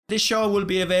This show will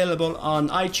be available on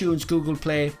iTunes, Google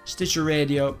Play, Stitcher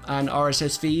Radio, and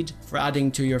RSS feed for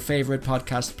adding to your favorite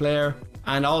podcast player.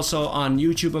 And also on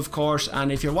YouTube, of course.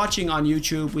 And if you're watching on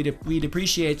YouTube, we'd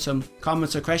appreciate some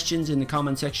comments or questions in the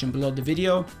comment section below the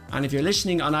video. And if you're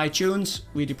listening on iTunes,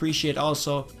 we'd appreciate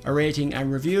also a rating and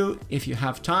review if you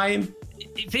have time.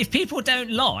 If people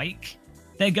don't like,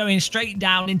 they're going straight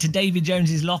down into Davy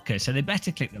Jones's locker, so they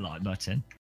better click the like button.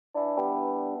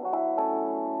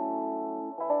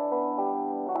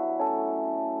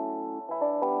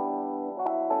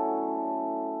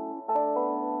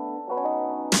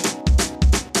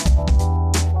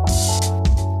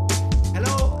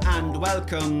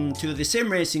 Welcome to the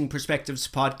Sim Racing Perspectives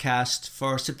podcast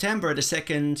for September the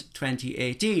 2nd,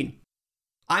 2018.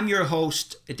 I'm your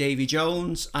host, Davy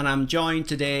Jones, and I'm joined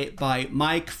today by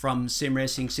Mike from Sim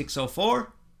Racing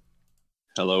 604.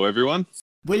 Hello, everyone.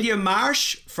 William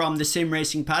Marsh from the Sim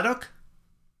Racing Paddock.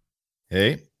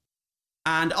 Hey.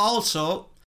 And also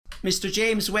Mr.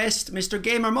 James West, Mr.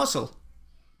 Gamer Muscle.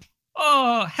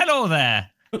 Oh, hello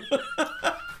there.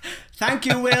 Thank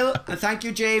you, Will, and thank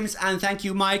you, James, and thank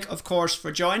you, Mike, of course,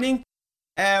 for joining.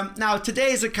 Now,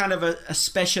 today is a kind of a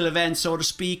special event, so to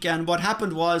speak, and what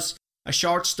happened was a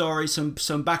short story,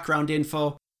 some background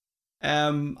info.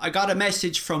 I got a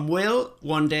message from Will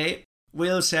one day.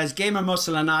 Will says, Gamer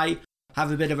Muscle and I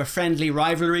have a bit of a friendly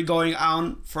rivalry going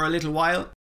on for a little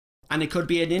while, and it could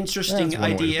be an interesting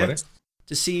idea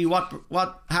to see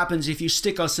what happens if you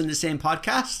stick us in the same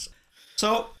podcast.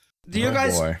 So, do you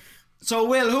guys... Boy. So,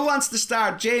 Will, who wants to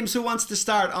start? James, who wants to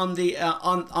start on the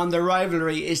on the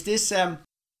rivalry? Is this a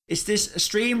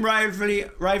stream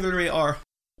rivalry, or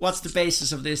what's the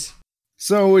basis of this?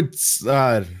 So it's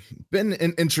been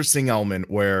an interesting element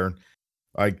where,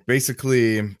 like,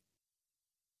 basically,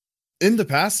 in the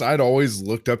past, I'd always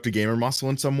looked up to Gamer Muscle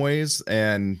in some ways,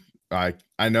 and I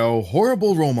know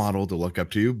horrible role model to look up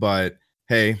to, but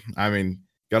hey, I mean,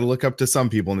 got to look up to some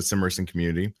people in the sim racing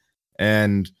community,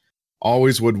 and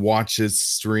always would watch his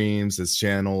streams, his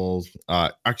channel.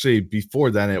 Actually,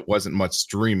 before then, it wasn't much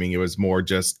streaming. It was more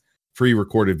just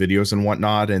pre-recorded videos and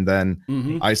whatnot. And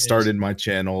then I started my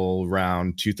channel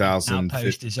around 2015.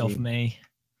 Outpost is off me.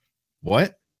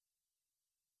 What?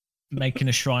 Making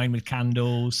a shrine with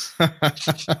candles.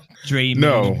 Dreaming.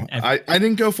 No, I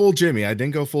didn't go full Jimmy. I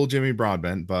didn't go full Jimmy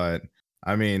Broadbent, but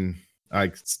I mean,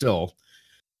 it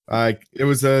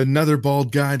was another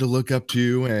bald guy to look up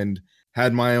to, and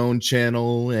had my own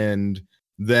channel, and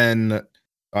then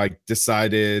I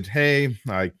decided, hey,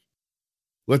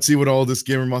 let's see what all this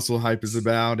Gamer Muscle hype is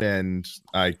about, and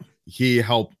he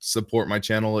helped support my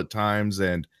channel at times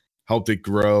and helped it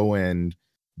grow and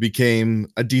became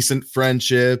a decent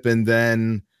friendship. And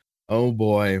then, oh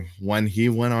boy, when he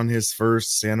went on his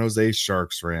first San Jose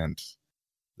Sharks rant,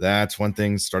 that's when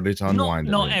things started to unwind.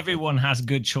 Not everyone has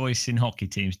good choice in hockey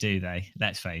teams, do they?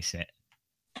 Let's face it.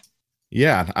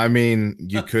 Yeah, I mean,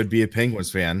 you could be a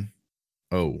Penguins fan.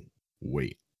 Oh,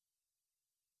 wait.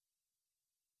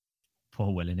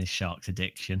 Poor Will and his Sharks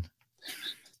addiction.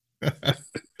 Have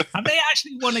they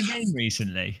actually won a game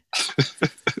recently?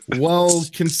 Well,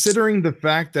 considering the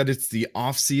fact that it's the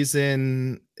off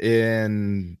season,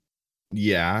 they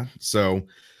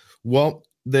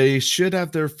should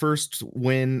have their first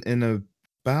win in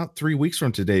about 3 weeks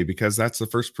from today, because that's the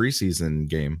first preseason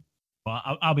game. Well,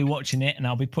 I'll be watching it, and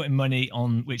I'll be putting money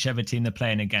on whichever team they're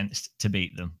playing against to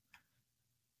beat them.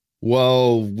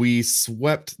 Well, we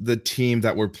swept the team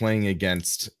that we're playing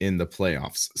against in the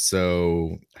playoffs,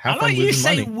 so have fun losing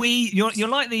money. You say we. You're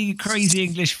like the crazy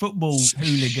English football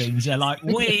hooligans. They're like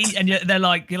we, and you're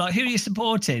like, who are you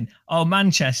supporting? Oh,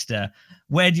 Manchester.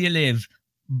 Where do you live?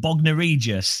 Bognor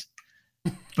Regis.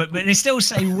 But they still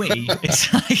say we.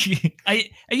 It's like,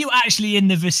 are you actually in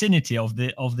the vicinity of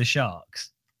the Sharks?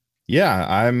 Yeah,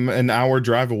 I'm an hour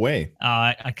drive away.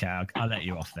 Okay, I'll let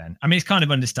you off then. I mean, it's kind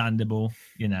of understandable,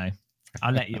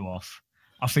 I'll let you off.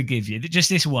 I forgive you. Just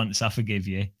this once, I forgive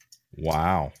you.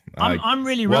 Wow. I'm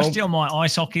really rusty on my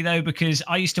ice hockey, though, because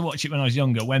I used to watch it when I was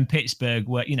younger, when Pittsburgh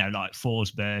were, like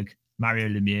Forsberg, Mario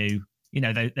Lemieux,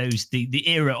 the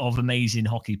era of amazing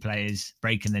hockey players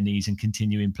breaking their knees and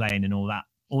continuing playing and all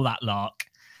that lark.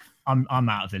 I'm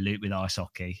out of the loop with ice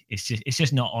hockey. It's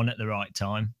just not on at the right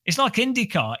time. It's like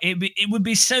IndyCar. It would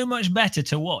be so much better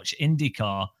to watch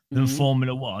IndyCar than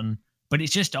Formula One, but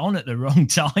it's just on at the wrong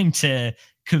time to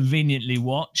conveniently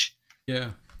watch.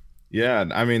 Yeah. Yeah,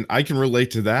 I mean, I can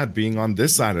relate to that, being on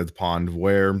this side of the pond,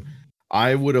 where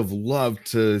I would have loved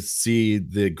to see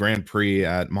the Grand Prix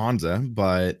at Monza,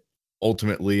 but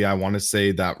ultimately I want to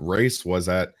say that race was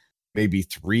at maybe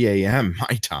 3 a.m.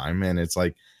 my time, and it's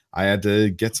like I had to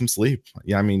get some sleep.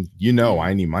 Yeah, I mean,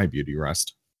 I need my beauty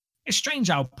rest. It's strange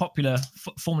how popular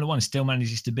Formula One still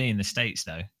manages to be in the States,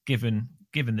 though, given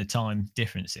the time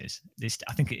differences.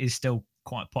 I think it is still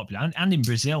quite popular, and in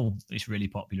Brazil, it's really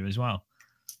popular as well.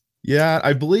 Yeah,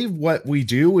 I believe what we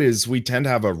do is we tend to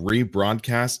have a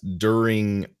rebroadcast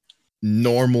during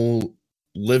normal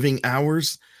living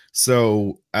hours.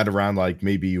 So at around like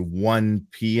maybe 1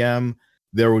 p.m.,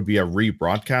 there would be a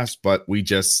rebroadcast, but we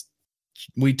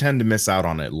tend to miss out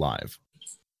on it live.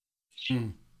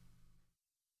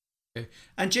 Okay.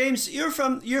 And James, you're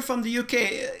from the UK.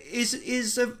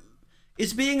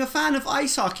 Is being a fan of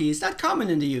ice hockey, is that common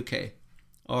in the UK?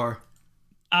 Or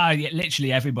yeah,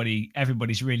 literally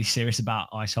everybody's really serious about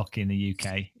ice hockey in the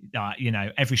UK.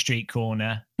 Every street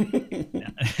corner.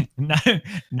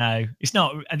 No, it's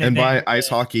not. And by ice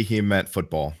hockey, he meant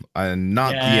football, and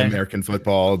not the American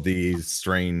football, the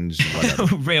strange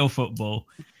real football.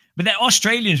 But the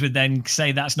Australians would then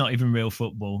say that's not even real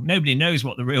football. Nobody knows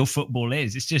what the real football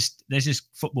is. There's just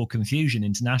football confusion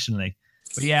internationally.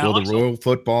 But yeah, will the royal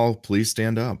football please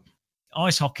stand up?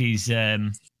 Ice hockey's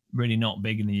really not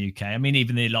big in the UK. I mean,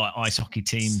 even the ice hockey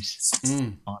teams,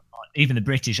 even the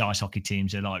British ice hockey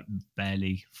teams are like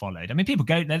barely followed. I mean, people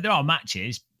go there are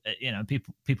matches.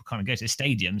 People kind of go to the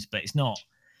stadiums, but it's not.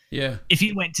 Yeah. If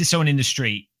you went to someone in the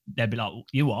street, they'd be like,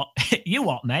 "You what? You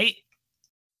what, mate?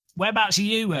 Whereabouts are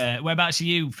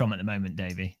you from at the moment,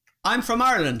 Davey?" I'm from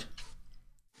Ireland.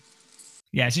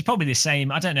 Yeah, it's probably the same.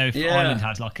 I don't know if Ireland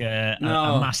has like a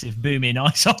massive booming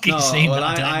ice hockey scene that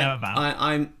I don't know about.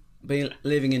 I'm been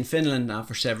living in Finland now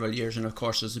for several years, and of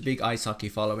course there's a big ice hockey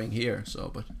following here.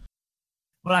 Well,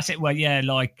 that's it. Well, yeah,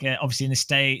 obviously in the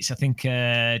States, I think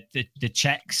the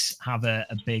Czechs have a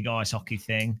big ice hockey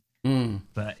thing.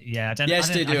 But yeah, they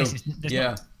do.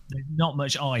 There's not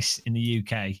much ice in the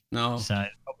UK. No, so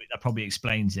that probably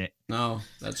explains it. No,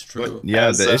 that's true. But,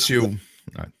 the issue.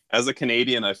 As a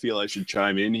Canadian, I feel I should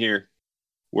chime in here.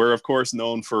 We're, of course,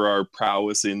 known for our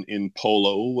prowess in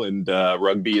polo and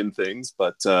rugby and things,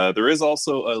 but there is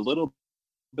also a little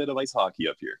bit of ice hockey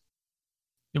up here.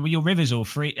 Well, your rivers all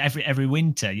freeze every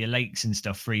winter. Your lakes and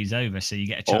stuff freeze over, so you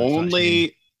get a chance.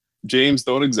 Only, James,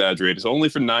 don't exaggerate. It's only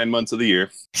for 9 months of the year.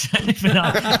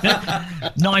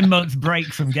 9 month break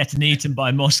from getting eaten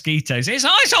by mosquitoes. It's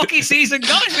ice hockey season,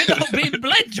 guys. We're not being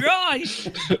bled dry.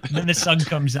 And then the sun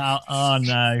comes out. Oh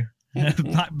no.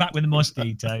 back with the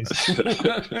mosquitoes.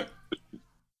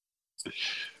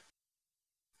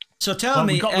 So tell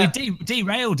me, we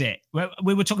derailed it.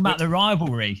 We were talking about the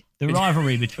rivalry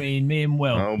between me and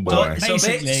Will. Oh boy! So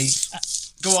basically,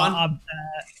 go on.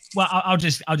 I'll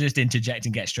just interject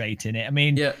and get straight in it. I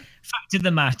mean, fact of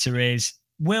the matter is,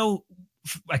 Will.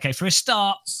 Okay, for a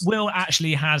start, Will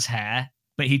actually has hair,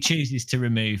 but he chooses to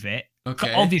remove it.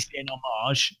 Okay. Obviously an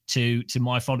homage to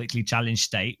my follically challenged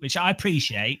state, which I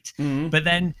appreciate. Mm-hmm. But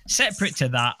then separate to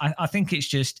that, I think it's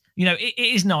just, it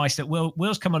is nice that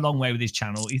Will's come a long way with his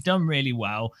channel. He's done really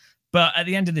well. But at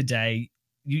the end of the day,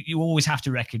 you always have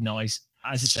to recognize,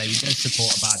 as I say, he does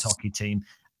support a bad hockey team.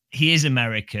 He is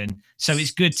American. So it's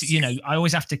good to, I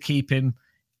always have to keep him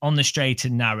on the straight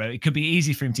and narrow. It could be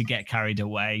easy for him to get carried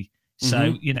away.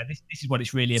 So, this is what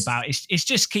it's really about. It's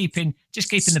just keeping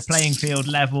the playing field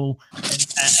level and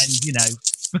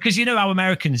because how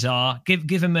Americans are,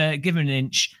 give them an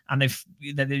inch and they've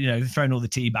thrown all the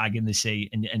tea bag in the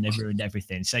sea and they've ruined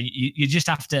everything. So you just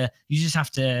have to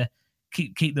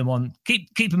keep them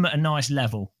keep them at a nice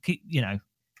level. Keep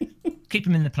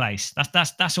them in the place.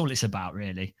 That's all it's about,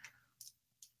 really.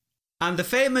 And the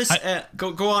famous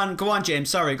go on,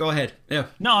 James. Sorry, go ahead. Yeah.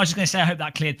 No, I was just going to say I hope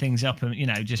that cleared things up and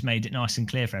just made it nice and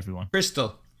clear for everyone.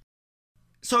 Crystal.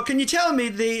 So can you tell me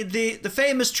the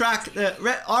famous track,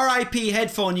 R.I.P.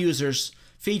 headphone users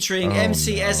featuring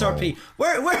MCSRP?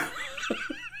 No. Where?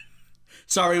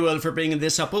 Sorry, Will, for bringing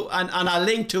this up, and I'll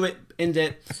link to it in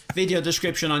the video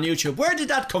description on YouTube. Where did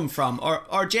that come from?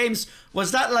 Or James,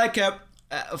 was that like a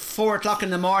 4 o'clock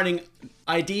in the morning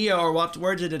idea, or what?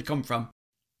 Where did it come from?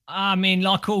 I mean,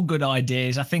 like all good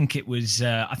ideas, I think it was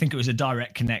a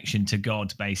direct connection to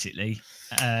God, basically,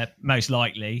 most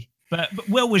likely. But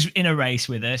Will was in a race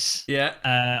with us,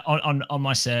 on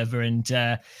my server, and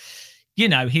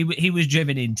he was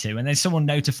driven into, and then someone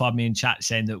notified me in chat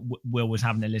saying that Will was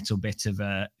having a little bit of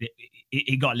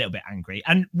he got a little bit angry,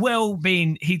 and Will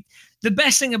the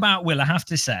best thing about Will, I have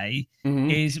to say,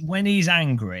 is when he's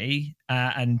angry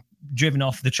and driven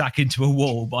off the track into a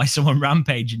wall by someone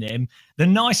rampaging him, the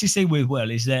nicest thing with Will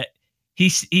is that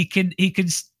he can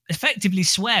effectively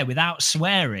swear without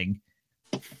swearing,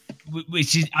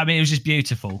 which is, I mean, it was just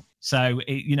beautiful. So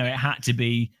it had to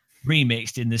be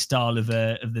remixed in the style of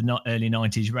the early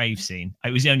 90s rave scene.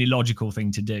 It was the only logical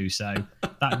thing to do, so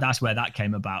that's where that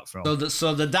came about from.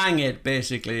 So the dang it,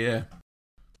 basically, yeah.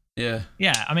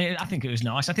 I mean, I think it was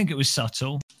nice. I think it was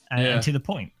subtle and to the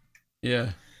point.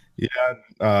 Yeah.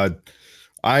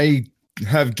 I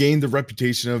have gained the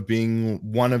reputation of being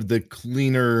one of the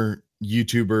cleaner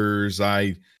YouTubers.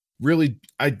 I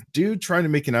do try to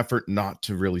make an effort not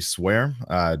to really swear.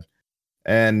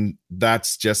 And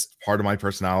that's just part of my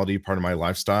personality, part of my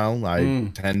lifestyle. I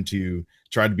tend to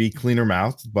try to be cleaner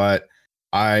mouthed, but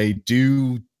I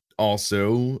do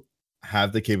also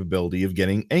have the capability of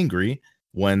getting angry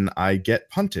when I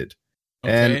get punted.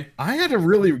 Okay. And I had a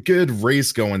really good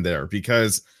race going there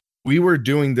because we were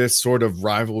doing this sort of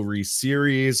rivalry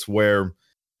series where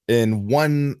in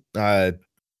one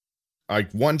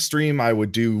stream I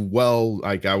would do well,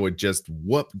 like I would just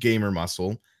whoop Gamer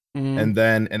Muscle. And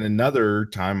then in another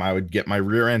time I would get my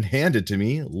rear end handed to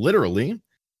me, literally.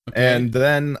 Okay. And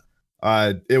then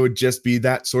it would just be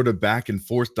that sort of back and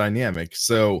forth dynamic.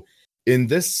 So in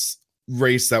this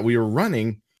race that we were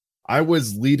running, I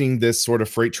was leading this sort of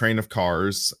freight train of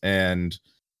cars, and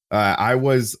I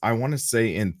want to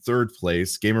say in third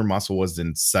place. Gamer Muscle was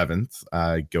in seventh.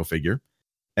 Go figure.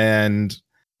 And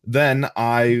then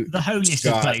the holiest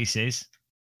of places.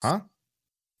 Huh?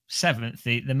 Seventh,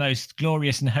 the most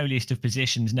glorious and holiest of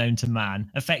positions known to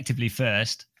man, effectively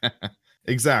first.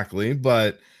 Exactly,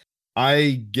 but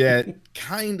I get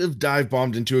kind of dive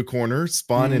bombed into a corner,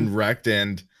 spun and wrecked,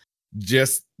 and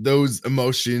just those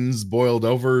emotions boiled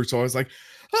over. So I was like,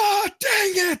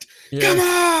 dang it, come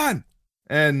on.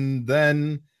 And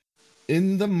then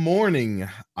in the morning,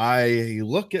 I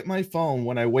look at my phone.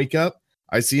 When I wake up,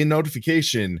 I see a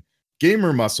notification.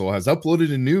 Gamer Muscle has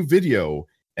uploaded a new video,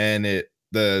 and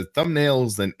the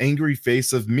thumbnail's an angry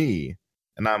face of me.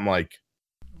 And I'm like,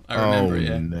 I remember,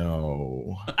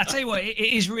 no. I tell you what, it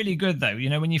is really good though. You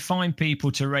know, when you find people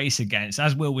to race against,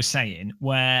 as Will was saying,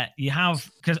 where you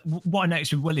have, because what I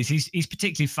noticed with Will is he's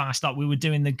particularly fast. Like we were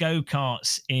doing the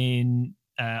go-karts in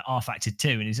rFactor 2,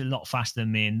 and he's a lot faster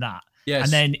than me in that. Yes.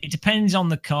 And then it depends on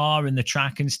the car and the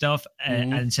track and stuff,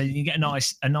 and so you get a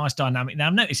nice dynamic. Now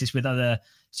I've noticed this with other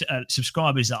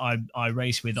subscribers that I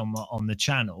race with on the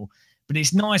channel. But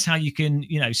it's nice how you can,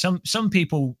 you know, some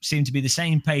people seem to be the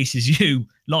same pace as you,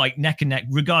 like neck and neck,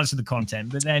 regardless of the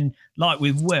content. But then, like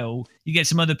with Will, you get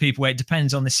some other people where it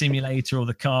depends on the simulator or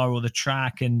the car or the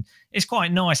track. And it's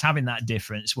quite nice having that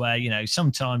difference where, you know,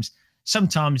 sometimes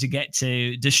you get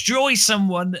to destroy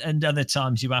someone and other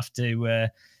times you have to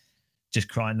just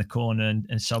cry in the corner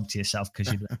and sob to yourself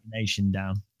because you've let the nation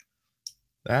down.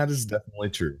 That is definitely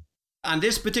true. And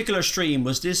this particular stream,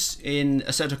 was this in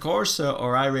Assetto Corsa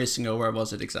or iRacing, or where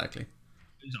was it exactly?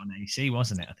 It was on AC,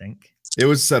 wasn't it, I think? It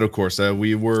was Assetto Corsa.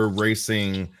 We were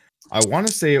racing, I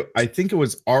think it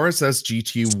was RSS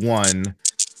GT1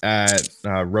 at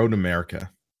Road America.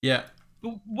 Yeah.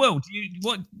 Well,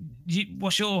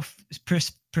 what's your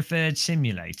preferred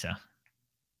simulator?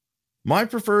 My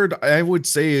preferred, I would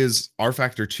say, is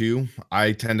rFactor 2.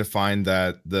 I tend to find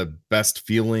that the best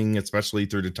feeling, especially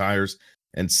through the tires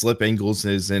and slip angles,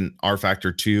 is in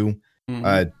rFactor 2.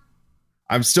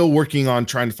 I'm still working on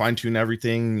trying to fine tune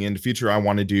everything. In the future, I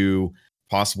want to do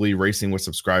possibly racing with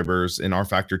subscribers in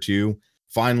rFactor 2.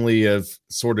 Finally, have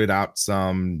sorted out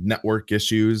some network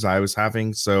issues I was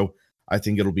having, so I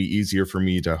think it'll be easier for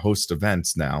me to host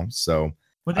events now. So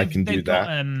I can do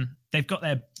that. They've got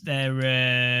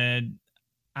their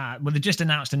well, they just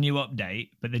announced a new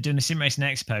update, but they're doing a Sim Racing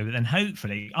Expo. But then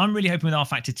hopefully, I'm really hoping with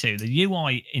rFactor 2, the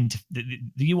UI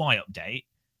the UI update,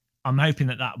 I'm hoping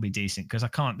that will be decent because I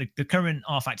can't. The current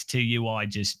rFactor 2 UI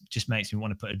just makes me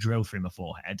want to put a drill through my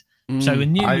forehead. So a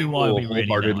new UI will be really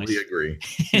wholeheartedly nice. Agree.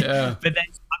 Yeah. But then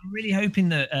I'm really hoping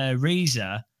that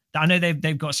Reza, I know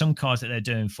they've got some cars that they're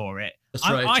doing for it. That's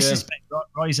right, I suspect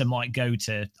Reza might go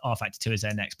to rFactor 2 as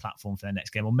their next platform for their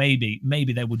next game, or maybe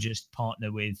they will just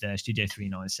partner with Studio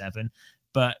 397.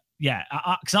 But yeah,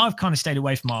 because I've kind of stayed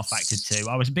away from rFactor 2.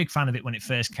 I was a big fan of it when it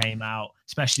first came out,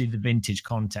 especially the vintage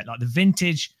content, like the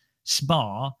vintage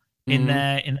Spa in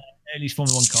their earliest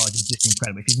Formula 1 cars is just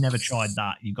incredible. If you've never tried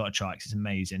that, you've got to try it because it's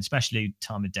amazing, especially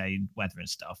time of day, weather and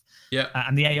stuff. Yeah,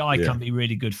 and the AI can be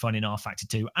really good fun in rFactor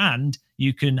 2, and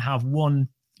you can have one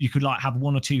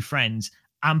or two friends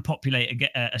and populate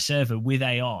a server with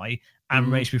AI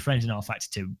and race with friends in rFactor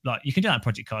 2. Like you can do that in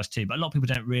Project Cars too, but a lot of people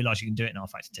don't realize you can do it in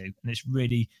rFactor 2, and it's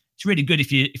really good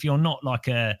if you're not like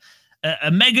a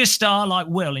mega star like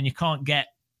Will and you can't get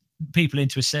people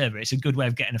into a server. It's a good way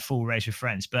of getting a full race with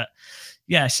friends. But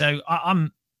yeah, so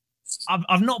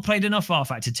I've not played enough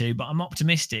rFactor 2, but I'm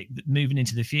optimistic that moving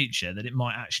into the future that it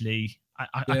might actually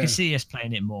I can see us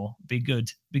playing it more. Be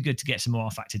good to get some more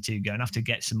R-Factor 2 going. Have to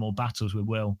get some more battles with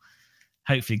Will.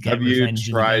 Hopefully get revenge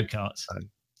in the go-karts.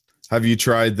 Have you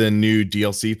tried the new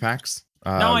DLC packs?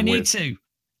 No, I need to.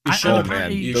 Oh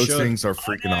man, those things are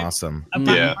freaking awesome.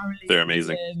 Yeah, they're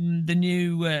amazing. The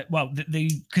new,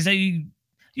 because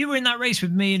you were in that race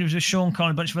with me and it was with Sean Conn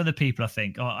and a bunch of other people, I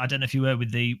think. I don't know if you were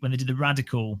when they did the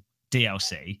Radical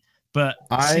DLC, but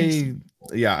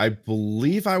I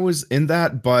believe I was in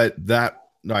that, but that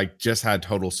just had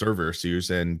total server issues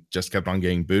and just kept on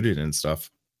getting booted and stuff.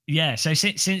 Yeah, so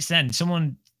since then,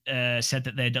 someone said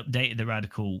that they'd updated the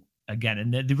Radical again,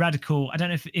 and the Radical, I don't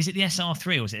know if is it the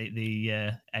SR3 or is it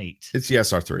the 8? It's the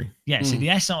SR3. Yeah, so the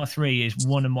SR3 is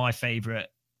one of my favorite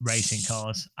racing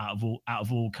cars out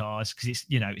of all cars, because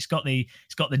it's got the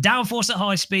downforce at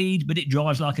high speed, but it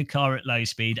drives like a car at low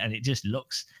speed, and it just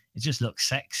looks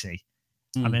sexy.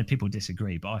 I mean, people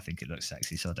disagree, but I think it looks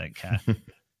sexy, so I don't care.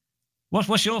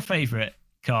 What's your favorite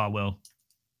car, Will?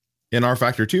 In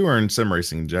R-Factor 2 or in sim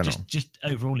racing in general? Just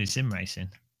overall in sim racing.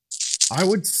 I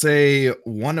would say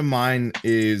one of mine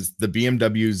is the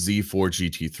BMW Z4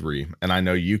 GT3, and I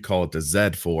know you call it the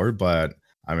Z4, but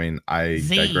I mean, I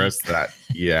digress. That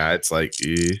it's like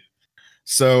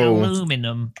so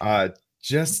aluminum.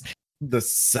 Just the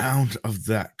sound of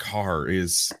that car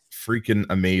is freaking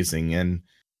amazing, and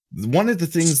one of the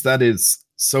things that is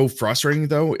so frustrating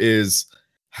though is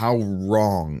how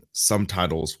wrong some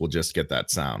titles will just get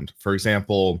that sound. For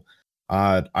example,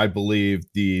 I believe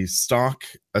the stock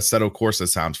Assetto Corsa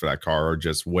sounds for that car are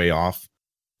just way off.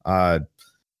 And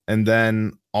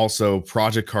then also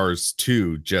Project Cars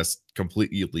 2 just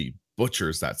completely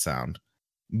butchers that sound.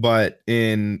 But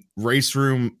in Race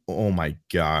Room, oh my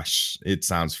gosh, it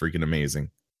sounds freaking amazing.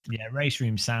 Yeah, Race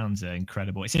Room sounds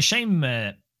incredible. It's a shame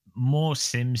more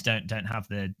sims don't have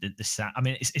the sound. I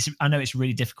mean, I know it's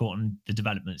really difficult on the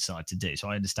development side to do, so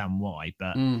I understand why.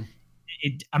 But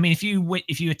I mean, if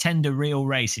you attend a real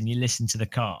race and you listen to the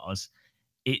cars,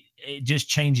 it just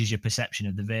changes your perception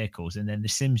of the vehicles, and then the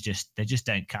sims just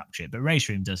don't capture it. But Race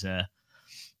Room does a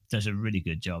really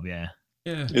good job. Yeah.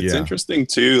 It's interesting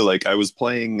too. Like I was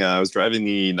driving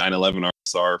the 911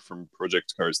 RSR from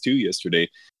Project Cars 2 yesterday,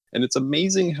 and it's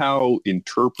amazing how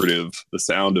interpretive the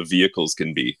sound of vehicles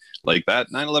can be. Like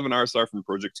that 911 RSR from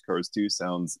Project Cars 2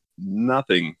 sounds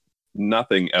nothing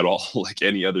at all like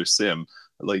any other sim.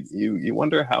 Like you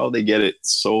wonder how they get it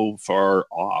so far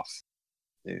off.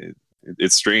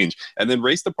 It's strange. And then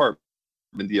Race Department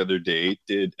the other day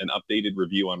did an updated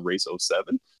review on Race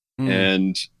 07,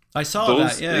 and I saw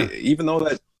that. Yeah, even though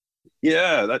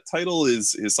that title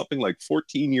is something like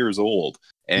 14 years old,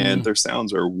 and their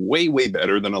sounds are way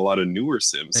better than a lot of newer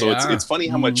sims. So it's funny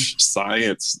how much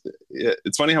science.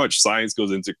 It's funny how much science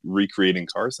goes into recreating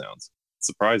car sounds. It's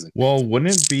surprising. Well,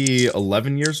 wouldn't it be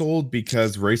 11 years old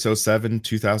because Race 07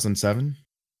 2007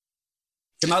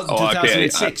 came out in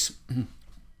 2006?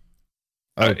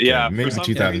 Yeah, maybe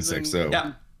 2006. So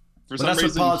yeah. For some reason,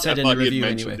 that's what Paul said in the review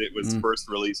anyway. It was first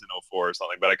released in 04 or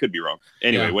something, but I could be wrong.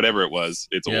 Anyway, whatever it was,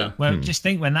 it's old. Well, just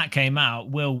think when that came out,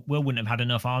 Will wouldn't have had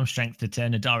enough arm strength to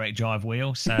turn a direct drive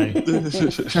wheel. So,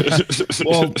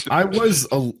 well,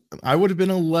 I would have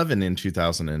been 11 in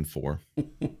 2004.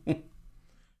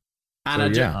 And a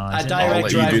direct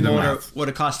drive motor would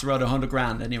have cost around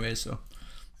 $100,000 anyway. So.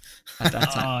 At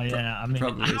that time. Oh yeah, I mean,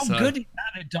 how good is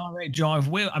that, a direct drive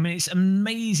wheel? I mean, it's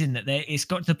amazing that it's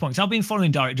got to the point. Because I've been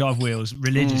following direct drive wheels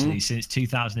religiously since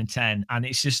 2010, and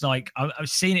it's just like I've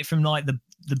seen it from like the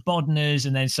Bodners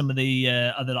and then some of the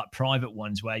other like private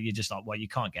ones where you're just like, well, you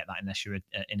can't get that unless you're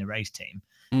in a race team.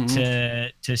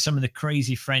 To some of the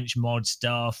crazy French mod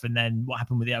stuff, and then what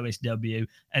happened with the OSW,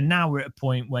 and now we're at a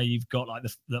point where you've got like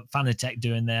the Fanatec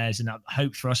doing theirs, and I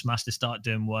hope Thrustmaster start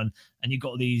doing one, and you've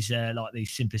got these like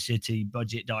these Simplicity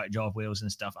budget direct drive wheels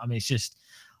and stuff. I mean, it's just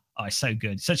it's so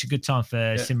good, such a good time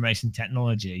for sim racing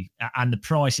technology, and the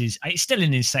price it's still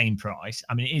an insane price.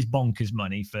 I mean, it is bonkers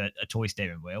money for a toy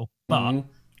steering wheel, but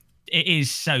it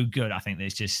is so good. I think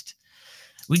there's just.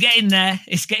 We're getting there.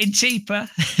 It's getting cheaper.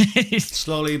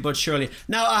 Slowly but surely.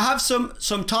 Now, I have some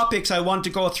topics I want to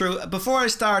go through. Before I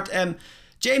start,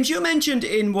 James, you mentioned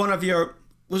in one of your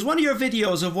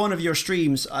videos of one of your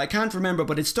streams, I can't remember,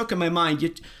 but it stuck in my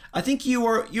mind. I think you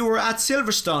were at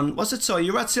Silverstone, was it so?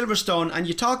 You were at Silverstone and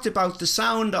you talked about the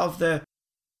sound of the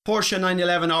Porsche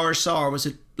 911 RSR. Was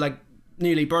it like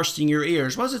nearly bursting your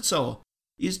ears? Was it so?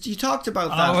 You talked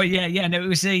about that. Oh, yeah. No,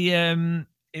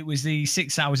 it was the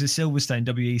 6 hours of Silverstone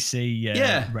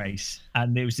WEC race,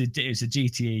 and it was a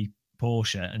GTE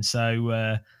Porsche, and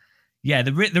so Yeah,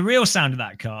 the real sound of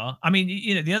that car. I mean,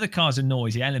 you know, the other cars are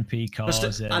noisy, LMP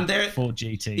cars, and they're Ford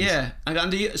GTs. Yeah,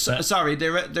 and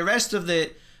the rest of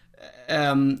the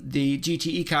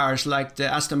GTE cars, like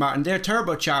the Aston Martin, they're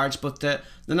turbocharged, but the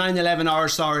 911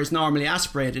 RSR is normally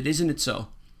aspirated, isn't it? So.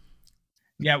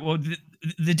 Yeah, well,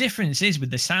 the difference is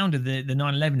with the sound of the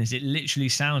 911 is it literally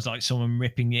sounds like someone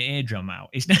ripping your eardrum out.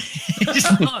 It's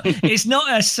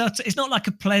not like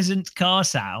a pleasant car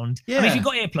sound. Yeah. I mean, if you've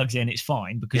got earplugs in, it's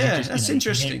fine because that's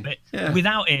interesting. But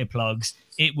without earplugs,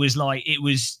 it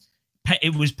was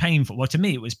painful. Well, to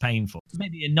me, it was painful.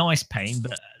 Maybe a nice pain,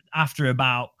 but after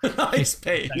about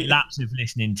laps of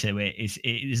listening to it, it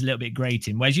is a little bit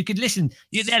grating. Whereas you could listen,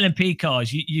 the LMP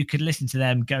cars, you could listen to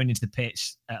them going into the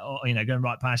pits, or going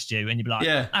right past you, and you'd be like,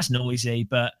 that's noisy,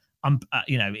 but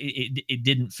it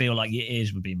didn't feel like your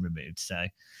ears were being removed. So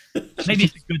maybe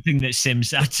it's a good thing that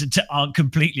sims aren't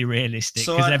completely realistic,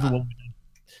 because everyone would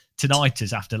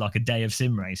tinnitus after like a day of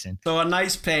sim racing. So a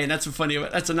nice pain. That's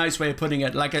a nice way of putting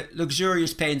it, like a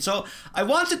luxurious pain. So I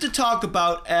wanted to talk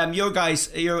about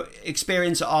your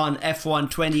experience on F1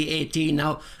 2018.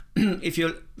 Now, if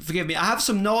you'll forgive me, I have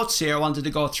some notes here I wanted to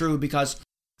go through because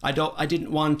I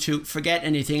didn't want to forget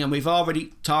anything, and we've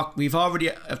already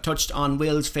touched on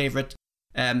Will's favorite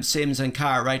sims and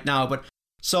car right now. But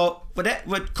so with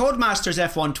Codemasters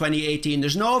F1 2018,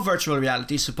 there's no virtual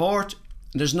reality support.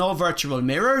 There's no virtual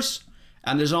mirrors,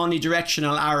 and there's only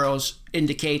directional arrows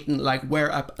indicating like where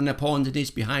an opponent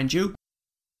is behind you.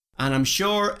 And I'm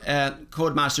sure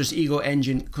Codemasters Ego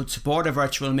Engine could support a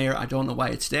virtual mirror. I don't know why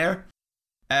it's there.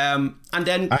 And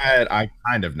then I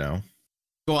kind of know.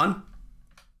 Go on.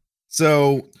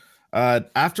 So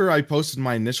after I posted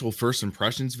my initial first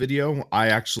impressions video, I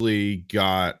actually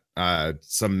got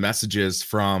some messages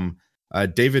from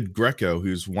David Greco,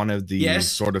 who's one of the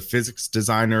sort of physics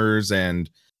designers and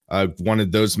one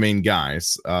of those main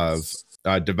guys of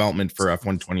development for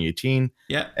F1 2018.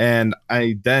 Yeah. And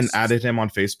I then added him on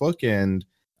Facebook, and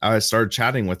I started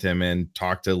chatting with him and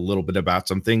talked a little bit about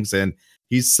some things. And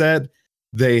he said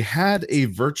they had a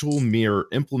virtual mirror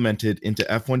implemented into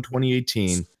F1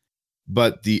 2018,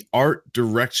 but the art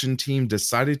direction team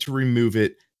decided to remove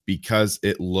it because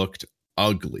it looked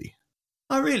ugly.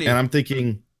 Oh, really? And I'm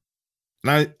thinking...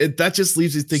 that just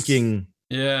leaves you thinking,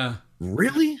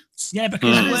 really? Yeah,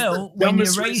 because when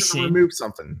you're racing, remove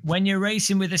something. When you're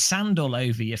racing with a sandal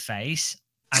over your face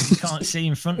and you can't see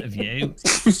in front of you,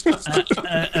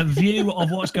 a view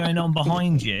of what's going on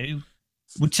behind you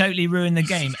would totally ruin the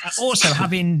game. Also,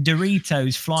 having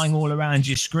Doritos flying all around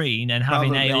your screen and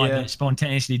having AI that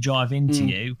spontaneously drive into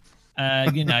you,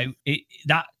 the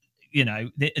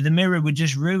mirror would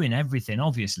just ruin everything,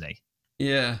 obviously.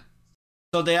 Yeah.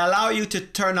 So they allow you to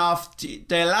turn off.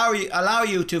 They allow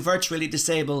you to virtually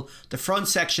disable the front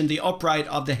section, the upright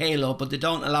of the halo, but they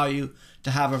don't allow you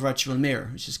to have a virtual mirror,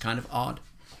 which is kind of odd.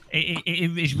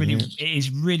 It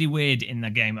is really weird in the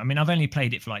game. I mean, I've only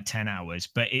played it for like 10 hours,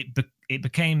 but it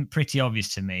became pretty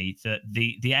obvious to me that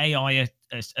the AI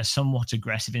are somewhat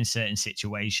aggressive in certain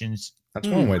situations. That's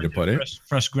one way to put it.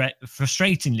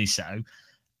 Frustratingly so.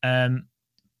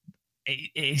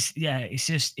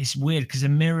 It's weird because a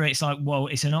mirror, it's like, well,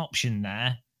 it's an option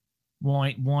there.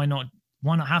 Why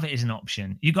not have it as an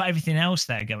option? You got everything else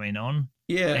there going on.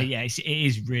 It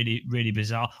is really, really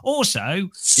bizarre. Also,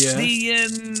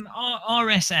 the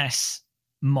RSS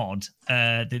mod,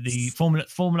 the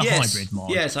Formula Hybrid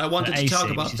mod. Yes, I wanted to talk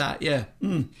about that. Yeah.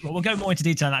 Well, we'll go more into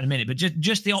detail on that in a minute, but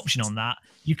just the option on that,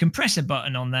 you can press a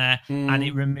button on there and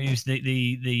it removes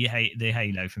the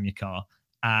halo from your car.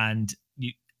 And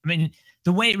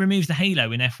the way it removes the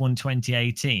halo in F1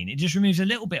 2018, it just removes a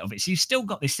little bit of it. So you've still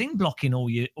got this thing blocking all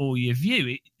your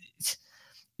view.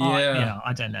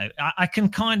 I don't know. I can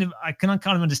kind of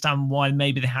understand why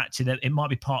maybe they had to. That it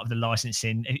might be part of the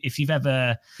licensing. If you've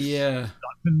ever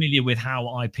familiar with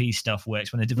how IP stuff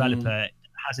works, when a developer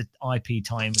has an IP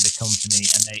tie-in with a company,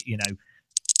 and they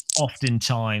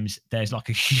oftentimes there's like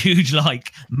a huge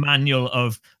manual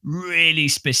of really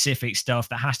specific stuff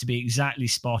that has to be exactly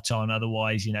spot on,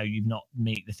 otherwise you've not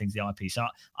meet the things, the IP. So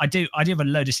I do have a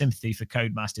load of sympathy for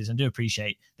Codemasters, and do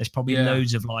appreciate there's probably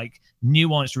loads of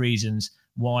nuanced reasons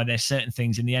why there's certain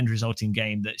things in the end resulting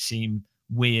game that seem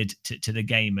weird to the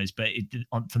gamers, but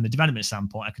from the development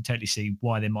standpoint, I can totally see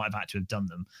why they might have had to have done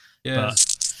them. But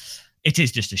it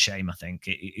is just a shame. I think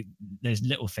there's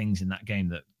little things in that game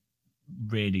that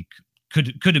really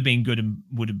could have been good and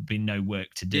would have been no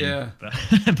work to do. But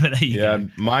there you go.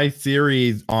 My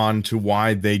theory on to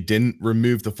why they didn't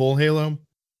remove the full halo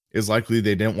is likely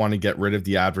they didn't want to get rid of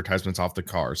the advertisements off the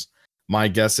cars. My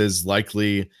guess is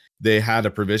likely they had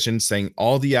a provision saying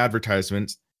all the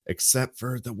advertisements except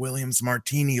for the Williams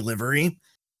Martini livery,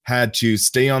 had to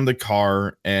stay on the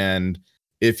car. And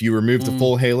if you remove the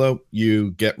full halo,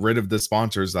 you get rid of the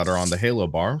sponsors that are on the halo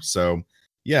bar. So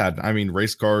yeah, I mean,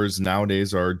 race cars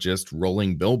nowadays are just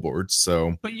rolling billboards.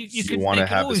 So but you want to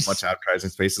have as much advertising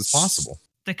space as possible.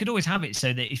 They could always have it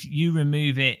so that if you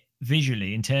remove it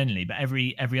visually internally, but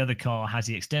every other car has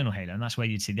the external halo, and that's where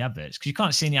you'd see the adverts, because you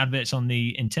can't see any adverts on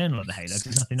the internal of the halo.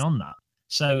 There's nothing on that,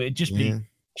 so it just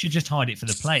should just hide it for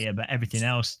the player, but everything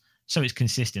else so it's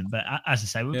consistent. But as I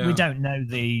say, we don't know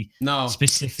the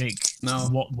specific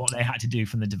what they had to do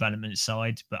from the development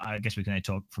side, but I guess we can only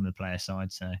talk from the player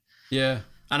side. So yeah,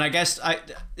 and I guess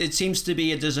it seems to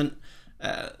be there's an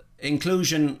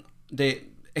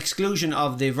exclusion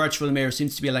of the virtual mirror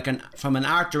seems to be like from an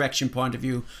art direction point of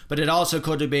view, but it also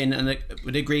could have been an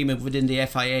agreement within the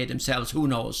FIA themselves. Who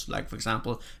knows? Like, for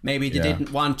example, maybe they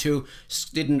didn't want to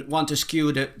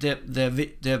skew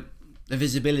the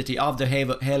visibility of the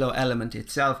halo element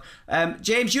itself.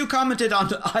 James, you commented on.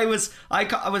 I was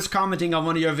commenting on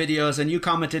one of your videos, and you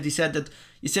commented. You said that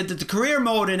the career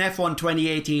mode in F1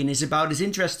 2018 is about as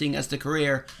interesting as the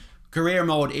career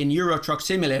mode in Euro Truck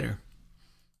Simulator.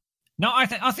 No, I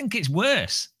think it's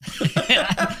worse.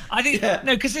 I think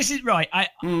no, because this is right. I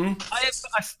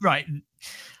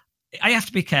have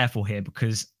to be careful here,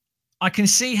 because I can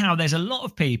see how there's a lot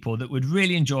of people that would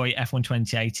really enjoy F1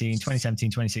 2018,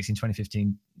 2017, 2016,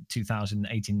 2015,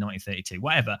 2018, 1932,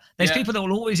 whatever. There's people that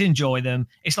will always enjoy them.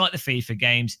 It's like the FIFA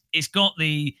games. It's got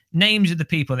the names of the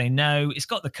people they know. It's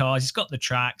got the cars. It's got the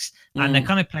tracks. And they're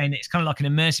kind of playing it. It's kind of like an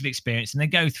immersive experience, and they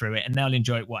go through it and they'll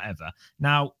enjoy it, whatever.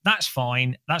 Now, that's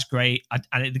fine. That's great.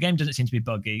 And the game doesn't seem to be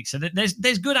buggy. So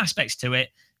there's good aspects to it.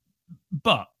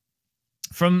 But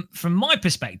from my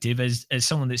perspective, as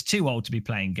someone that's too old to be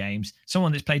playing games,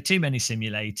 someone that's played too many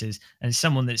simulators, and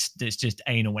someone that's just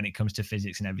anal when it comes to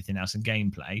physics and everything else and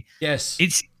gameplay, yes,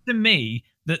 it seems to me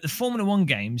that the Formula One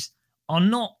games are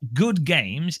not good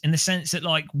games in the sense that,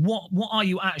 like, what are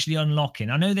you actually unlocking?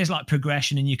 I know there's like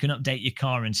progression and you can update your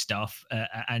car and stuff,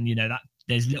 and you know that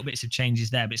there's little bits of changes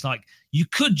there, but it's like you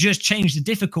could just change the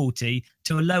difficulty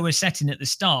to a lower setting at the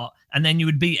start, and then you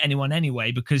would beat anyone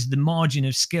anyway, because the margin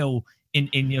of skill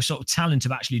in your sort of talent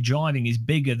of actually driving is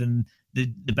bigger than the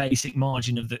basic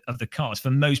margin of the cars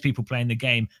for most people playing the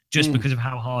game, just because of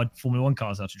how hard Formula One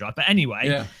cars are to drive. But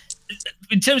anyway,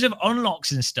 in terms of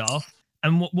unlocks and stuff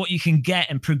and what you can get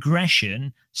and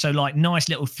progression, so like nice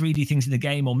little 3D things in the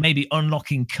game, or maybe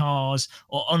unlocking cars,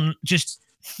 or just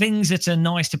things that are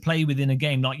nice to play with in a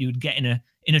game, like you would get in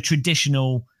a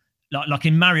traditional. Like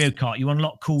in Mario Kart, you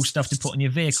unlock cool stuff to put on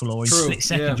your vehicle, or in Split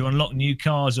Second, you unlock new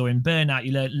cars, or in Burnout,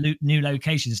 you learn new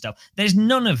locations and stuff. There's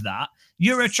none of that.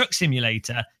 Euro Truck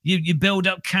Simulator, you build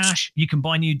up cash, you can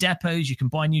buy new depots, you can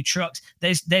buy new trucks.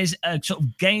 There's a sort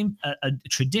of game, a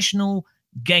traditional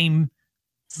game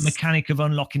mechanic of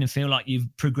unlocking and feel like you've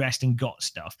progressed and got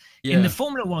stuff. In the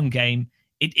Formula One game,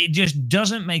 it just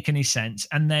doesn't make any sense.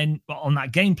 And then on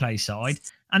that gameplay side,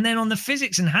 and then on the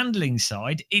physics and handling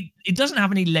side, it doesn't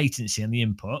have any latency on the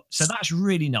input. So that's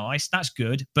really nice. That's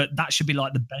good. But that should be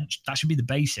like the bench. That should be the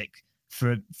basic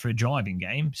for a driving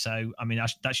game. So, I mean,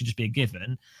 that should just be a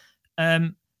given.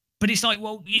 But it's like,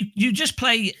 well, you just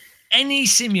play any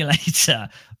simulator,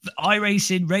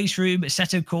 iRacing, Race Room,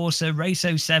 Assetto Corsa, Race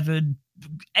 07,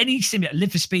 any simulator,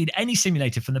 Live for Speed, any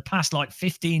simulator from the past like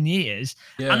 15 years,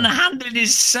 and the handling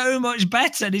is so much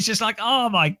better. And it's just like, oh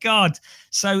my God.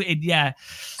 So I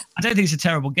don't think it's a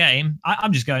terrible game.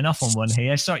 I'm just going off on one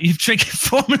here. Sorry, you've triggered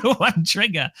Formula One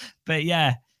trigger, but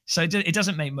so it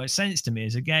doesn't make much sense to me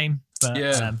as a game. But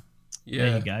there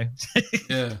you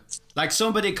go. Like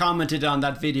somebody commented on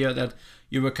that video that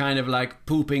you were kind of like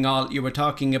pooping all. You were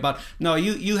talking about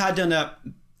you had done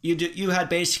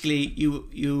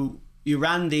you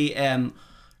ran the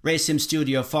Race Sim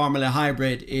Studio Formula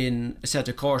Hybrid in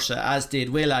Assetto Corsa, as did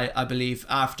Will, I believe,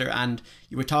 after, and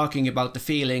you were talking about the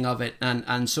feeling of it,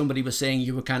 and somebody was saying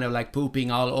you were kind of like pooping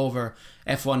all over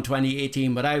F1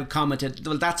 2018, but I commented,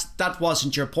 well, that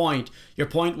wasn't your point. Your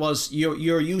point was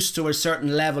you're used to a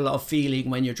certain level of feeling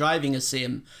when you're driving a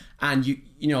sim, and you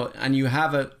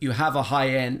have a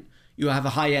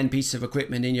high-end piece of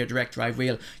equipment in your direct drive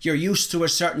wheel. You're used to a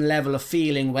certain level of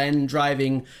feeling when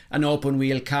driving an open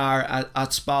wheel car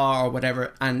at Spa or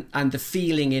whatever, and the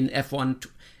feeling in F1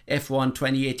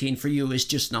 2018 for you is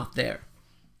just not there.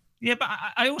 Yeah, but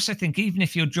I also think even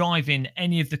if you're driving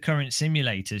any of the current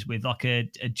simulators with like a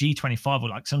G25 or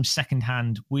like some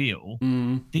second-hand wheel,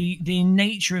 the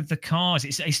nature of the cars,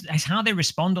 it's how they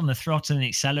respond on the throttle and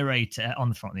accelerator,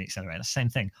 that's the same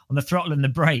thing, on the throttle and the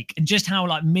brake, and just how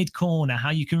like mid-corner, how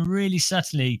you can really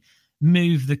subtly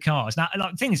move the cars. Now,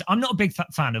 like, the thing is, I'm not a big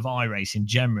fan of iRacing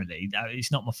generally.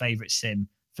 It's not my favorite sim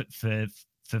for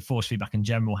force feedback and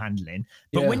general handling.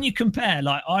 But when you compare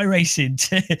like iRacing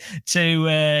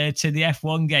to the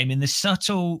F1 game, in the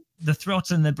throttle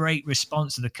and the brake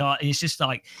response of the car, it's just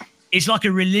like, it's like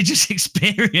a religious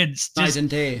experience. Night and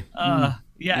day.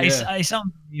 It's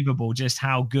unbelievable just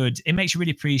how good it makes you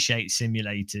really appreciate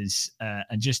simulators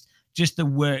and just the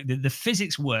work, the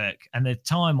physics work and the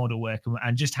time model work,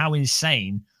 and just how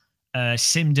insane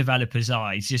sim developers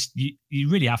are. It's just you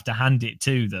really have to hand it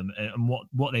to them and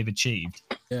what they've achieved.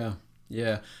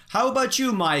 Yeah. How about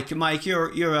you, Mike? Mike,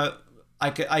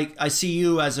 I see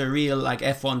you as a real like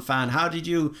F1 fan. How did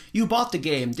you bought the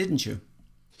game, didn't you?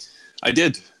 I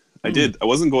did. I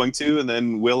wasn't going to, and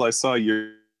then Will, I saw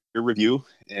your review,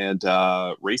 and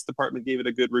Race Department gave it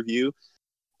a good review.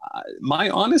 My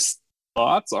honest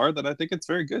thoughts are that I think it's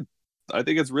very good. I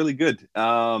think it's really good.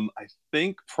 I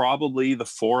think probably the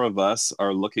four of us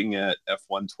are looking at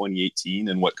F1 2018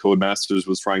 and what Codemasters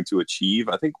was trying to achieve.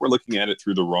 I think we're looking at it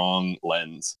through the wrong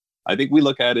lens. I think we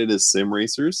look at it as sim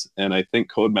racers, and I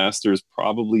think Codemasters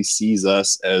probably sees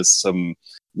us as some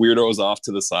weirdos off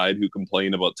to the side who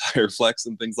complain about tire flex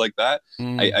and things like that.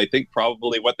 I think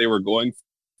probably what they were going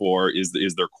for is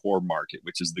their core market,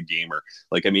 which is the gamer.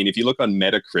 Like, I mean, if you look on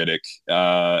Metacritic,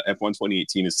 F1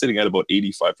 2018 is sitting at about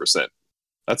 85%.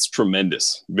 That's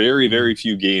tremendous. Very, very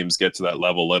few games get to that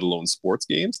level, let alone sports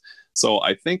games. So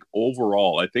I think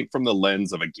overall, from the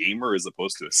lens of a gamer as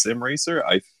opposed to a sim racer,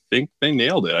 I think they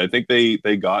nailed it. I think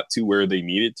they got to where they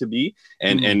needed to be.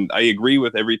 And I agree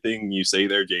with everything you say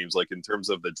there, James, like in terms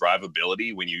of the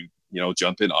drivability, when you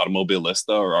jump in Automobilista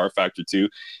or R Factor 2,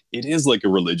 it is like a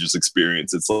religious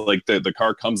experience. It's like the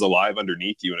car comes alive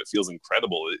underneath you and it feels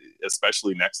incredible,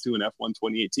 especially next to an F1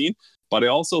 2018. But I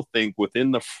also think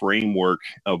within the framework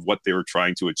of what they were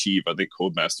trying to achieve, I think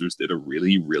Codemasters did a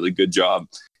really, really good job.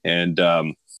 And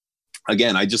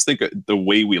again, I just think the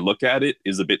way we look at it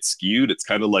is a bit skewed. It's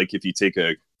kind of like if you take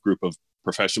a group of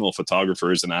professional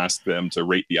photographers and ask them to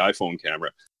rate the iPhone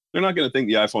camera. They're not going to think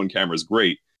the iPhone camera is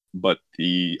great, but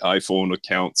the iPhone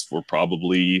accounts for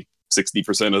probably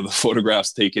 60% of the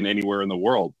photographs taken anywhere in the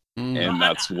world. And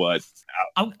that's what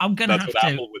I'm going to have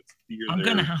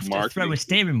to throw a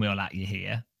steering wheel at you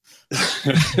here.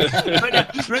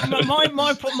 but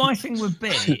my thing would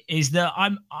be is that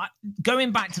I'm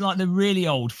going back to like the really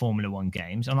old Formula One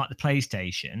games on like the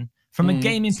PlayStation. From a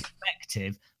gaming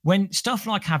perspective, when stuff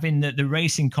like having the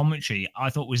racing commentary, I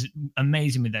thought was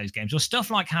amazing with those games, or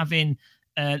stuff like having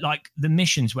like the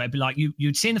missions where it'd be like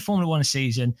you'd see in the Formula One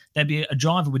season, there'd be a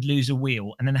driver would lose a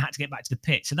wheel and then they had to get back to the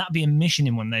pit. So that'd be a mission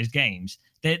in one of those games.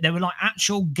 There were like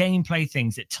actual gameplay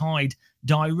things that tied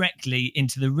directly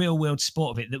into the real world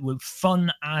sport of it that were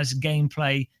fun as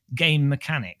gameplay, game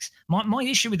mechanics. My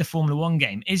issue with the Formula One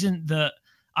game isn't that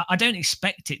I don't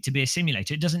expect it to be a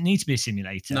simulator. It doesn't need to be a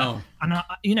simulator. No. And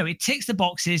it ticks the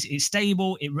boxes. It's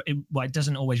stable. It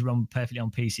doesn't always run perfectly on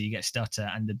PC. You get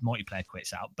stutter and the multiplayer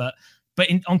quits out. But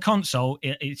on console,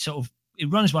 it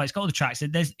runs well. It's got all the tracks.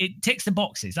 It ticks the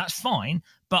boxes. That's fine.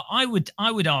 But I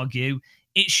would argue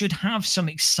it should have some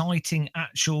exciting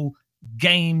actual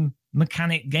game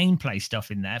mechanic gameplay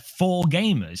stuff in there for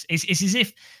gamers. It's as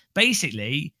if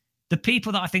basically the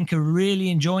people that I think are really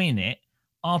enjoying it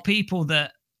are people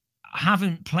that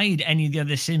haven't played any of the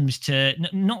other Sims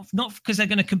not because they're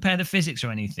going to compare the physics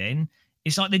or anything.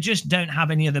 It's like they just don't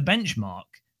have any other benchmark.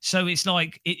 So it's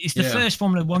like it's the first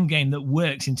Formula One game that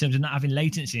works in terms of not having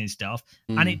latency and stuff,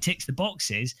 and it ticks the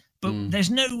boxes. But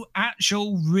there's no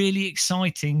actual really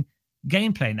exciting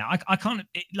gameplay now. I can't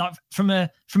like from a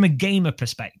gamer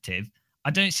perspective.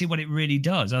 I don't see what it really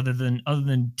does other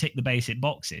than tick the basic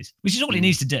boxes, which is all it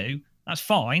needs to do. That's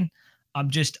fine. I'm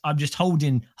just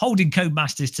holding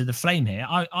Codemasters to the flame here.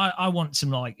 I want some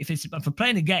like if I'm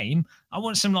playing a game, I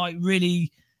want some like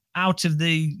really out of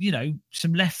the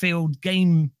some left field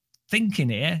game thinking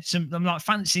here, some like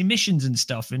fancy missions and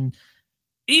stuff, and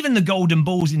even the golden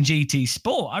balls in GT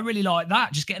Sport. I really like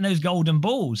that. Just getting those golden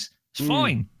balls, it's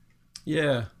fine.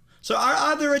 Yeah. So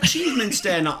are there achievements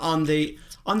then on the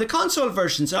console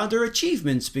versions? Are there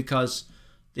achievements because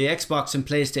the Xbox and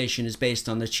PlayStation is based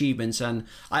on achievements? And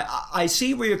I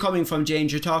see where you're coming from,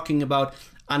 James. You're talking about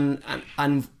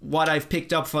and what I've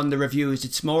picked up from the reviews.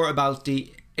 It's more about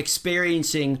the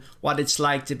experiencing what it's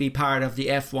like to be part of the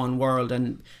F1 world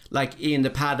and like in the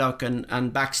paddock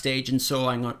and backstage and so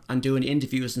on and doing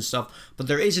interviews and stuff. But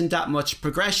there isn't that much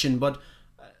progression. But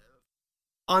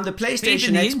on the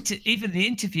PlayStation, even the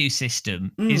interview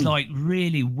system is like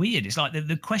really weird. It's like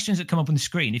the questions that come up on the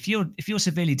screen. If you're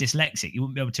severely dyslexic, you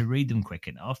wouldn't be able to read them quick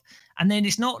enough. And then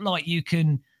it's not like you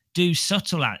can do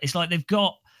subtle. It's like they've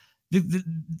got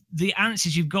the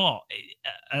answers you've got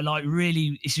are like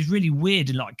really. It's just really weird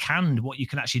and like canned what you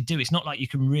can actually do. It's not like you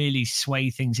can really sway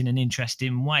things in an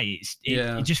interesting way.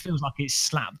 It just feels like it's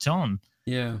slapped on.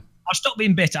 Yeah. I'll stop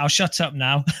being bitter. I'll shut up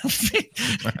now.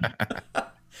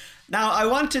 Now I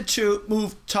wanted to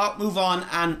move on,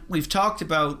 and we talked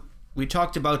about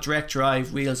direct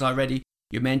drive wheels already.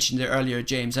 You mentioned it earlier,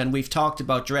 James, and we've talked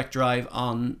about direct drive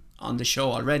on the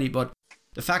show already. But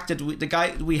the fact that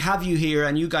we have you here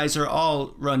and you guys are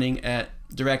all running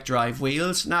direct drive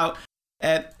wheels now.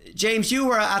 James, you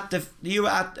were at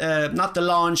not the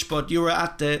launch, but you were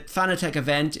at the Fanatec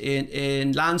event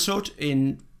in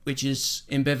Landshut, which is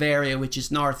in Bavaria, which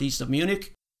is northeast of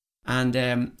Munich. And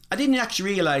I didn't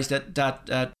actually realize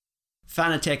that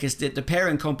Fanatec is the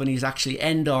parent company is actually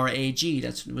Endor AG.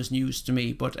 That was news to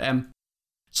me. But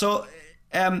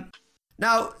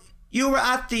now you were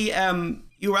at the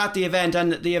event,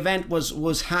 and the event was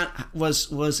hosted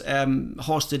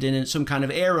in some kind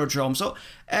of aerodrome. So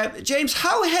James,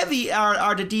 how heavy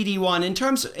are the DD1 in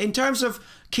terms of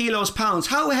kilos, pounds?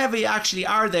 How heavy actually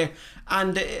are they?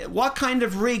 And what kind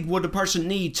of rig would a person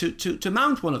need to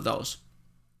mount one of those?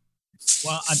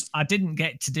 Well, I didn't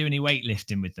get to do any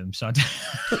weightlifting with them, so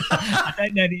I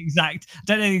don't know the exact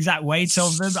weight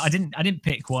of them. I didn't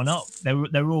pick one up. They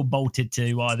were all bolted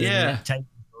to either tables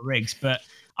or rigs. But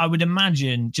I would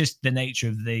imagine just the nature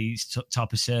of these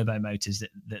type of servo motors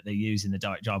that they use in the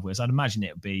direct drive wheels. I'd imagine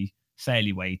it would be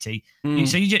fairly weighty.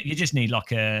 So you just need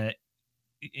like a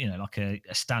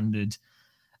standard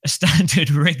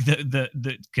rig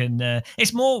that can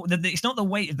it's more it's not the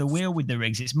weight of the wheel with the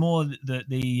rigs, it's more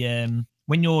the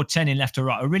when you're turning left or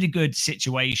right. A really good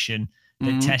situation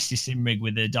that tests your sim rig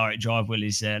with the direct drive wheel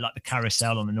is like the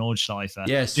carousel on the Nordschleifer.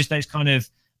 Yes, just those kind of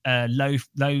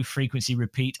low frequency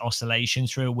repeat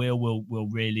oscillations through a wheel will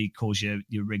really cause your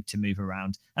rig to move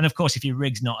around. And of course, if your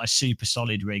rig's not a super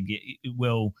solid rig, it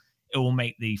will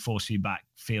make the force feedback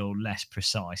feel less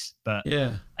precise. But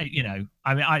I'm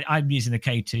using the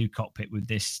K2 cockpit with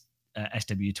this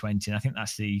SW20, and I think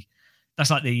that's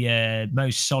like the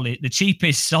most solid, the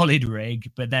cheapest solid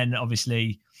rig. But then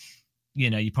obviously,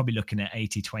 you're probably looking at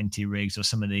 80/20 rigs or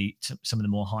some of the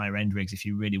more higher end rigs if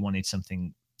you really wanted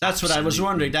something. That's what I was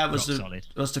wondering. That was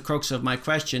the crux of my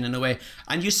question in a way.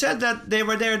 And you said that they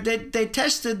were there. They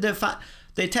tested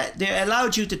they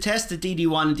allowed you to test the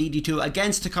DD1 and DD2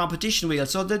 against the competition wheels.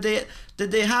 So did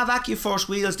they have AccuForce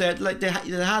wheels there? Like they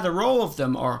had a row of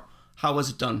them, or how was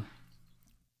it done?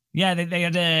 Yeah, they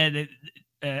had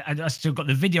I still got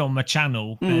the video on my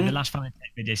channel, the last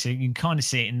Fanatec video, so you can kind of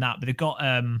see it in that. But they've got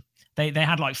they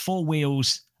had like 4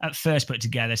 wheels at first put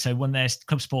together. So when there's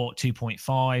Club Sport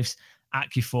 2.5s,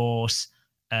 AccuForce,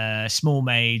 Small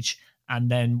Mage,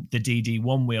 and then the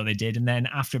DD1 wheel they did. And then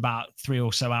after about 3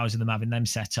 or so hours of them having them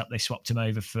set up, they swapped them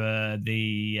over for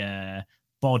the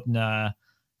Bodner,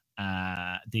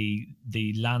 the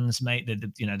Landsmate,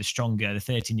 the stronger, the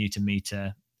 30 Newton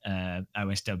meter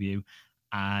OSW,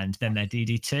 and then their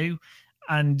DD2.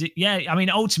 And yeah, I mean,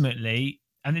 ultimately,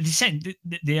 and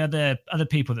the other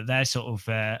people that they're sort of,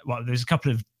 there's a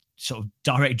couple of sort of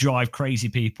direct drive crazy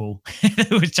people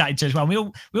who were chatting to us. Well, we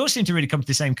all seem to really come to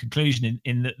the same conclusion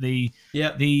in that they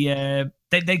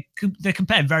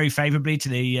compare very favorably to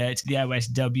the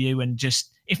OSW, and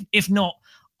just if not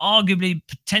arguably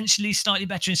potentially slightly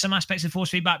better in some aspects of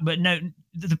force feedback. But no,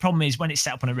 the problem is when it's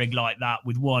set up on a rig like that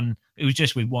it was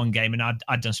just with one game, and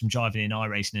I'd done some driving in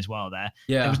iRacing as well there.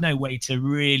 Yeah. There was no way to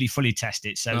really fully test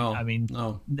it. So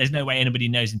there's no way anybody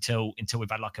knows until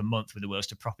we've had like a month with the wheels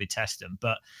to properly test them.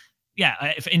 But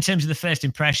yeah, in terms of the first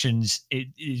impressions, it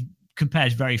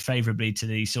compares very favorably to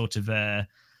the sort of the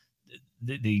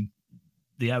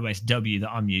OSW that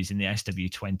I'm using, the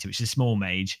SW20, which is a small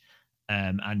Mage.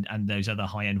 And those other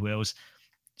high-end wheels.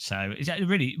 So it's a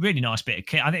really, really nice bit of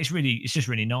kit. I think it's just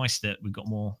really nice that we've got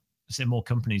more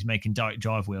companies making direct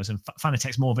drive wheels, and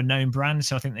Fanatec's more of a known brand.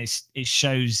 So I think it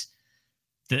shows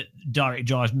that direct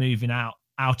drive's moving out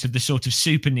of the sort of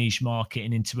super niche market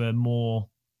and into a more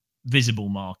visible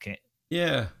market.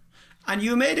 Yeah. And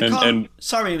you made a comment.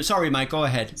 Sorry, Mike, go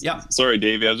ahead. Yeah. Sorry,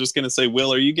 Davey. I was just going to say,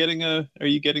 Will, are you getting a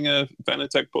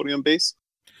Fanatec podium base?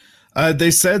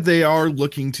 They said they are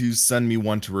looking to send me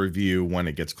one to review when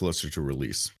it gets closer to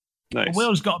release. Nice.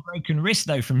 Will's got a broken wrist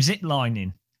though from zip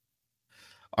lining.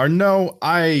 Or no,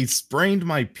 I sprained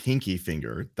my pinky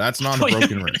finger. That's not a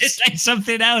broken wrist. It's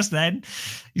something else then.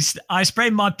 I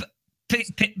sprained my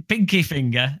pinky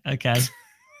finger. Okay.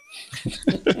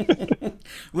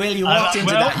 Will, you walked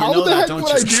into that. How the heck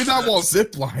would I do that while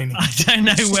zip lining? I don't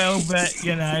know, Will, but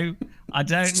I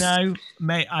don't know.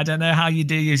 I don't know how you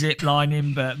do your zip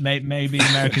lining, but maybe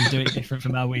Americans do it different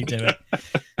from how we do it.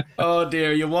 Oh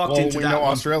dear, you walked into that. We know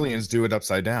one. Australians do it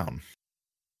upside down.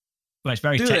 Well, it's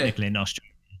very technical in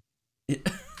Australia.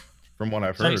 From what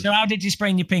I've heard. So how did you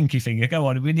sprain your pinky finger? Go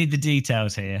on, we need the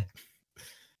details here.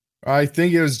 I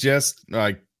think it was just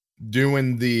like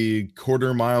doing the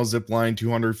quarter-mile zip line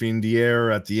 200 feet in the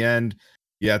air at the end.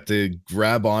 You have to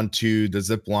grab onto the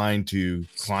zip line to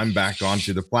climb back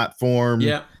onto the platform.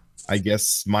 Yeah. I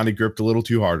guess might have gripped a little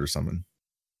too hard or something.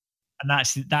 And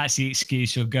that's the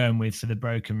excuse you're going with for the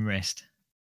broken wrist.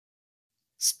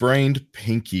 Sprained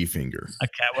pinky finger.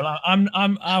 Okay, well,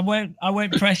 I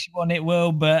won't press you on it,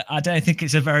 Will, but I don't think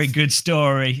it's a very good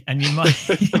story, and you might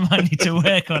need to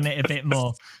work on it a bit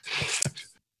more.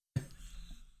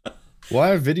 Well, I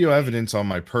have video evidence on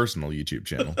my personal YouTube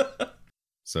channel,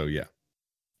 so yeah.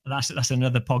 That's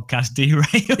another podcast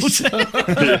derailed.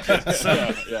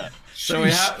 So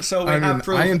we have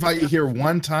proof. I invite you here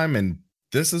one time, and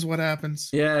this is what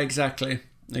happens. Yeah, exactly.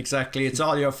 It's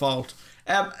all your fault.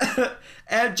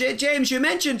 James, you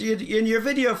mentioned in your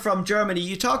video from Germany,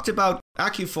 you talked about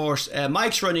AccuForce.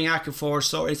 Mike's running AccuForce,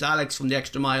 so is Alex from the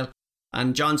Extra Mile,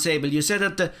 and John Sable. You said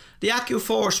that the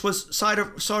AccuForce was sort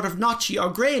of notchy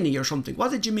or grainy or something. What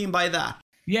did you mean by that?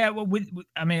 Yeah, well,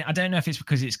 I mean, I don't know if it's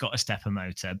because it's got a stepper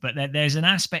motor, but there's an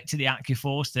aspect to the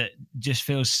AccuForce that just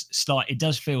feels it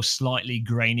does feel slightly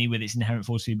grainy with its inherent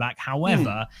force feedback.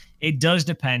 However, it does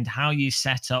depend how you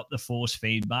set up the force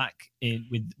feedback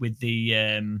with the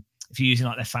if you're using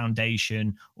like the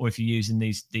foundation, or if you're using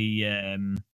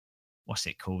the what's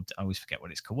it called? I always forget what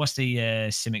it's called. What's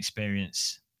the Sim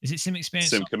Experience? Is it Sim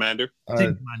Experience? Sim Commander.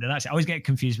 Sim Commander. That's it. I always get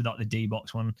confused with like the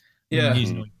D-Box one. Yeah.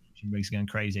 Rigs going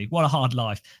crazy. What a hard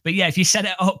life. But yeah, if you set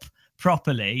it up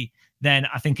properly, then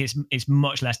I think it's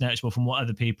much less noticeable from what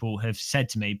other people have said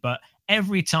to me. But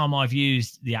every time I've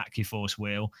used the AccuForce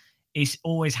wheel, it's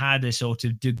always had a sort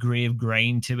of degree of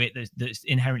grain to it that's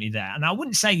inherently there. And I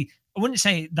wouldn't say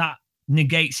that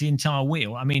negates the entire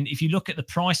wheel. I mean, if you look at the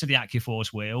price of the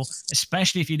AccuForce wheel,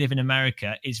 especially if you live in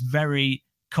America, it's very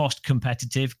cost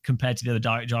competitive compared to the other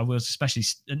direct drive wheels, especially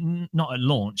not at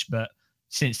launch, but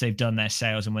since they've done their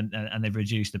sales and they've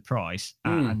reduced the price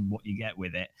and what you get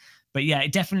with it. But yeah,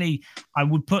 it definitely, I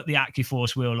would put the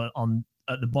AccuForce wheel on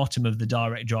at the bottom of the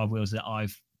direct drive wheels that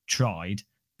I've tried.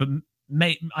 But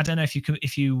I don't know if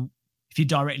you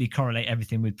directly correlate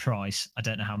everything with price, I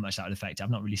don't know how much that would affect it. I've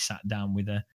not really sat down with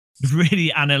a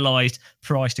really analysed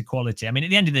price to quality. I mean, at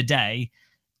the end of the day,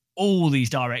 all these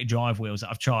direct drive wheels that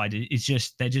I've tried,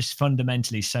 they're just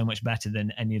fundamentally so much better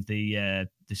than any of the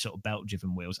sort of belt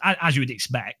driven wheels, as you would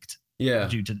expect. Yeah,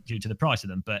 due to the price of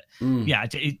them. But yeah,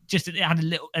 it had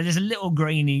there's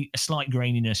a slight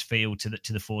graininess feel to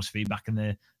the force feedback, and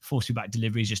the force feedback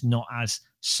delivery is just not as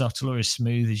subtle or as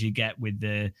smooth as you get with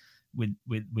the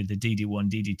DD1,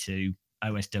 DD2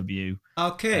 OSW.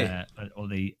 Okay. Or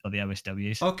the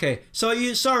OSWs. Okay.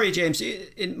 So sorry, James,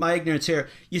 in my ignorance here,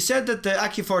 you said that the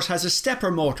AccuForce has a stepper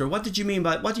motor. What do you mean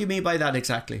by that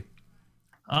exactly?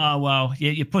 Oh, well,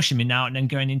 you're pushing me now and then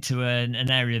going into an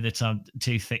area that I'm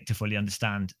too thick to fully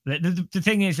understand. The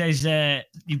thing is, there's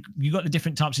you've got the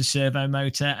different types of servo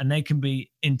motor, and they can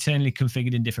be internally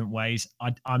configured in different ways.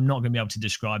 I'm not going to be able to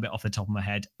describe it off the top of my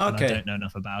head. Okay. I don't know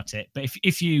enough about it. But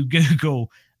if you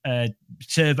Google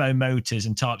servo motors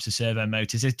and types of servo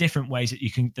motors, there's different ways that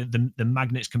you can the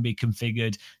magnets can be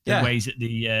configured, ways that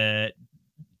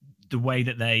the way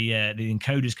that the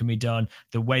encoders can be done,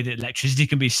 the way that electricity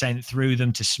can be sent through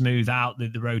them to smooth out the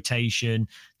rotation.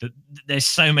 There's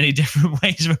so many different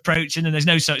ways of approaching, and there's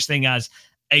no such thing as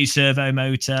a servo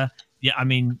motor. Yeah, I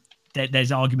mean,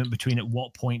 there's argument between at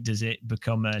what point does it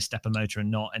become a stepper motor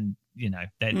and not, and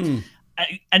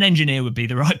an engineer would be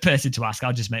the right person to ask.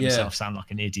 I'll just make myself sound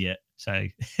like an idiot. So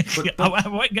I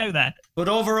won't go there. But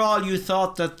overall, you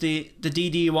thought that the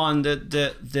DD1,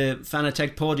 the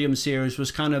Fanatec Podium series,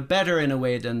 was kind of better in a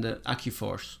way than the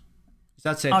AccuForce. Is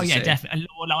that safe to say? Definitely.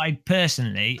 Well, I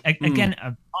personally, again,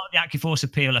 part of the AccuForce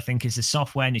appeal, I think, is the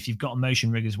software. And if you've got a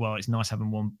motion rig as well, it's nice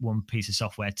having one piece of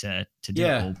software to do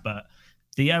it all. But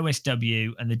the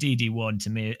OSW and the DD1, to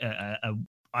me,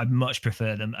 I much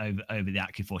prefer them over the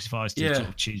AccuForce if I was to sort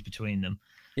of choose between them.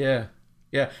 Yeah.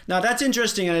 Yeah. Now that's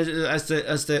interesting as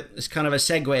kind of a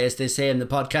segue, as they say in the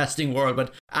podcasting world.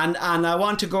 But and I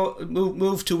want to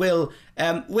move to Will.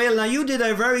 Will, now you did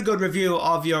a very good review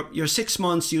of your 6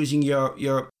 months using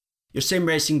your sim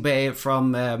racing bay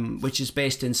from which is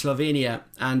based in Slovenia,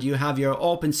 and you have your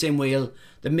open sim wheel,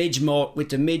 the midge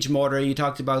with the midge motor. You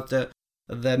talked about the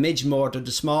midge motor,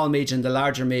 the small midge and the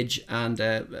larger midge, and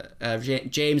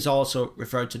James also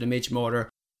referred to the midge motor.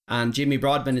 And Jimmy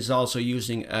Broadbent is also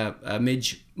using a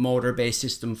Midge motor-based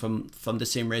system from the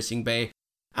Sim Racing Bay.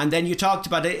 And then you talked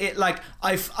about it like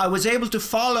I was able to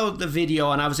follow the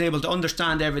video and I was able to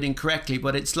understand everything correctly,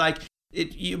 but it's like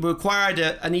you required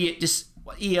this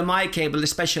EMI cable, a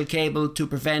special cable to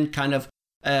prevent kind of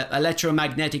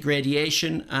electromagnetic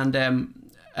radiation. And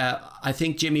I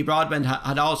think Jimmy Broadbent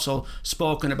had also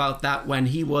spoken about that when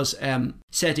he was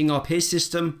setting up his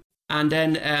system. And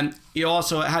then you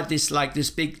also had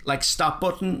this big stop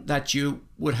button that you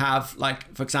would have,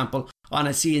 like, for example, on a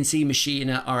CNC machine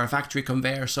or a factory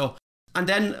conveyor. So, and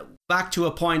then back to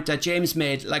a point that James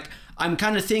made, like, I'm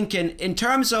kind of thinking in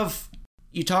terms of,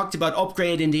 you talked about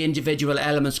upgrading the individual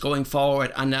elements going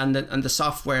forward and the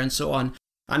software and so on.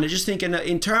 And I'm just thinking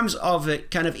in terms of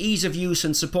kind of ease of use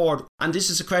and support, and this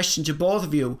is a question to both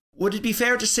of you, would it be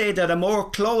fair to say that a more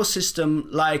closed system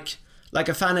like a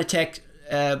Fanatec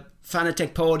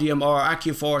Podium or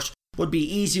AccuForce would be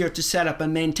easier to set up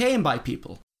and maintain by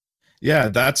people? Yeah,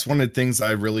 that's one of the things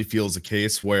I really feel is a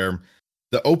case where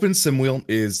the Open Sim Wheel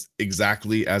is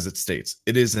exactly as it states.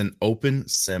 It is an open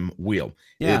sim wheel.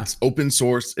 Yeah. It's open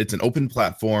source. It's an open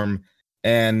platform.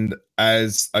 And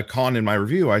as a con in my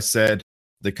review, I said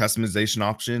the customization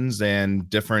options and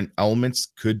different elements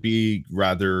could be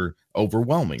rather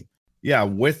overwhelming. Yeah,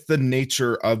 with the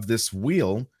nature of this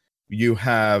wheel, you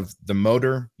have the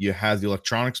motor, you have the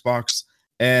electronics box,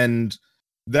 and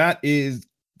that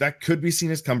could be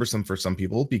seen as cumbersome for some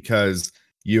people because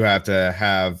you have to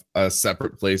have a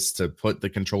separate place to put the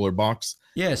controller box.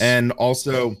 Yes. And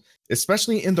also,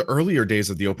 especially in the earlier days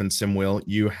of the Open Sim Wheel,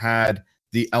 you had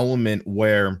the element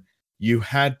where you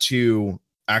had to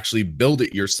actually build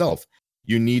it yourself.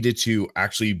 You needed to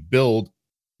actually build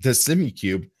the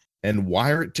SimuCube and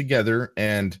wire it together.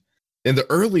 And in the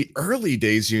early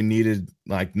days, you needed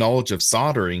like knowledge of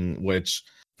soldering, which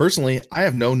personally, I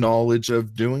have no knowledge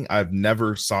of doing. I've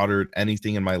never soldered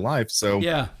anything in my life. So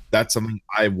yeah, that's something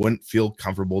I wouldn't feel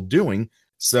comfortable doing.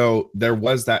 So there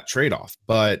was that trade-off.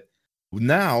 But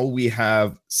now we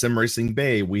have Sim Racing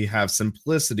Bay. We have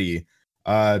Simplicity.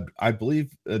 I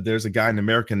believe there's a guy in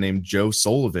America named Joe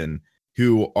Sullivan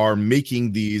who are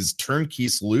making these turnkey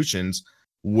solutions,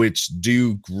 which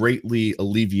do greatly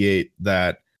alleviate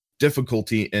that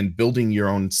difficulty in building your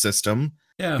own system.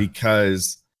 Yeah.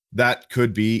 Because that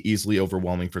could be easily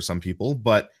overwhelming for some people,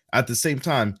 but at the same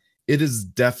time, it is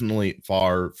definitely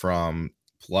far from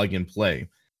plug and play.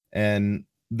 And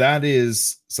that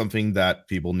is something that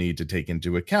people need to take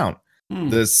into account.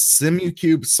 The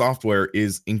SimuCube software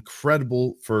is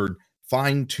incredible for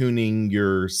fine-tuning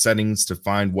your settings to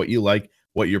find what you like,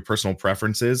 what your personal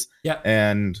preference is. Yeah.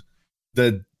 And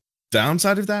the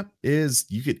downside of that is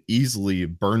you could easily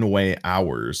burn away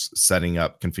hours setting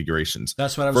up configurations.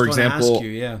 That's what I was going to ask you.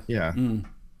 Yeah.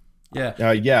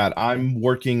 Yeah. Yeah. I'm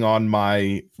working on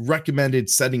my recommended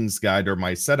settings guide or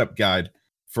my setup guide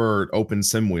for Open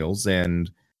Sim Wheels, and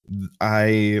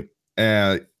I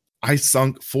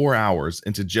sunk 4 hours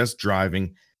into just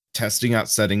driving, testing out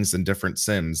settings in different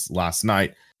sims last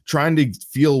night, trying to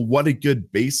feel what a good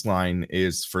baseline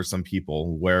is for some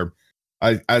people. Where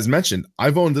as mentioned,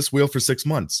 I've owned this wheel for 6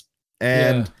 months,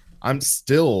 and I'm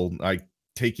still like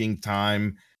taking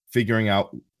time figuring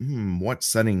out what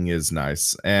setting is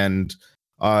nice. And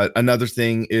another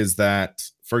thing is that,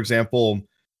 for example,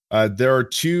 there are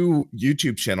 2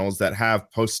 YouTube channels that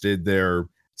have posted their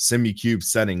SimuCube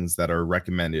settings that are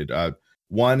recommended.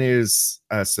 One is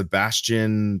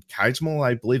Sebastian Kajmal,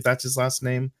 I believe that's his last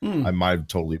name. I might have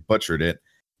totally butchered it,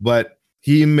 but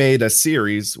he made a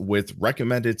series with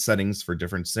recommended settings for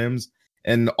different sims,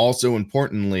 and also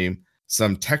importantly,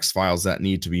 some text files that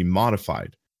need to be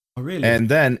modified. Oh, really? And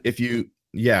then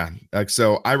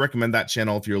so I recommend that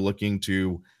channel if you're looking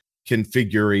to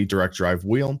configure a direct drive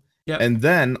wheel. Yep. And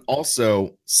then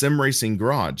also Sim Racing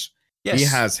Garage. Yes. He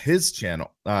has his channel.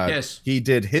 Yes. He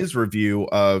did his review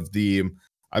of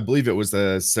I believe it was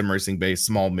the Sim Racing Bay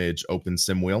Small Midge Open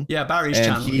Sim Wheel. Yeah, Barry's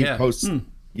and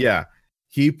channel.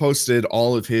 He posted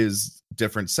all of his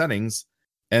different settings.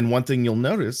 And one thing you'll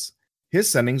notice, his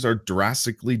settings are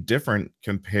drastically different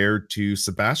compared to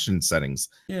Sebastian's settings.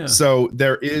 Yeah. So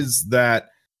there is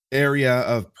that area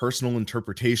of personal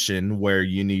interpretation where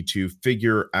you need to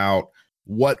figure out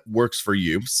what works for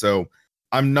you. So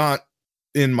I'm not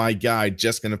in my guide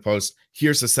just going to post,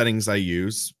 here's the settings I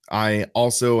use. I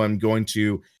also am going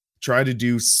to try to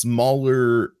do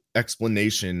smaller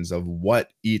explanations of what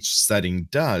each setting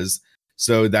does,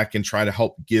 so that can try to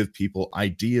help give people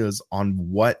ideas on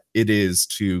what it is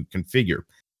to configure.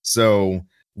 So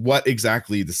what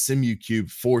exactly the SimuCube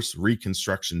force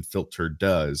reconstruction filter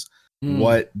does,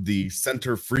 what the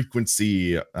center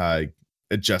frequency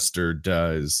adjuster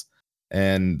does,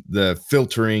 and the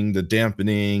filtering, the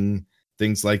dampening,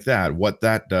 things like that, what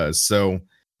that does. So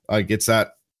it's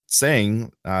that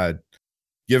saying,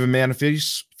 give a man a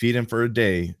fish, feed him for a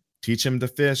day, teach him to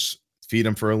fish, feed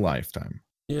him for a lifetime.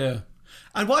 Yeah.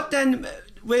 And what then,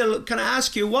 Will, can I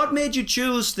ask you, what made you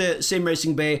choose the Sim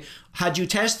Racing Bay? Had you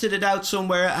tested it out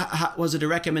somewhere? Was it a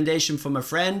recommendation from a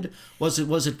friend? Was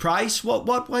it price?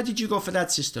 Why did you go for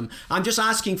that system? I'm just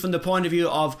asking from the point of view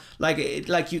of like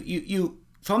you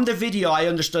from the video, I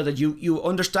understood that you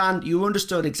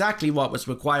understood exactly what was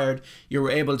required. You were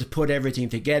able to put everything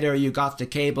together. You got the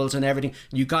cables and everything.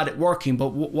 You got it working. But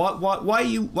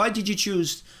why did you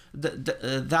choose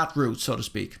that route, so to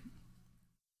speak?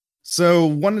 So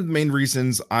one of the main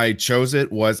reasons I chose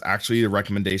it was actually a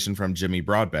recommendation from Jimmy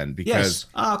Broadbent, because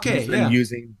he's been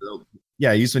using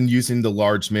the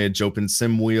large midge open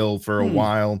sim wheel for a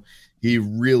while. He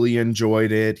really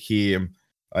enjoyed it. He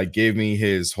gave me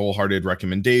his wholehearted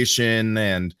recommendation,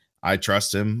 and I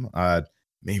trust him,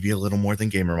 maybe a little more than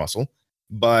Gamer Muscle.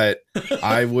 But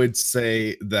I would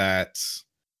say that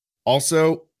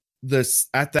also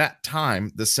at that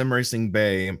time, the Sim Racing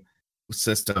Bay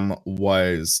system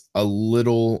was a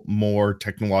little more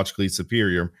technologically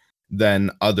superior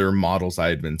than other models I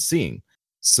had been seeing.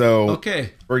 So,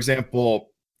 for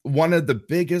example, one of the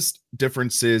biggest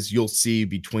differences you'll see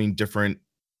between different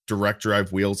direct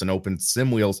drive wheels and open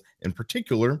sim wheels in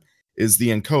particular is the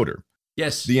encoder.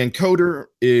 Yes. The encoder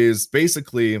is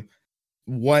basically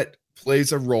what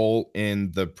plays a role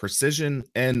in the precision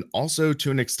and also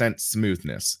to an extent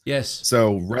smoothness. Yes.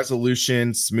 So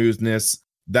resolution, smoothness,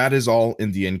 that is all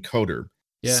in the encoder.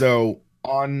 Yeah. So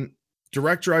on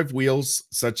direct drive wheels,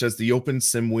 such as the open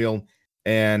sim wheel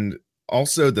and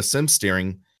also the sim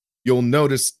steering, you'll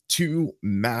notice two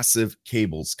massive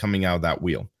cables coming out of that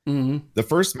wheel. Mm-hmm. The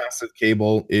first massive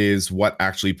cable is what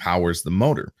actually powers the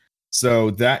motor.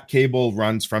 So that cable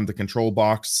runs from the control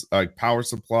box power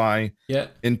supply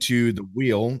into the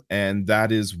wheel, and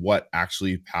that is what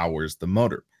actually powers the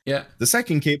motor. Yeah. The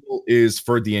second cable is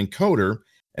for the encoder,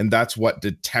 and that's what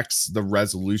detects the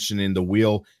resolution in the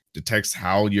wheel, detects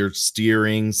how you're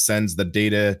steering, sends the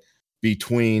data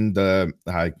between the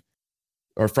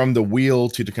or from the wheel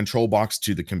to the control box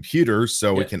to the computer,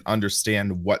 so it can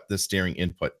understand what the steering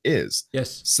input is.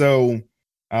 Yes. So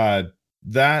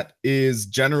that is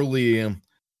generally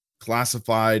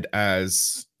classified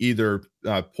as either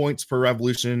points per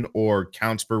revolution or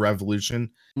counts per revolution.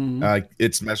 Mm-hmm.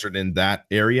 It's measured in that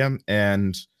area.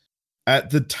 And at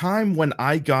the time when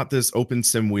I got this open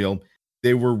sim wheel,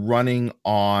 they were running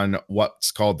on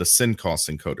what's called the Syncos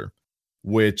encoder,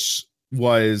 which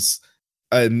was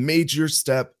a major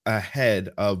step ahead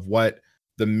of what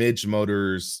the midge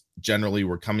motors generally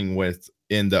were coming with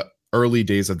in the early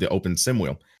days of the open sim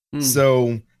wheel.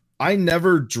 So I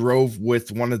never drove with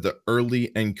one of the early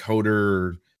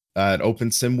encoder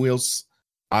open sim wheels.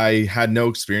 I had no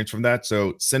experience from that.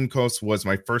 So Syncos was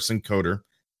my first encoder.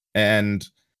 And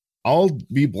I'll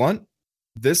be blunt,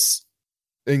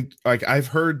 I've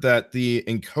heard that the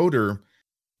encoder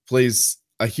plays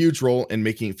a huge role in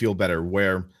making it feel better,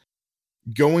 where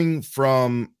going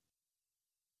from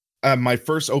my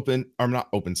first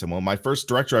my first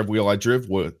direct drive wheel I drove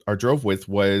with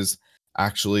was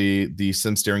actually the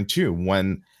Sim Steering 2.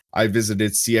 When I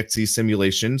visited CXE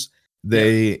Simulations,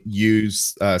 they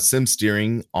use Sim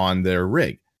Steering on their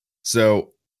rig.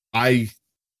 So I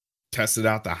tested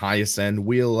out the highest end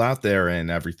wheel out there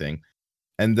and everything.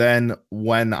 And then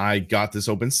when I got this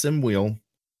open sim wheel,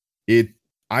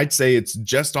 I'd say it's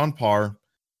just on par,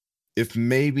 if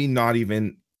maybe not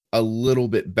even a little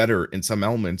bit better in some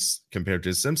elements compared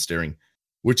to sim steering,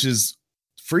 which is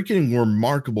freaking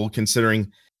remarkable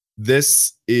considering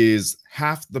this is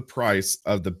half the price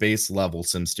of the base level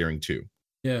Sim Steering 2.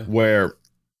 Yeah.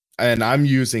 And I'm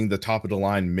using the top of the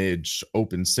line midge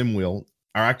open sim wheel.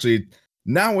 Or actually,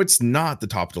 now it's not the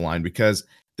top of the line because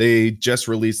they just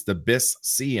released the BIS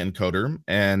C encoder,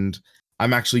 and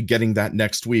I'm actually getting that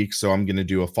next week. So I'm going to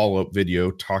do a follow-up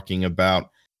video talking about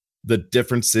the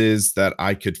differences that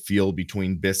I could feel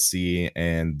between BIS C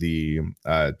and the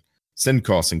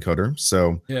Syncos encoder.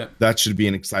 So that should be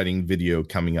an exciting video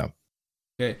coming up.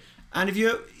 Okay. And if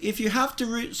you have to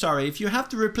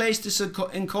replace this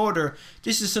encoder,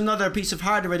 this is another piece of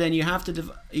hardware. Then you have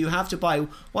to buy.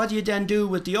 What do you then do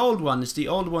with the old one? Is the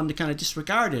old one to kind of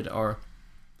disregard it, or?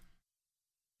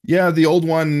 Yeah, the old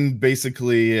one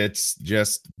basically it's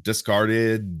just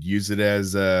discarded. Use it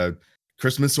as a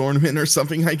Christmas ornament or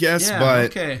something, I guess. Yeah, but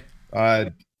okay.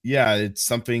 It's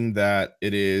something that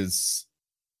it is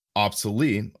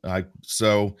obsolete.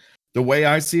 So the way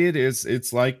I see it is,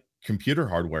 it's like computer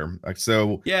hardware. Like,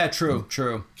 so yeah, true.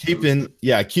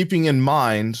 Keeping in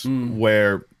mind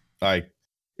where like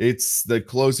it's the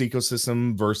closed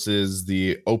ecosystem versus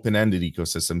the open-ended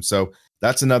ecosystem. So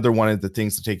that's another one of the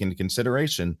things to take into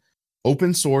consideration.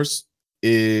 Open source,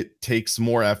 it takes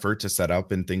more effort to set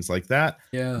up and things like that.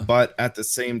 Yeah. But at the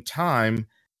same time,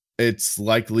 it's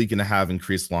likely going to have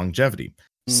increased longevity.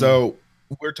 So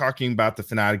we're talking about the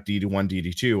Fanatec DD1,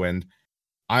 DD2, and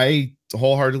I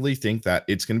wholeheartedly think that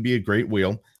it's going to be a great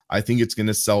wheel. I think it's going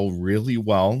to sell really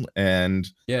well. And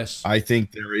yes, I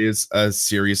think there is a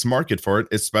serious market for it,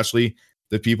 especially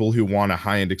the people who want a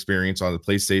high-end experience on the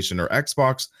PlayStation or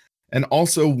Xbox. And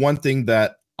also one thing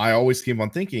that I always keep on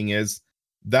thinking is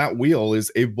that wheel is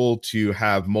able to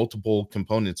have multiple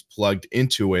components plugged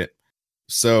into it,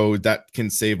 so that can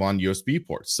save on USB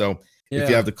ports. So if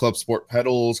you have the Club Sport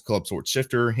pedals, Club Sport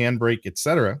shifter, handbrake,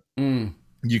 etc.,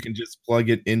 you can just plug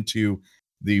it into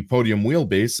the Podium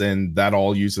wheelbase, and that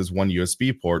all uses one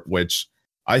USB port, which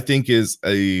I think is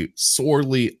a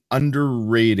sorely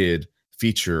underrated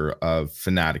feature of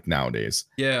Fanatec nowadays.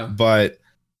 Yeah. But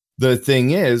the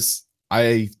thing is,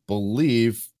 I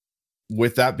believe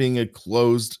with that being a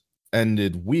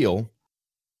closed-ended wheel,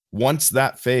 once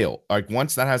that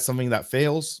has something that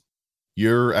fails,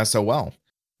 you're SOL.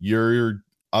 You're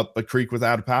up a creek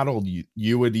without a paddle.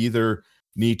 You would either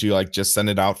need to like just send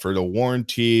it out for the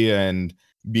warranty and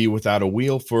be without a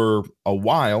wheel for a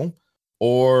while,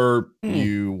 or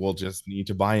you will just need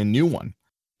to buy a new one.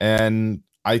 And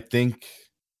I think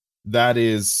that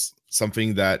is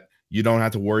something that you don't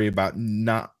have to worry about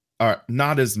not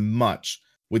as much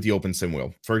with the Open Sim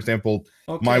wheel. For example,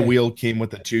 my wheel came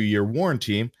with a 2-year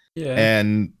warranty. Yeah.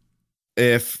 And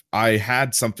if I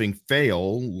had something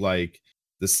fail, like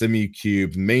the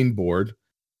Simucube main board,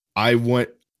 I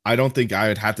don't think I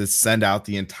would have to send out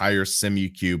the entire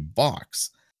Simucube box.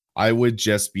 I would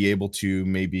just be able to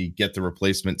maybe get the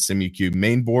replacement Simucube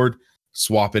main board,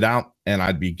 swap it out, and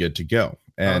I'd be good to go.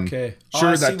 And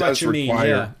sure, that does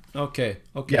require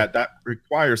that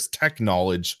requires tech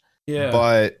knowledge. Yeah.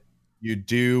 But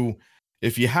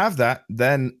if you have that,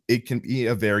 then it can be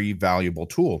a very valuable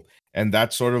tool. And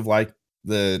that's sort of like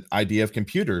the idea of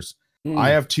computers. I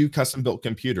have 2 custom built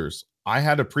computers. I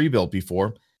had a pre-built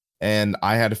before, and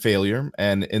I had a failure.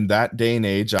 And in that day and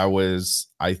age, I was,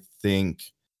 I think,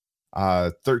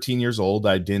 13 years old.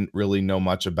 I didn't really know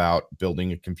much about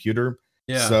building a computer.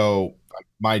 Yeah. So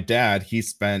my dad, he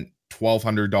spent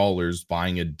 $1,200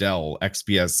 buying a Dell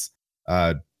XPS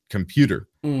computer.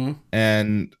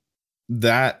 And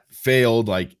that failed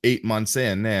like 8 months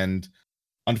in. And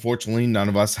unfortunately, none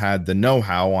of us had the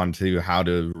know-how onto how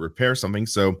to repair something.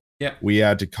 So we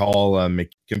had to call a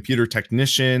computer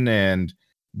technician, and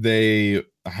they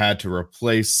had to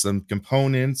replace some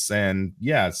components. And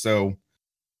so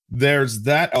there's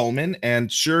that element.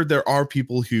 And sure, there are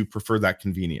people who prefer that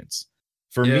convenience.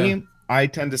 For me, I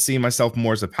tend to see myself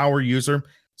more as a power user.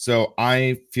 So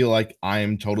I feel like I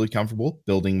am totally comfortable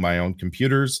building my own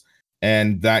computers,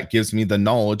 and that gives me the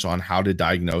knowledge on how to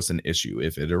diagnose an issue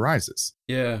if it arises.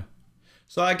 Yeah.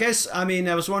 So I guess, I mean,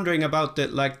 I was wondering about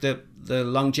the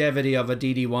longevity of a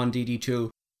DD1, DD2.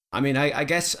 I mean, I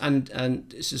guess, and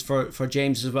this is for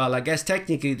James as well, I guess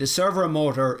technically the servo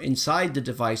motor inside the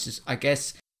devices, I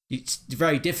guess it's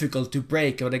very difficult to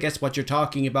break. But I guess what you're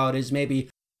talking about is maybe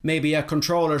a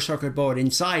controller circuit board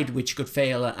inside which could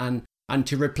fail, and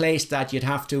to replace that, you'd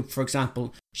have to, for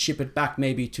example, ship it back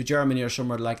maybe to Germany or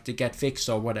somewhere like to get fixed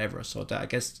or whatever. So I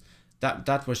guess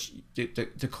that was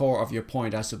the core of your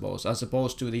point, I suppose, as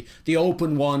opposed to the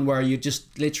open one where you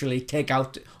just literally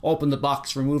open the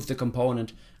box, remove the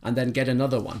component, and then get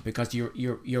another one, because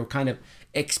you're kind of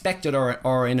expected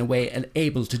or in a way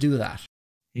able to do that.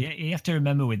 Yeah, you have to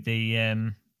remember with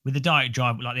the direct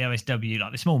drive, like the OSW,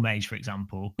 like the small Mage, for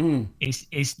example,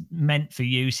 it's meant for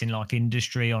use in like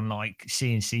industry on like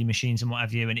CNC machines and what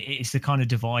have you. And it's the kind of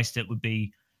device that would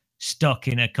be stuck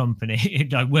in a company,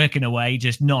 like working away,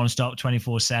 just non-stop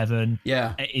 24/7.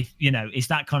 Yeah. If it's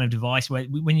that kind of device where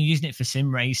when you're using it for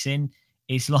sim racing,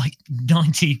 it's like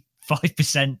 95%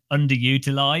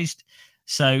 underutilized.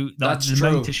 So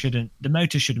the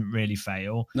motor shouldn't really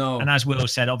fail. No. And as Will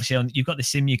said, obviously you've got the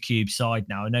Simucube side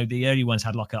now. I know the early ones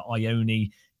had like an Ioni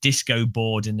disco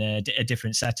board and a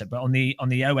different setup, but on the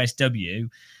OSW,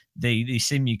 the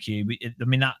Simucube, I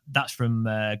mean that's from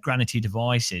Granity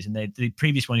Devices, and the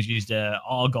previous ones used a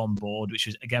Argon board, which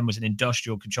was an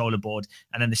industrial controller board,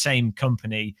 and then the same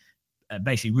company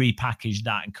basically repackaged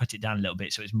that and cut it down a little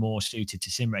bit so it's more suited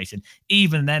to sim racing.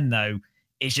 Even then, though,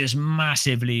 it's just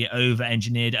massively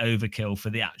over-engineered overkill for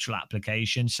the actual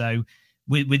application. So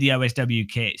with the OSW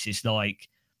kits, it's like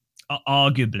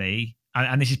arguably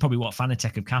and this is probably what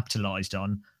Fanatec have capitalised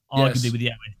on. Yes. Arguably with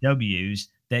the OSWs,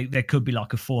 there could be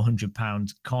like a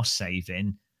 £400 cost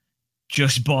saving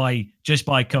just by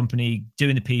company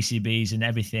doing the PCBs and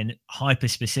everything hyper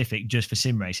specific just for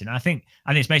sim racing. I think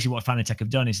it's basically what Fanatec have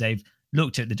done is they've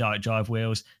looked at the direct drive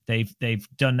wheels. They've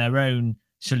done their own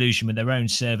solution with their own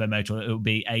servo motor. It will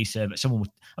be a servo.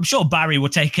 I'm sure Barry will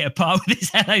take it apart with his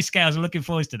hello scales. I'm looking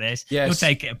forward to this. Yes. He'll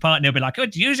take it apart and he'll be like,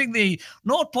 it's using the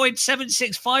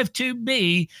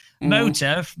 0.7652B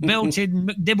motor built in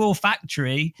McDibble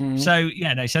factory. So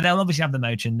so they'll obviously have the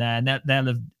motor in there, and they'll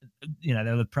have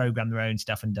programmed their own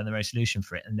stuff and done their own solution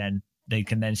for it, and then they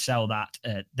can then sell that.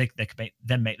 They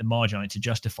can make the margin on it to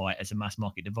justify it as a mass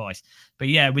market device. But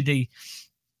yeah, with the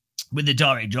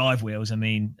direct drive wheels, I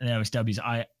mean, the OSWs,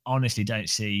 I honestly don't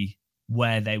see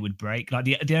where they would break. Like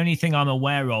the only thing I'm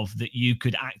aware of that you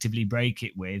could actively break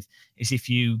it with is if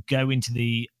you go into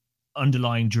the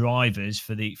underlying drivers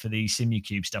for the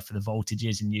Simucube stuff, for the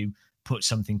voltages, and you put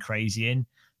something crazy in,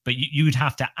 but you would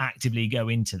have to actively go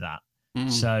into that.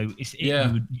 So if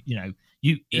you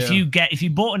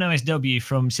bought an OSW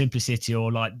from Simplicity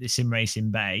or like the Sim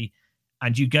Racing Bay,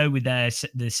 and you go with the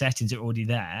settings that are already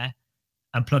there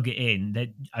and plug it in, that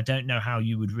I don't know how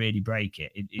you would really break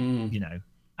it.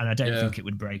 And I don't think it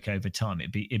would break over time.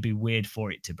 It'd be weird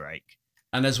for it to break.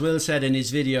 And as Will said in his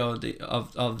video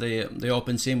of the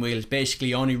Open Sim wheel, it's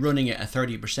basically only running it at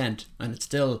 30%, and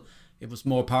it was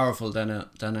more powerful than a.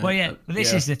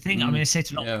 This is the thing. I mean, I say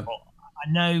to a lot of people, I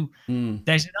know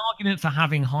there's an argument for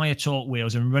having higher torque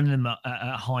wheels and running them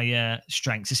at higher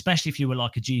strengths, especially if you were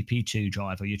like a GP2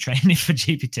 driver, you're training for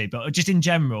GP2. But just in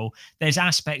general, there's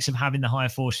aspects of having the higher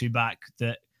force feedback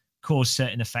that cause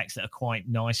certain effects that are quite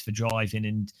nice for driving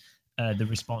and the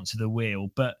response of the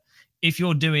wheel. But if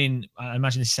you're doing, I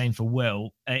imagine it's the same for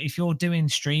Will, if you're doing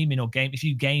streaming or if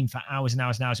you game for hours and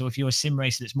hours and hours, or if you're a sim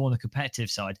racer that's more on the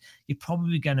competitive side, you're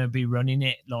probably going to be running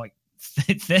it like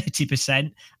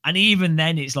 30%, and even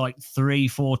then it's like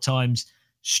 3-4 times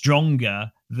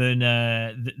stronger than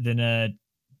a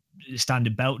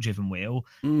standard belt driven wheel.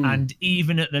 And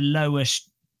even at the lowest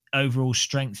overall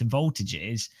strength and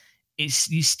voltages,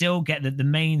 you still get the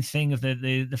main thing of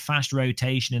the fast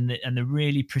rotation and the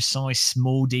really precise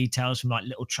small details from like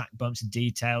little track bumps and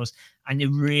details, and a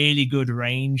really good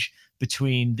range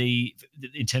between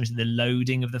in terms of the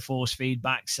loading of the force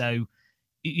feedback. So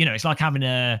it's like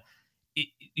having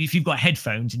if you've got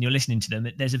headphones and you're listening to them,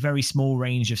 there's a very small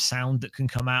range of sound that can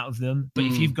come out of them. But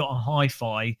if you've got a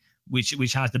hi-fi, which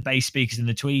has the bass speakers and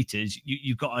the tweeters,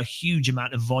 you've got a huge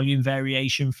amount of volume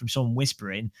variation from someone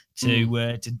whispering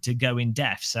to go in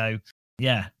depth. So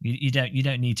yeah, you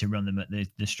don't need to run them at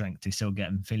the strength to still get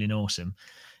them feeling awesome.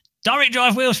 Direct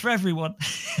drive wheels for everyone.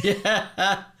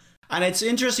 Yeah. And it's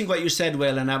interesting what you said,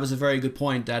 Will, and that was a very good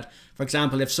point. That, for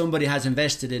example, if somebody has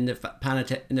invested in the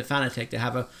Fanatec, they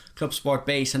have a Club Sport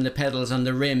base and the pedals and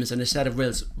the rims and a set of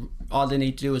wheels. All they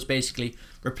need to do is basically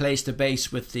replace the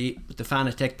base with the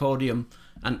Fanatec podium,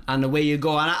 and away you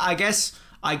go. And I guess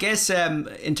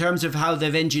in terms of how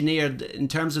they've engineered, in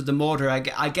terms of the motor,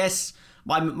 I guess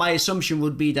my assumption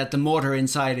would be that the motor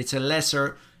inside it's a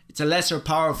lesser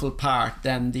powerful part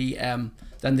than the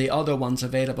other ones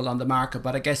available on the market,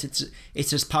 but I guess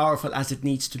it's as powerful as it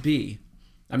needs to be.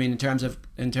 I mean, in terms of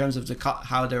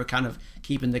how they're kind of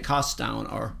keeping the costs down,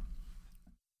 or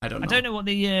I don't know. I don't know what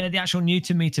the actual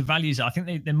Newton meter values are. I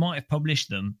think they might have published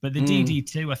them, but the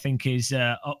DD2 I think is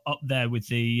up there with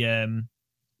the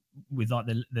with like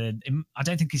the. I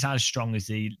don't think it's as strong as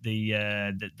the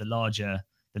larger.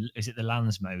 Is it the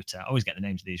Lanz motor? I always get the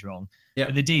names of these wrong. Yeah.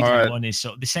 But the DD one is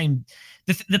sort of the same.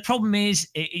 The problem is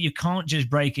you can't just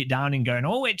break it down and going,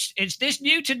 it's this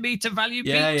Newton meter value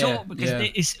peak torque,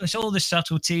 because it's all the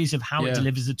subtleties of how it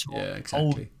delivers the torque. Yeah,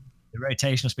 exactly. The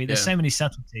rotational speed. There's so many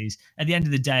subtleties. At the end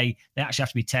of the day, they actually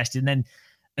have to be tested. And then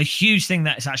a huge thing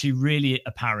that's actually really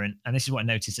apparent, and this is what I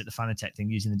noticed at the Fanatec thing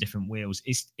using the different wheels,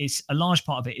 it's a large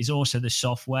part of it is also the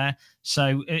software.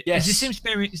 So is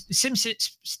the Sim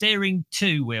Steering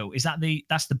 2 wheel,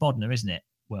 that's the Bodner, isn't it,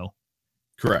 Will?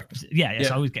 Correct. Yeah.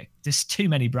 So I always there's too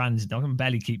many brands, I can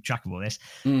barely keep track of all this.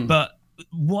 But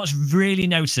what's really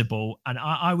noticeable, and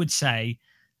I would say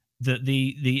that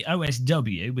the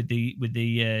OSW with the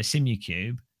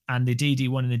Simucube and the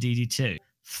DD1 and the DD2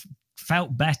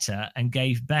 felt better and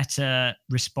gave better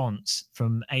response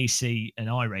from AC and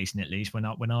iRacing, at least when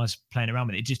I was playing around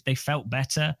with it. They felt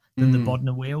better than the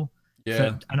Bodner wheel.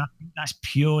 Yeah. And I think that's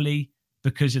purely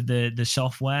because of the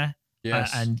software.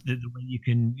 Yes. And the way you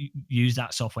can use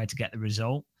that software to get the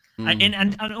result.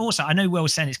 And also, I know Will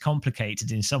was saying it's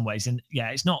complicated in some ways, and yeah,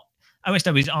 it's not.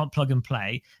 OSWs aren't plug and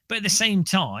play, but at the same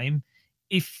time,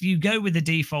 if you go with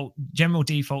the general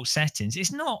default settings,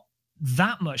 it's not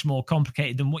that much more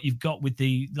complicated than what you've got with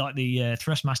the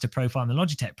Thrustmaster profile and the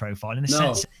Logitech profile. In the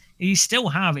sense, you still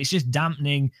have, it's just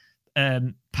dampening,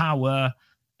 power,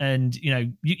 and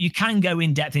you can go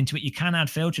in depth into it. You can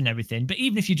add filter and everything, but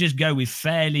even if you just go with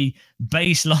fairly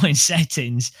baseline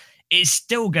settings, it's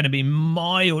still going to be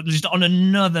mild, just on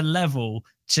another level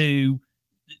to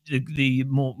the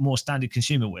more standard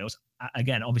consumer wheels.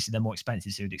 Again, obviously they're more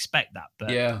expensive, so you'd expect that.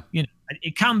 But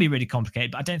it can be really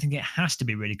complicated. But I don't think it has to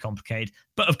be really complicated.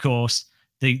 But of course,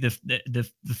 the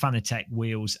Fanatec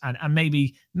wheels and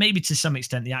maybe to some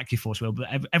extent the AccuForce wheel. But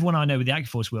everyone I know with the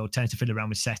AccuForce wheel tends to fiddle around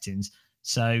with settings.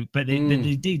 So, but the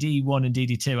DD1 and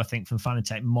DD2, I think from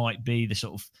Fanatec might be the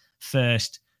sort of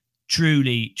first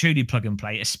truly plug and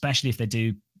play, especially if they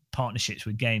do partnerships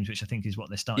with games, which I think is what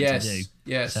they're starting to do.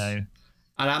 Yes. So,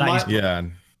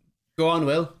 and go on,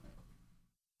 Will.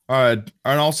 And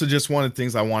also just one of the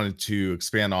things I wanted to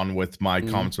expand on with my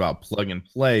comments about plug and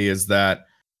play is that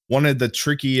one of the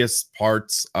trickiest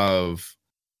parts of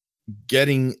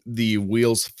getting the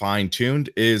wheels fine-tuned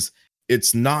is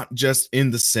it's not just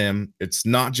in the sim, it's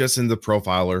not just in the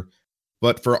profiler,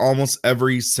 but for almost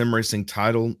every sim racing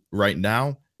title right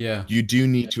now, you do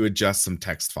need to adjust some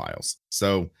text files.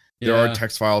 So there are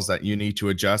text files that you need to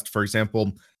adjust. For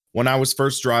example, when I was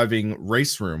first driving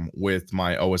Race Room with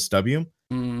my OSW,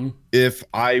 if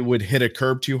I would hit a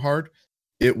curb too hard,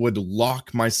 it would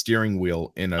lock my steering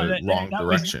wheel in a wrong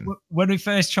direction. When we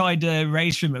first tried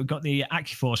Race Room, we got the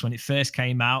AccuForce when it first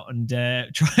came out, and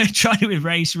tried it with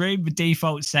Race Room with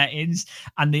default settings,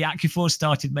 and the AccuForce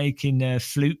started making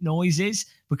flute noises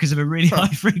because of a really high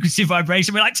frequency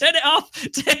vibration. We're like, turn it off,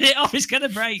 it's going to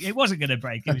break. It wasn't going to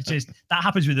break. It was just, that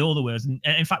happens with all the wheels. And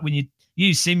in fact, when you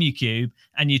use SimuCube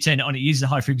and you turn it on, it uses a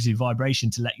high frequency vibration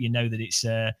to let you know that it's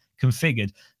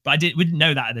configured. But we didn't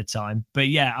know that at the time. But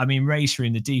yeah, I mean, Race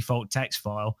Room, the default text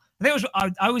file, I think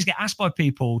I always get asked by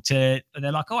people they're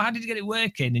like, oh, how did you get it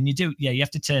working? And you have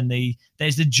to turn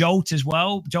there's the jolt as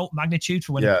well, jolt magnitude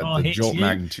for when the car hits jolt you.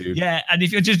 Magnitude. Yeah, and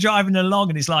if you're just driving along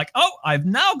and it's like, oh, I've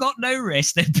now got no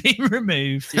wrist, they've been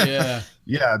removed.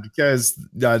 Yeah, because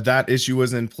that issue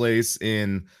was in place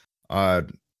in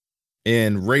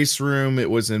Race Room. It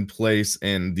was in place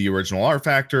in the original R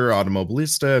Factor,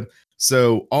 Automobilista.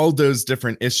 So all those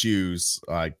different issues,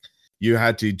 you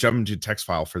had to jump into text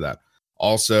file for that.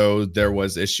 Also, there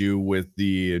was issue with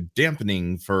the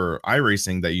dampening for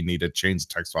iRacing that you need to change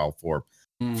the text file for.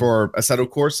 For Assetto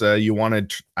Corsa, you want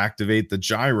to activate the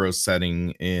gyro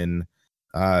setting in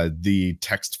the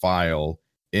text file.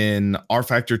 In R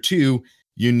Factor 2,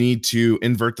 you need to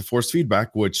invert the force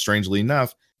feedback, which strangely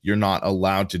enough, you're not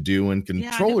allowed to do in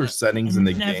controller settings in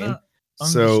the game.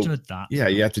 So that. Yeah,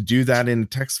 you have to do that in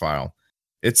text file.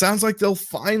 It sounds like they'll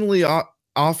finally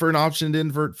offer an option to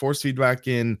invert force feedback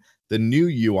in the new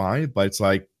UI, but it's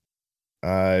like,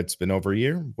 it's been over a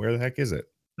year. Where the heck is it?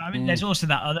 I mean, there's also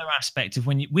that other aspect of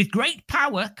with great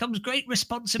power comes great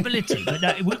responsibility.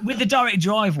 But with the direct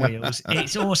drive wheels,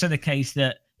 it's also the case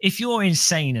that if you're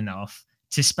insane enough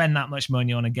to spend that much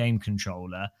money on a game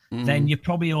controller, then you're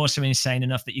probably also insane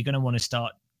enough that you're going to want to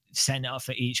start setting it up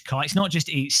for each car. It's not just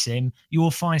each sim. You will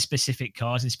find specific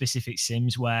cars and specific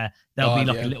sims where there'll be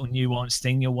like a little nuanced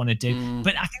thing you'll want to do.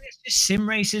 But I think it's just sim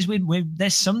races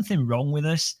there's something wrong with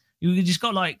us. You just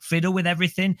got like fiddle with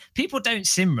everything. People don't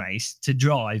sim race to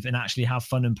drive and actually have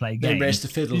fun and play games. They race to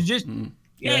fiddle. It's just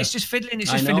it's just fiddling.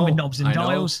 It's just fiddling with knobs and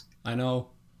dials. I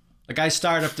know. Like I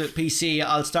start up the PC,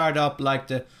 I'll start up like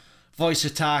the voice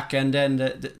attack and then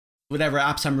the whatever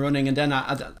apps I'm running, and then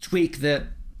I tweak the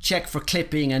check for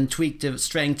clipping and tweak the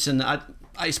strengths, and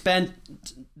I spend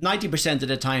 90% of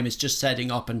the time it's just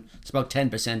setting up, and it's about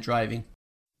 10% driving.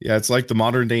 Yeah, it's like the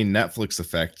modern day Netflix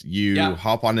effect. You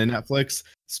hop on to Netflix,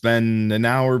 spend an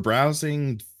hour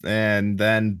browsing, and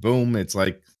then boom, it's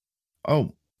like,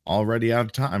 oh, already out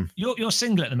of time. You're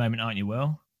single at the moment, aren't you,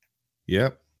 Will?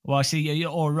 Yep. Well, I see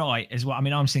you're all right as well. I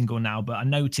mean, I'm single now, but I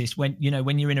noticed when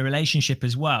you're in a relationship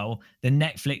as well, the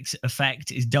Netflix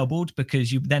effect is doubled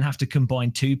because you then have to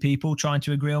combine two people trying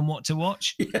to agree on what to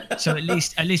watch. Yeah. So at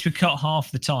least we cut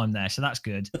half the time there. So that's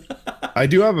good. I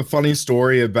do have a funny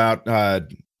story about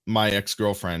my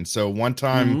ex-girlfriend. So one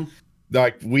time,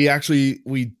 like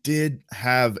we did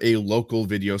have a local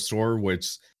video store,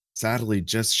 which sadly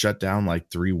just shut down like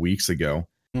 3 weeks ago.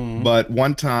 But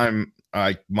one time,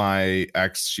 my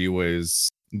ex, she was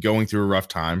going through a rough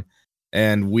time,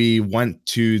 and we went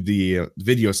to the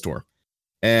video store,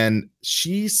 and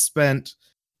she spent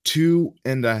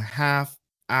 2.5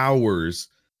 hours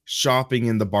shopping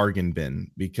in the bargain bin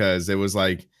because it was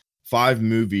like 5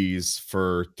 movies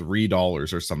for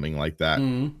 $3 or something like that.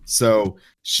 So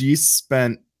she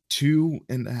spent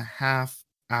 2.5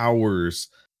 hours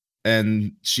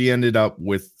and she ended up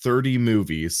with 30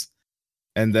 movies.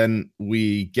 And then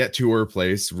we get to her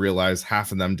place, realize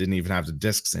half of them didn't even have the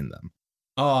discs in them.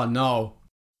 Oh, no.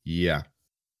 Yeah.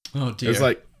 Oh, dear. It's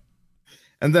like,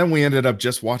 and then we ended up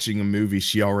just watching a movie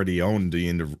she already owned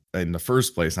in the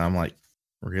first place. And I'm like,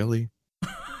 really?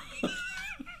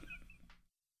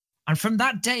 And from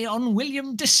that day on,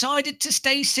 William decided to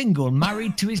stay single,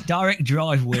 married to his direct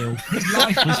drive wheel. His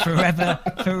life was forever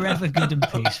good and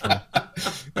peaceful.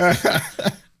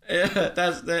 Yeah,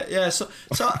 that's the, yeah. So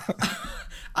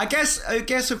I guess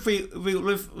if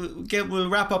we'll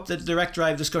wrap up the direct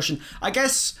drive discussion. I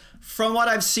guess from what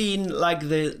I've seen, like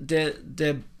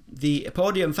the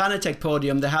podium, Fanatec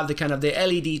podium, they have the kind of the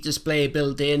LED display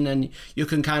built in, and you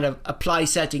can kind of apply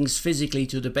settings physically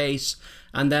to the base,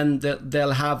 and then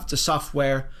they'll have the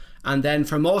software. And then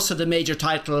for most of the major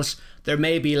titles, there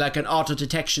may be like an auto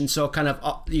detection, so kind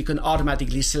of you can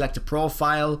automatically select a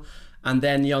profile, and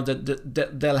then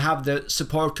they'll have the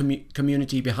support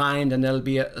community behind, and there'll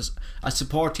be a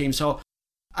support team. So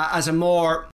as a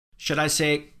more, should I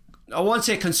say, I won't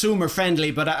say consumer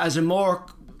friendly, but as a more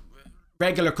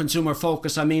regular consumer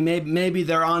focus, I mean, maybe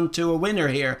they're on to a winner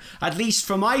here. At least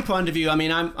from my point of view. I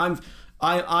mean,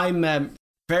 I'm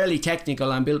fairly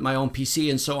technical. I built my own PC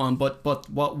and so on. But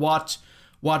what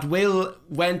Will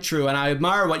went through, and I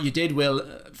admire what you did, Will.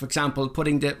 For example,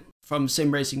 from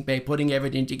Sim Racing Bay, putting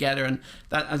everything together, and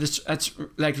that's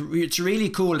like, it's really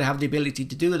cool to have the ability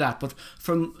to do that. But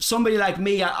from somebody like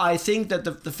me, I think that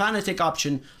the Fanatec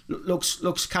option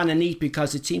looks kind of neat,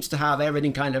 because it seems to have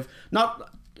everything kind of not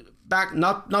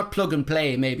plug and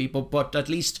play maybe, but at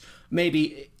least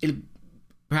maybe it'll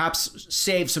perhaps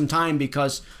save some time,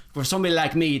 because for somebody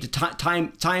like me, the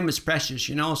time is precious,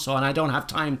 so, and I don't have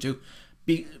time to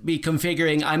be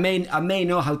configuring. I may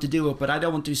know how to do it, but I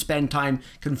don't want to spend time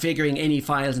configuring any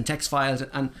files and text files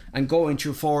and going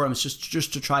through forums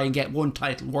just to try and get one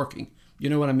title working. You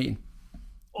know what I mean?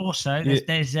 Also,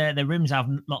 there's the rims have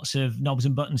lots of knobs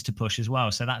and buttons to push as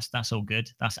well, so that's all good.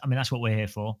 That's what we're here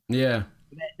for. Yeah,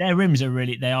 their rims are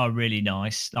really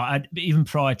nice. Like, even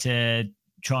prior to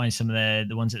trying some of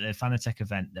the ones at the Fanatec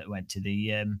event that went to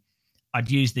the,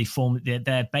 I'd used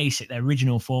their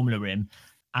original Formula rim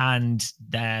and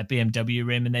their BMW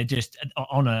rim, and they're just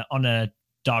on a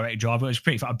direct drive. It was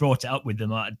pretty fun. I brought it up with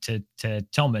them to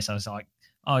Thomas. I was like,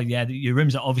 oh yeah, your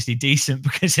rims are obviously decent,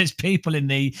 because there's people in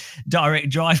the direct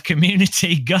drive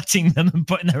community gutting them and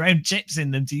putting their own chips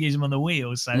in them to use them on the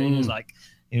wheels. So he was like,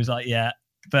 yeah.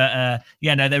 But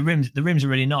the rims are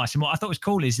really nice. And what I thought was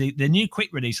cool is the new quick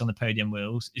release on the podium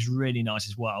wheels is really nice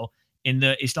as well.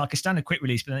 It's like a standard quick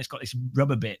release, but then it's got this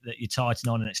rubber bit that you tighten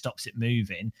on and it stops it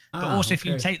moving. But also, if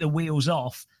you take the wheels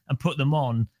off and put them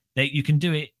on, you can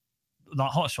do it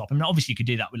like hot swap. I mean, obviously you could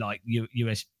do that with like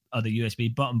other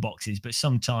USB button boxes, but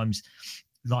sometimes,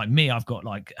 like me, I've got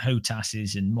like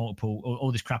HOTASes and multiple,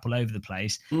 all this crap all over the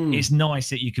place. It's nice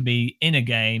that you can be in a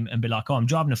game and be like, oh, I'm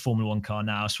driving a Formula 1 car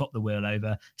now, swap the wheel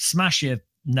over, smash your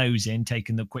nose in,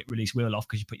 taking the quick release wheel off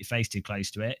because you put your face too close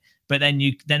to it. But then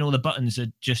all the buttons are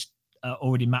just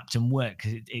already mapped and work,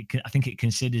 because I think it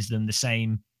considers them the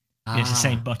same. It's the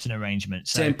same button arrangement,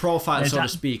 so same profile, so to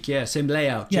speak. Yeah, same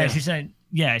layout. Yeah, it's its own.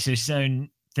 Yeah, it's its own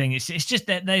thing. It's just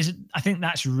that I think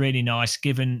that's really nice.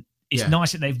 Given it's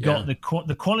nice that they've got the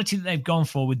quality that they've gone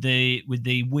for with the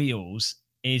wheels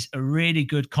is a really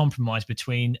good compromise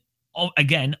between.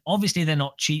 Again, obviously they're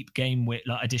not cheap game with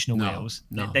like additional wheels.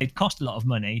 No. They cost a lot of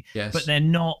money, but they're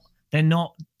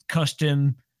not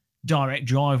custom direct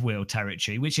drive wheel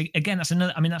territory, which again, that's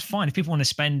another. I mean, that's fine if people want to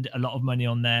spend a lot of money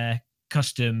on their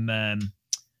custom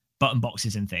button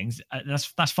boxes and things.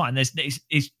 That's fine.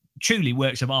 It's truly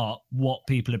works of art what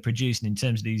people are producing in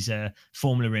terms of these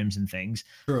Formula rims and things.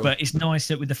 True. But it's nice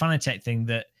that with the Fanatec thing,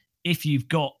 that if you've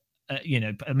got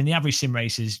the average sim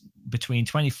racer is between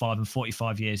 25 and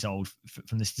 45 years old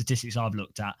from the statistics I've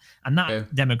looked at, and that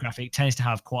demographic tends to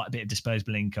have quite a bit of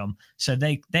disposable income, so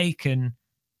they can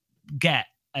get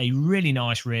a really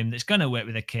nice rim that's going to work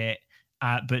with a kit,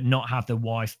 but not have the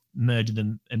wife murder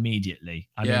them immediately.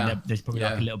 I mean, there's probably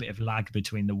like a little bit of lag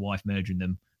between the wife murdering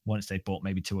them once they've bought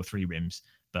maybe 2 or 3 rims.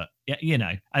 But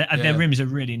their rims are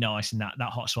really nice, and that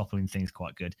hot swapping thing is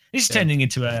quite good. This is turning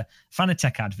into a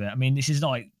Fanatec advert. I mean, this is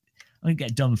like, I can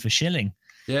get done for shilling.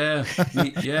 Yeah,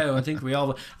 I think we all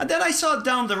will. And then I saw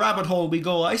down the rabbit hole we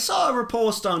go. I saw a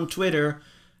repost on Twitter,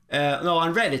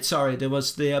 on Reddit. Sorry, they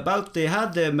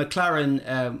had the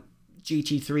McLaren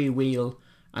GT3 wheel,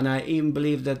 and I even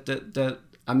believe that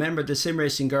I remember the sim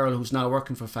racing girl who's now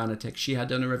working for Fanatec. She had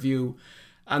done a review,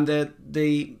 and the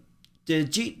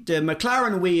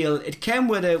McLaren wheel, it came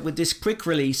with this quick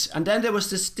release, and then there was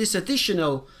this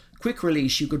additional quick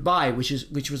release you could buy,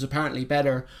 which was apparently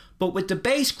better. But with the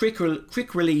base quick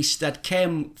release that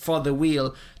came for the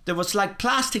wheel, there was like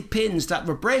plastic pins that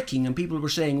were breaking, and people were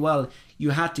saying, well,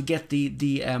 you had to get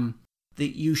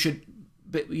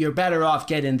you're better off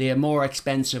getting the more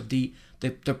expensive, the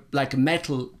like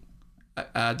metal,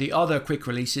 the other quick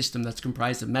release system that's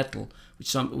comprised of metal,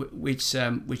 which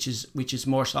is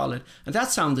more solid. And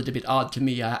that sounded a bit odd to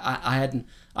me. I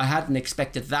hadn't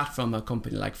expected that from a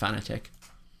company like Fanatec.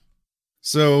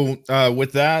 So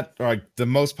with that, the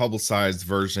most publicized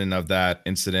version of that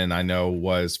incident I know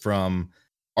was from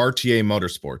RTA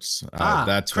Motorsports.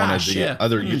 That's Crash, one of the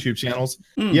other YouTube channels.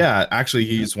 Mm. Yeah, actually,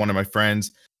 he's one of my friends.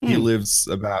 He lives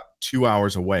about 2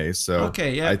 hours away. So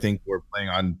I think we're planning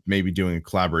on maybe doing a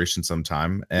collaboration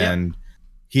sometime. And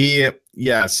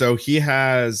so he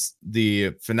has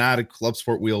the Fanatec Club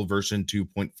Sport wheel version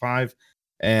 2.5,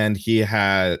 and he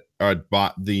had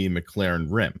bought the McLaren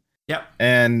rim. Yep.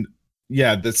 And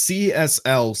yeah, the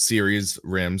CSL series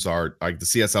rims are like, the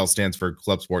CSL stands for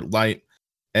Club Sport Light,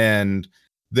 and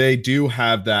they do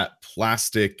have that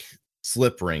plastic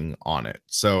slip ring on it.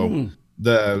 So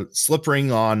the slip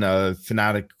ring on a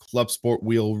Fanatec Club Sport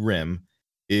wheel rim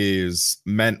is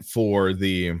meant for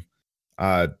the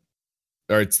or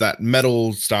it's that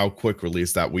metal style quick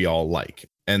release that we all like.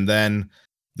 And then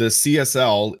the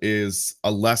CSL is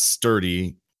a less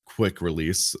sturdy quick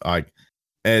release,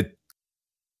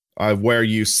 where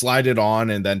you slide it on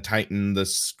and then tighten the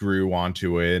screw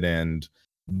onto it, and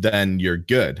then you're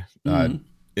good,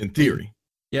 in theory.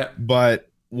 Yeah. But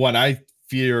what I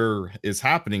fear is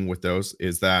happening with those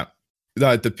is that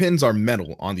the pins are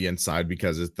metal on the inside,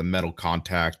 because it's the metal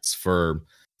contacts for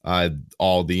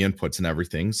all the inputs and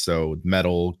everything. So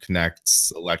metal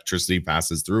connects, electricity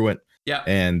passes through it. Yeah.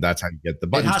 And that's how you get the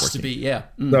buttons It has working. to be, yeah.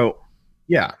 So,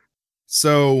 yeah.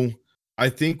 So I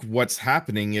think what's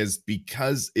happening is,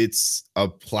 because it's a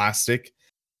plastic,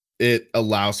 it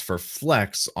allows for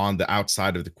flex on the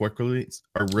outside of the quick release.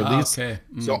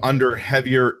 So under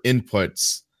heavier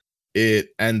inputs, it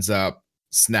ends up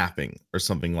snapping or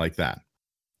something like that.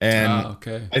 And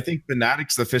I think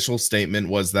Fanatec's official statement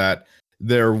was that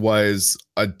there was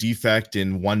a defect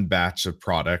in one batch of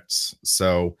products.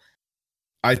 So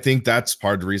I think that's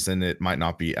part of the reason it might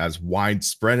not be as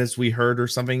widespread as we heard or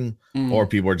something, or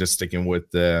people are just sticking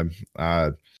with the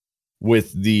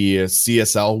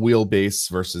CSL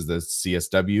wheelbase versus the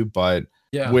CSW. But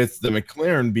with the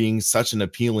McLaren being such an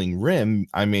appealing rim,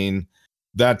 I mean,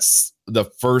 that's the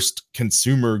first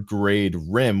consumer grade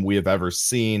rim we have ever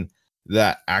seen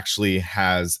that actually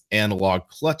has analog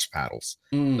clutch paddles,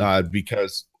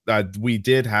 because we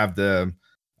did have the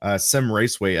Sim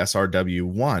Raceway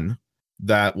SRW1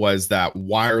 that was that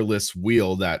wireless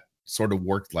wheel that sort of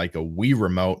worked like a Wii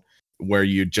remote, where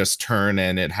you just turn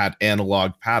and it had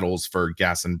analog paddles for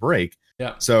gas and brake.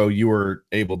 Yeah. So you were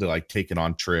able to like take it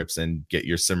on trips and get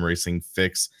your sim racing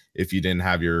fix if you didn't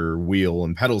have your wheel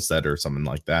and pedal set or something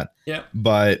like that. Yeah.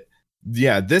 But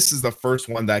yeah, this is the first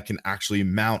one that can actually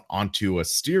mount onto a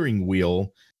steering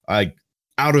wheel, like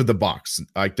out of the box.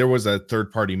 Like there was a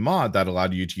third-party mod that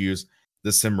allowed you to use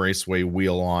the Sim Raceway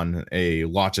wheel on a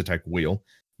Logitech wheel,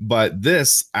 but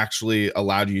this actually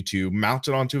allowed you to mount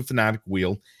it onto a Fanatec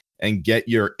wheel and get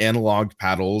your analog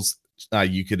paddles.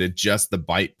 You could adjust the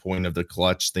bite point of the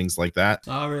clutch, things like that.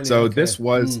 Oh, really? So this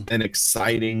was an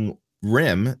exciting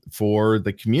rim for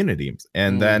the community.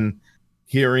 And then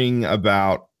hearing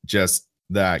about just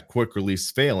that quick release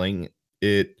failing,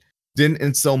 it didn't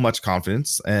instill much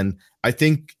confidence. And I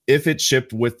think if it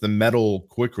shipped with the metal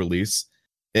quick release,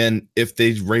 and if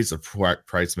they raised the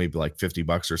price maybe like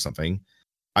 $50 or something,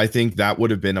 I think that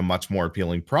would have been a much more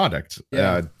appealing product,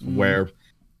 where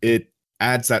it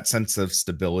adds that sense of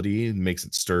stability, makes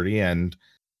it sturdy. And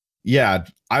yeah,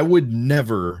 I would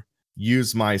never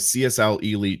use my CSL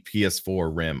Elite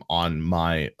PS4 rim on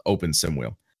my open sim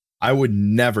wheel. I would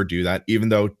never do that, even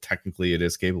though technically it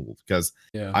is capable, because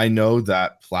I know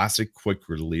that plastic quick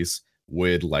release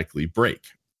would likely break.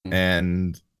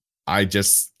 And I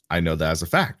know that as a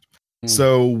fact.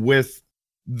 So with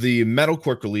the metal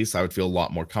quick release, I would feel a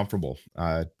lot more comfortable.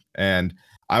 And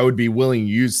I would be willing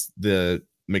to use the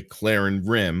McLaren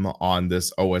rim on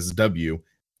this OSW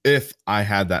if I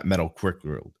had that metal quick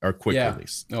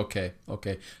release. Okay.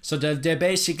 So they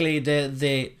basically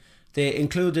they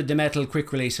included the metal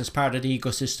quick release as part of the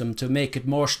ecosystem to make it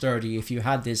more sturdy if you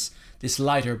had this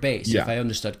lighter base, if I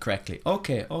understood correctly.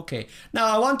 Okay. Now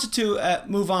I wanted to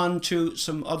move on to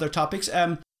some other topics.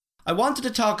 I wanted to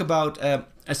talk about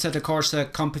Assetto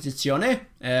Corsa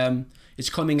Competizione. It's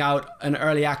coming out in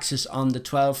early access on the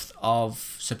 12th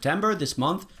of September this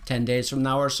month, 10 days from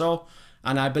now or so.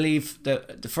 And I believe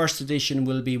the first edition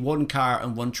will be one car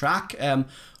and one track.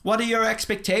 What are your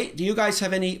expectations? Do you guys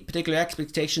have any particular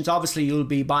expectations? Obviously, you'll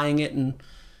be buying it,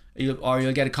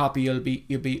 you'll get a copy. You'll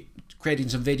be creating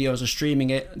some videos or streaming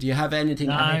it. Do you have anything?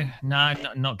 No,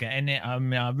 not getting it. I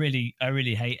mean, I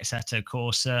really hate Assetto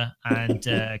Corsa, and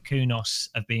Kunos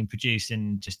have been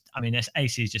producing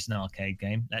AC is just an arcade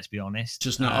game. Let's be honest.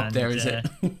 Just not up there, is it?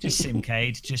 Just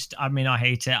Simcade. I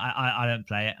hate it. I don't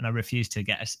play it, and I refuse to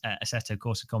get Assetto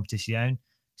Corsa Competizione.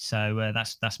 So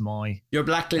that's my. You're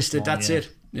blacklisted. That's it.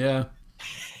 Yeah.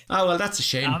 Oh well, that's a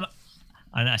shame.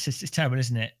 I know it's terrible,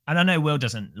 isn't it? And I know Will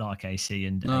doesn't like AC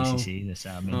and ACC either. So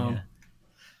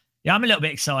yeah, I'm a little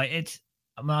bit excited.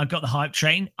 I got the hype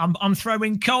train. I'm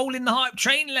throwing coal in the hype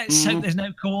train. Let's hope there's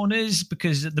no corners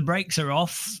because the brakes are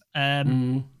off.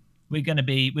 We're gonna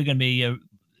be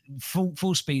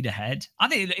full speed ahead. I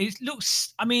think it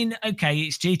looks. I mean, okay,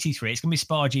 it's GT3. It's gonna be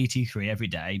Spa GT3 every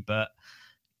day, but.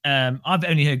 I've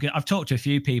only heard. I've talked to a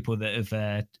few people that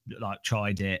have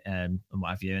tried it and what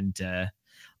have you, and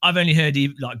I've only heard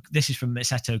this is from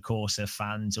Assetto Corsa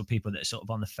fans or people that are sort of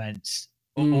on the fence.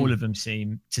 All of them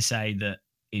seem to say that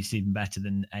it's even better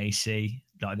than AC.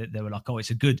 Like they were like, oh, it's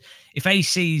a good. If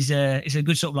AC's it's a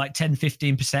good sort of like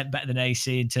 10-15% better than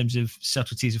AC in terms of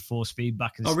subtleties of force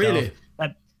feedback and stuff. Really?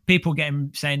 People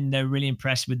saying they're really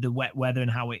impressed with the wet weather and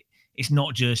how it's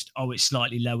not just, it's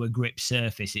slightly lower grip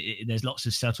surface. There's lots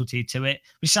of subtlety to it,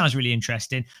 which sounds really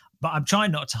interesting. But I'm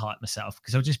trying not to hype myself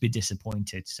because I'll just be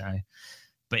disappointed. So,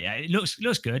 but yeah, it looks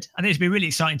good. I think it's been really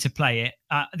exciting to play it.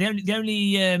 The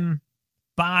only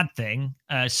bad thing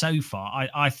so far,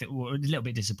 I think, a little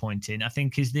bit disappointing, I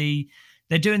think, is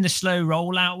they're doing the slow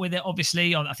rollout with it.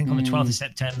 Obviously, I think on the 12th of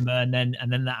September, and then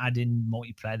they add in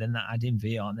multiplayer, then they add in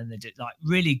VR, and then they do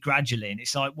really gradually. And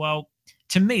it's like, well,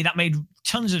 to me, that made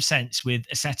tons of sense with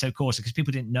Assetto Corsa because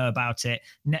people didn't know about it.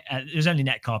 There was only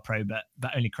Netcar Pro, but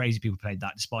only crazy people played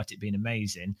that, despite it being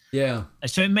amazing. Yeah.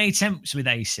 So it made sense with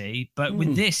AC, but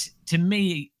with this, to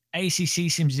me, ACC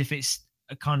seems as if it's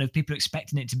a kind of people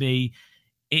expecting it to be.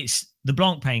 It's the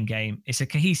Blancpain game. It's a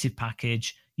cohesive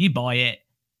package. You buy it,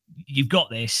 you've got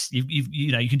this.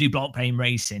 You can do Blancpain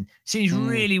racing. Seems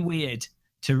really weird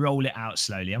to roll it out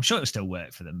slowly. I'm sure it'll still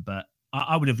work for them, but.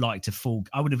 I would have liked to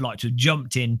have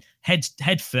jumped in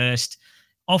head first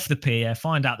off the pier,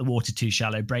 find out the water too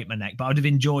shallow, break my neck, but I'd have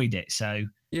enjoyed it. So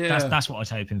that's what I was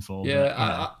hoping for. Yeah,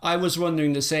 but, I was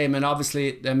wondering the same. And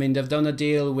obviously, I mean, they've done a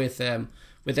deal with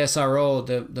SRO,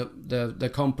 the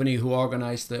company who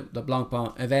organised the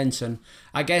Blancpain events. And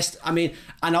I guess, I mean,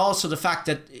 and also the fact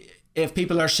that if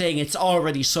people are saying it's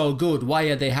already so good, why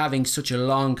are they having such a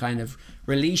long kind of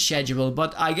release schedule?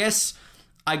 But I guess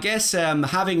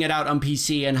having it out on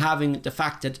PC and having the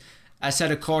fact that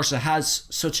Assetto Corsa has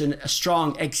such a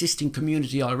strong existing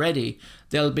community already,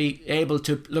 they'll be able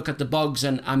to look at the bugs.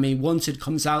 And I mean, once it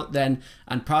comes out then,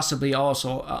 and possibly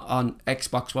also on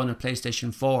Xbox One and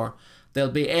PlayStation 4,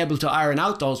 they'll be able to iron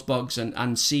out those bugs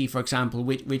and see, for example,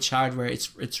 which hardware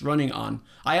it's running on.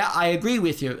 I agree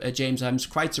with you, James. I'm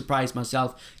quite surprised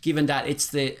myself, given that it's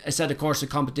the Assetto Corsa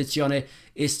Competizione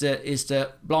is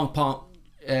the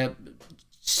Blancpain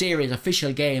series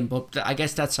official game, but I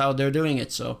guess that's how they're doing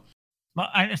it. So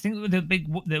I think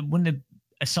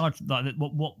aside from that,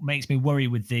 what makes me worry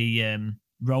with the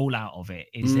rollout of it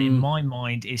is that in my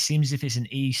mind it seems as if it's an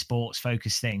esports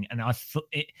focused thing, and I thought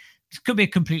it could be a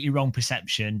completely wrong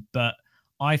perception, but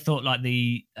I thought like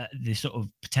the sort of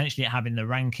potentially having the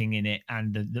ranking in it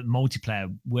and the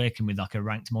multiplayer working with like a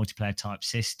ranked multiplayer type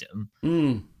system,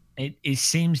 it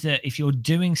seems that if you're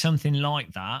doing something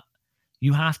like that,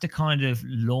 you have to kind of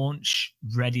launch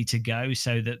ready to go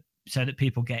so that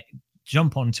people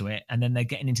jump onto it, and then they're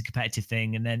getting into competitive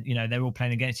thing, and then they're all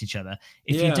playing against each other.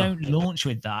 If you don't launch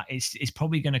with that, it's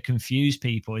probably going to confuse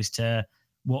people as to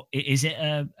what is it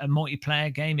a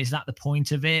multiplayer game? Is that the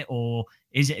point of it, or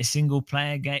is it a single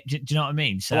player game? Do you know what I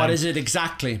mean? So what is it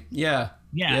exactly? Yeah.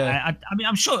 I mean,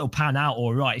 I'm sure it'll pan out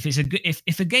all right. If it's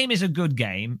if a game is a good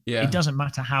game, it doesn't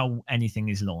matter how anything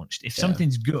is launched. If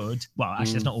something's good, well,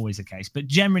 actually, that's not always the case. But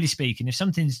generally speaking, if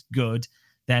something's good,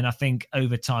 then I think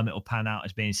over time it'll pan out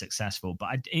as being successful.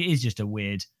 But it is just a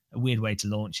weird way to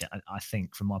launch it, I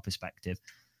think, from my perspective.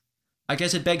 I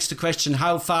guess it begs the question: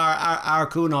 how far are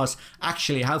Kunos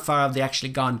actually? How far have they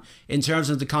actually gone in terms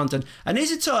of the content? And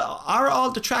is it so? Are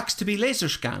all the tracks to be laser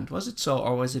scanned? Was it so,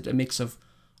 or was it a mix of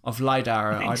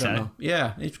LiDAR? I don't know.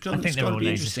 Yeah, it's going to be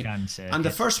interesting. Scanned, and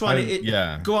the first one,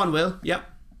 go on, Will. Yep.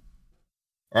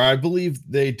 Or I believe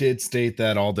they did state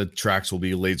that all the tracks will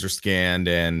be laser scanned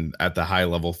and at the high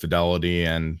level fidelity,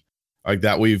 and like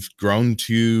that we've grown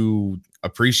to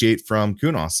appreciate from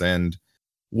Kunos. And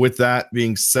with that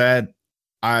being said,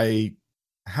 I'm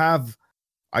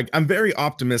very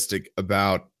optimistic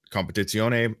about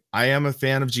Competizione. I am a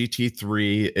fan of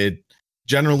GT3. It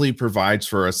generally provides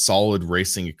for a solid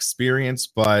racing experience,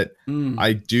 but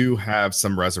I do have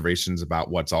some reservations about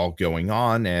what's all going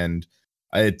on, and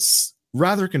it's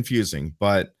rather confusing.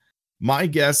 But my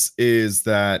guess is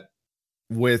that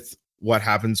with what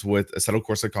happens with Assetto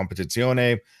Corsa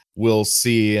Competizione, we'll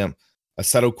see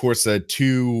Assetto Corsa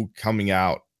 2 coming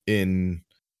out in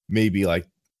maybe like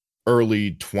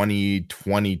early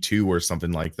 2022 or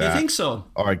something like that. I think so.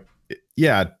 Or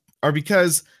yeah, or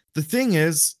because the thing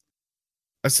is,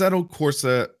 Assetto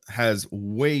Corsa has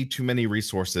way too many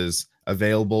resources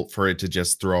available for it to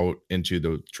just throw into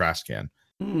the trash can.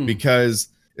 Because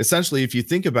essentially, if you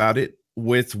think about it,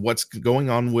 with what's going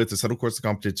on with Assetto Corsa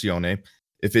Competizione,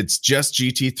 if it's just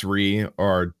GT3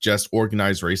 or just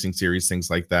organized racing series, things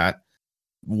like that,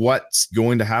 what's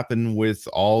going to happen with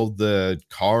all the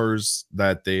cars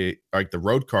that they, like the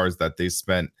road cars that they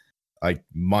spent like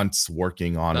months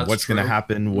working on? That's what's true. going to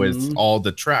happen with all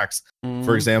the tracks?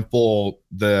 For example,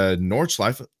 the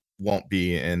Nordschleife won't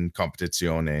be in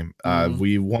Competizione.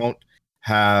 We won't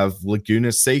have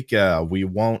Laguna Seca. We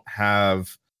won't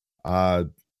have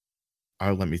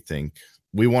let me think.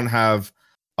 We won't have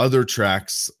other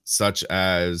tracks such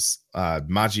as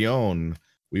Magione.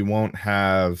 We won't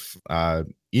have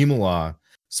Imola.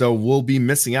 So we'll be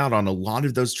missing out on a lot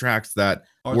of those tracks that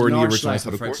were in the original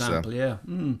Assetto Corsa. For example, yeah.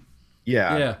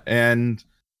 Yeah. And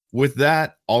with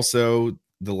that, also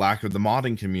the lack of the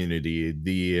modding community,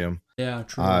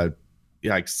 true.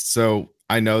 So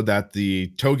I know that the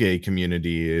Toge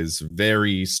community is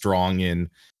very strong in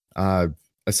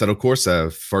Assetto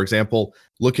Corsa. For example,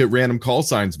 look at Random Call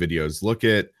Signs videos. Look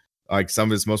at like some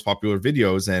of his most popular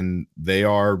videos, and they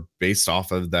are based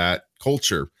off of that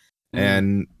culture.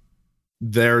 And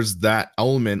there's that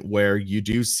element where you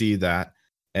do see that,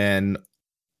 and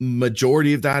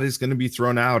majority of that is going to be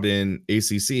thrown out in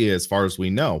ACC. As far as we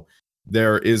know,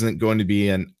 there isn't going to be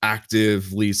an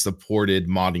actively supported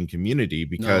modding community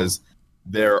because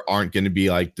there aren't going to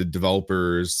be like the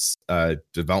developers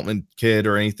development kit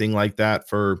or anything like that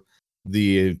for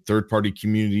the third-party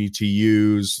community to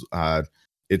use.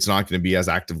 It's not going to be as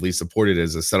actively supported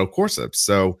as Assetto Corsa.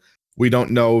 So we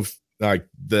don't know if like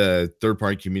the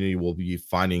third-party community will be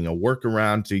finding a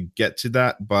workaround to get to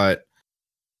that, but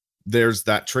there's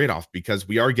that trade-off because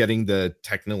we are getting the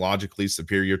technologically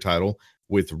superior title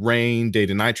with rain, day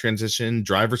to night transition,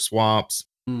 driver swaps,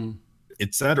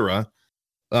 etc.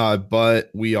 But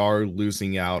we are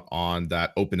losing out on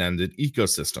that open-ended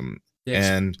ecosystem.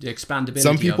 And the expandability.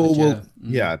 Some people of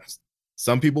it,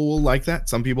 some people will like that,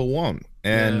 some people won't.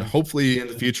 And hopefully in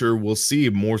the future we'll see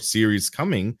more series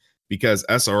coming because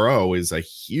SRO is a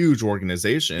huge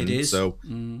organization. It is. So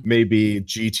maybe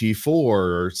GT4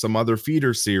 or some other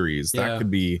feeder series that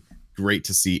could be great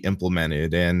to see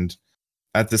implemented. And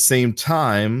at the same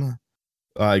time,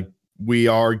 we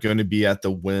are going to be at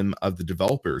the whim of the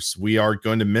developers. We are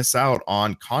going to miss out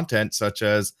on content such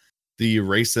as the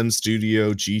Racing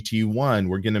Studio GT1.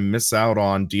 We're going to miss out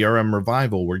on DRM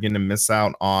Revival. We're going to miss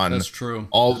out on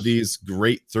all of these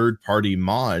great third-party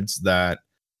mods that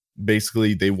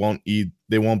basically they won't be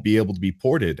able to be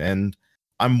ported. And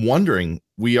I'm wondering,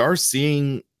 we are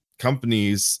seeing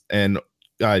companies and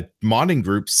modding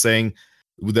groups saying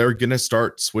they're going to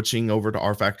start switching over to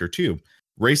rFactor 2.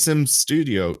 Racing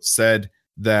Studio said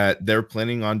that they're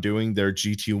planning on doing their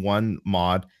GT1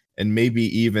 mod and maybe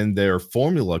even their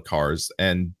Formula cars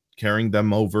and carrying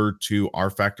them over to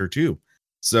rFactor 2.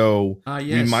 So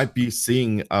we might be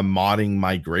seeing a modding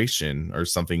migration or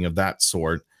something of that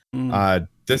sort.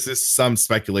 This is some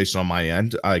speculation on my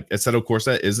end. Assetto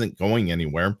Corsa isn't going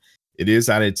anywhere. It is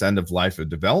at its end of life of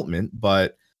development,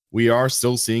 but we are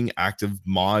still seeing active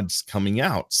mods coming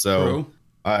out. So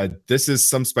this is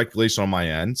some speculation on my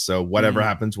end. So whatever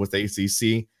happens with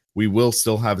ACC, we will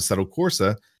still have Assetto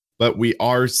Corsa, but we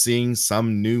are seeing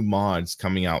some new mods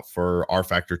coming out for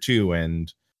rFactor 2.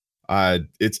 And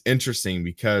it's interesting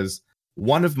because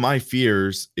one of my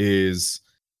fears is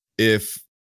if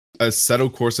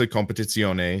Assetto Corsa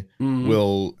Competizione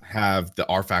will have the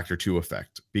rFactor 2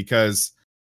 effect, because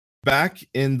back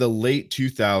in the late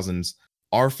 2000s,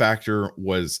 rFactor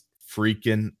was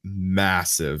freaking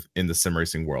massive in the sim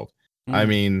racing world. I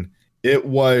mean, it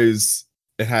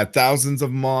had thousands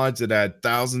of mods, it had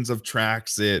thousands of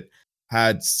tracks, it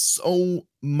had so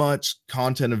much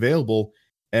content available,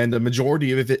 and the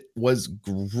majority of it was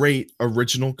great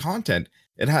original content.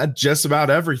 it had just about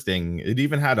everything. It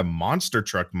even had a monster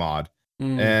truck mod,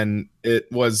 and it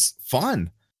was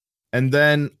fun. And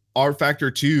then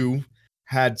rFactor 2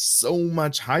 had so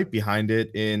much hype behind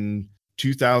it in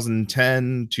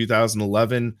 2010,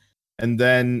 2011. And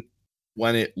then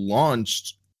when it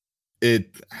launched,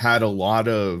 it had a lot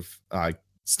of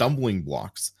stumbling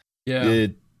blocks. Yeah.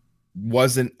 It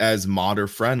wasn't as modder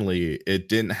friendly. It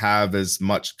didn't have as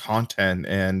much content.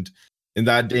 And in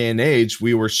that day and age,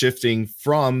 we were shifting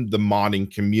from the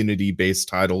modding community based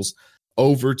titles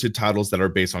over to titles that are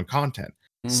based on content.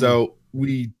 So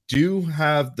we do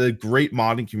have the great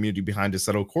modding community behind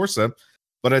Assetto Corsa,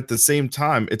 but at the same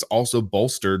time, it's also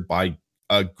bolstered by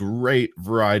a great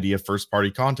variety of first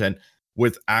party content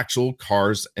with actual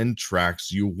cars and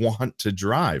tracks you want to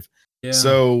drive. Yeah.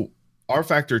 So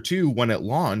rFactor 2, when it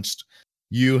launched,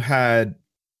 you had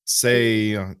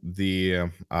you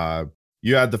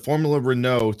had the Formula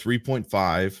Renault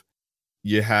 3.5,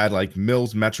 you had like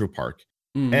Mills Metro Park.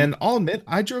 And I'll admit,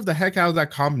 I drove the heck out of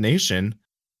that combination,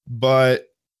 but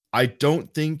I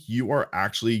don't think you are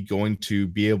actually going to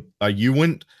be able, you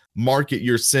wouldn't market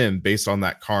your sim based on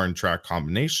that car and track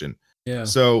combination. Yeah.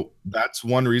 So that's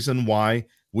one reason why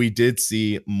we did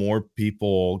see more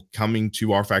people coming to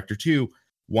rFactor 2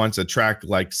 once a track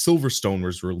like Silverstone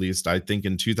was released, I think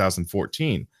in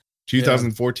 2014.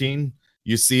 2014,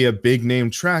 you see a big name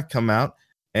track come out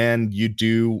and you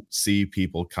do see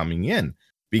people coming in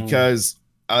because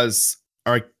as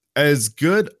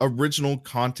good original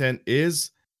content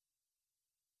is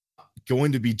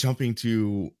going to be jumping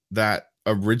to that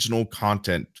original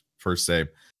content per se.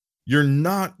 You're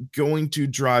not going to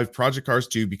drive Project Cars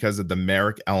 2 because of the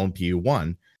Merrick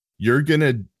LMP1. You're going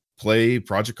to play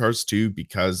Project Cars 2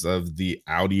 because of the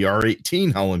Audi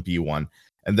R18 LMP1.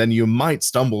 And then you might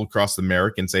stumble across the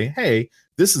Merrick and say, hey,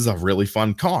 this is a really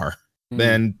fun car.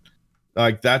 Then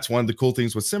like that's one of the cool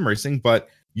things with sim racing, but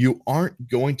you aren't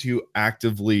going to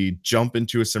actively jump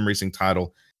into a sim racing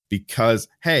title because,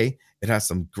 hey, it has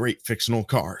some great fictional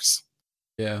cars.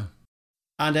 Yeah.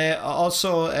 And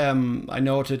also, I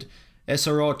noted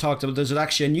SRO talked about there's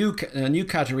actually a new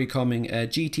category coming,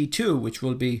 GT2, which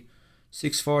will be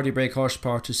 640 brake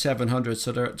horsepower to 700.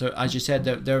 So they're as you said,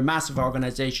 they're a massive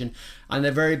organization and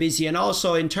they're very busy. And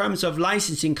also in terms of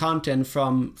licensing content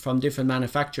from different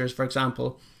manufacturers, for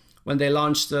example, when they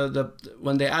launched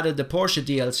when they added the Porsche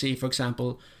DLC, for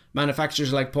example,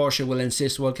 manufacturers like Porsche will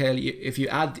insist, well, okay, if you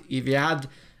add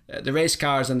the race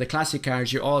cars and the classic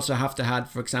cars, you also have to have,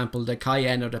 for example, the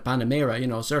Cayenne or the Panamera. You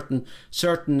know, certain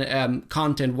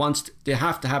content once they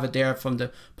have to have it there from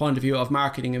the point of view of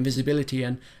marketing and visibility,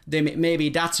 and maybe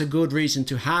that's a good reason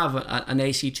to have an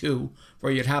AC2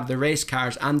 where you'd have the race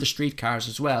cars and the street cars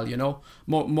as well. You know,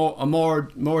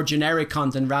 more generic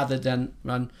content rather than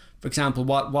for example,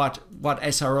 what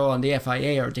SRO and the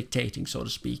FIA are dictating, so to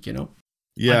speak. You know.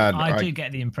 Yeah, I do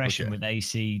get the impression with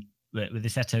AC with the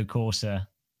Assetto Corsa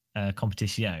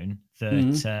competition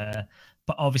that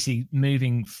but obviously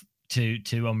moving to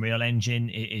Unreal Engine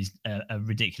is a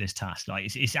ridiculous task.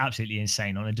 Like it's absolutely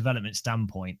insane on a development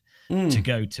standpoint to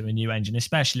go to a new engine,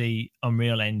 especially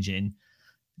Unreal Engine,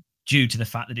 due to the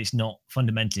fact that it's not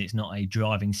a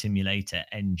driving simulator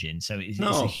engine. So it's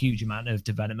a huge amount of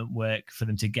development work for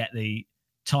them to get the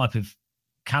type of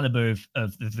caliber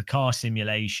of the car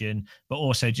simulation, but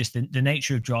also just the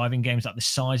nature of driving games, like the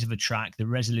size of a track, the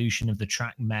resolution of the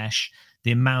track mesh,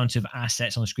 the amount of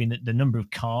assets on the screen, the number of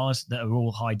cars that are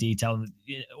all high detail,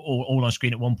 all on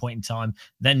screen at one point in time,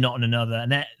 then not on another,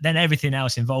 and then everything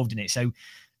else involved in it. So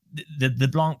the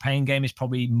Blancpain game is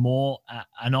probably more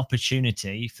an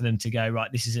opportunity for them to go,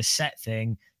 right, this is a set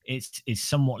thing. It's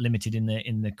somewhat limited in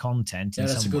the content. Yeah,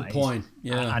 that's a good point.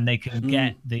 Yeah, and they can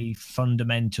get the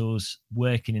fundamentals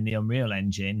working in the Unreal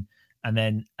Engine,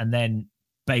 and then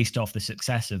based off the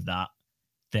success of that,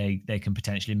 they can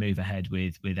potentially move ahead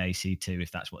with AC2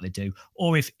 if that's what they do.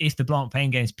 Or if the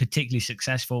Blancpain game is particularly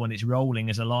successful and it's rolling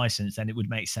as a license, then it would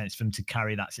make sense for them to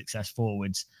carry that success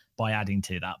forwards by adding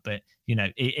to that. But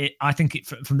I think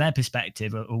from their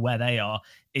perspective or where they are,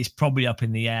 it's probably up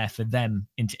in the air for them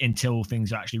until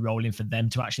things are actually rolling for them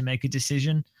to actually make a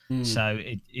decision. So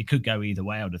it could go either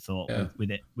way, I would have thought,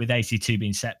 with AC2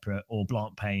 being separate or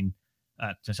Blancpain,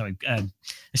 Assetto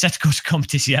Corsa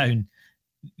Competition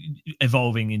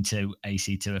evolving into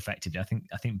AC2 effectively.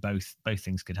 I think both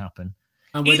things could happen.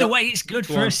 And either way, it's good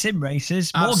for us sim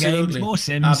racers. More games, more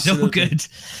sims, all good.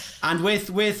 And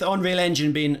with Unreal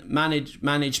Engine being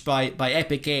managed by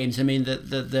Epic Games, I mean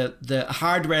the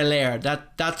hardware layer,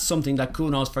 that's something that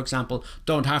Kunos, for example,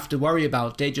 don't have to worry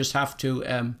about. They just have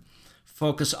to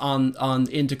focus on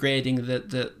integrating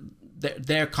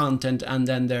their content and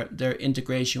then their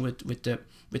integration with the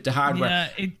hardware.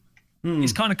 Yeah,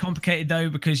 it's kind of complicated though,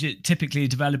 because it typically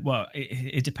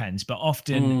it depends, but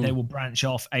often they will branch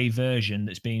off a version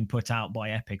that's being put out by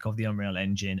Epic of the Unreal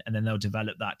Engine, and then they'll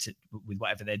develop that with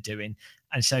whatever they're doing.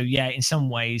 And so, yeah, in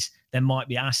some ways, there might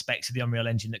be aspects of the Unreal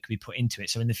Engine that could be put into it.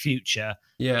 So in the future,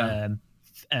 foveated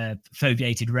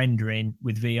rendering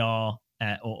with VR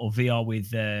or VR with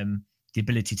the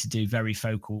ability to do very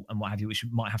focal and what have you, which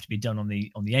might have to be done on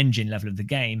the engine level of the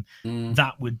game,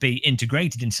 that would be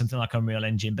integrated in something like Unreal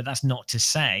Engine. But that's not to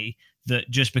say that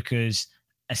just because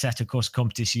Assetto Corsa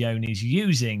Competizione is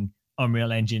using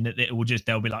Unreal Engine, that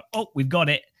they'll be like, oh, we've got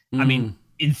it. I mean,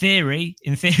 in theory,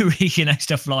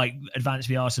 stuff like advanced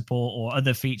VR support or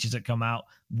other features that come out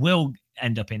will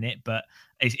end up in it, but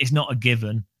it's not a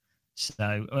given.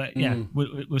 So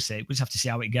we'll see. We'll just have to see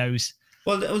how it goes.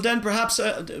 Well, then perhaps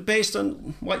based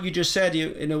on what you just said,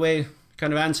 you in a way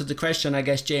kind of answered the question, I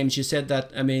guess, James. You said that,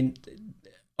 I mean,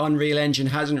 Unreal Engine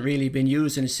hasn't really been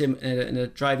used in a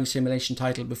driving simulation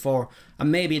title before,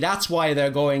 and maybe that's why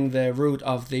they're going the route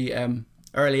of the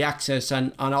early access,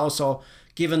 and also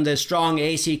given the strong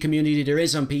AC community there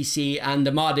is on PC and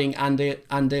the modding and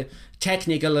the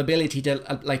technical ability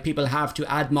to like people have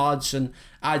to add mods and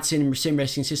add sim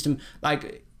racing system,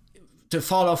 like to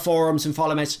follow forums and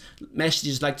follow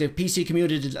messages, like the PC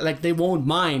community, like they won't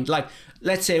mind. Like,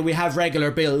 let's say we have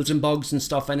regular builds and bugs and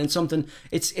stuff, and it's something,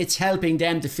 it's helping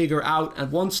them to figure out.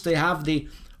 And once they have the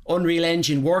Unreal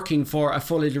Engine working for a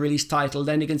fully released title,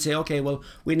 then you can say, okay, well,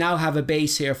 we now have a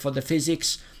base here for the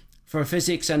physics,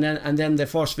 and then the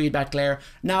force feedback layer.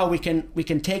 Now we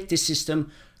can take this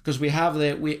system, because we have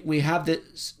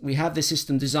the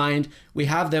system designed, we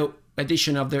have the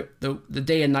addition of the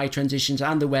day and night transitions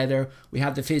and the weather, we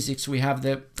have the physics, we have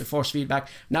the force feedback.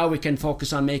 Now we can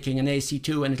focus on making an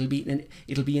AC2, and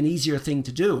it'll be an easier thing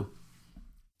to do.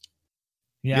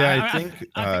 I think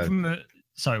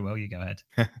sorry, Will, you go ahead.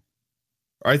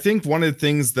 I think one of the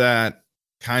things that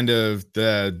kind of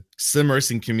the sim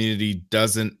racing community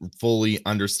doesn't fully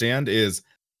understand is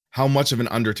how much of an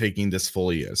undertaking this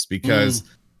fully is, because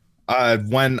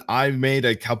when I made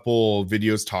a couple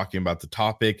videos talking about the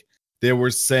topic, they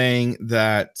were saying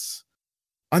that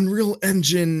Unreal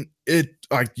Engine,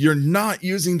 you're not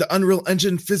using the Unreal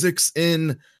Engine physics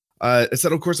in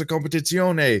Assetto Corsa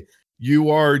Competizione.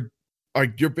 You're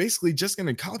basically just going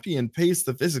to copy and paste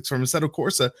the physics from Assetto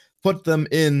Corsa, put them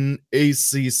in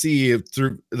ACC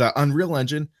through the Unreal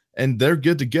Engine, and they're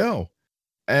good to go.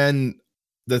 And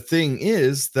the thing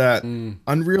is that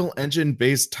Unreal Engine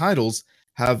based titles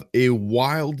have a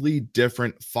wildly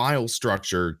different file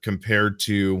structure compared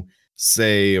to,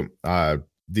 say,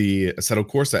 the Assetto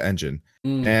Corsa engine,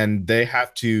 and they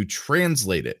have to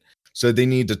translate it. So they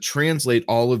need to translate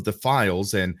all of the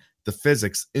files and the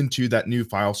physics into that new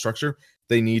file structure.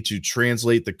 They need to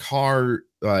translate the car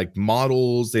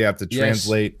models. They have to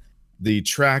translate the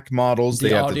track models. They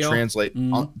have to translate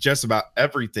just about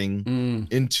everything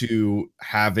into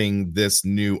having this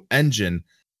new engine.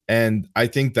 And I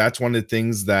think that's one of the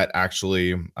things that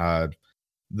actually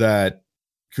that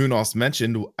Kunos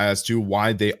mentioned as to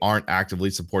why they aren't actively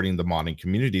supporting the modding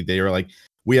community. They are like,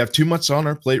 we have too much on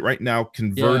our plate right now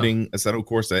converting Assetto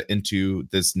Corsa into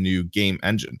this new game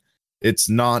engine. It's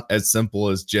not as simple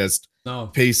as just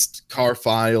paste car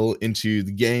file into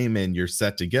the game and you're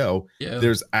set to go.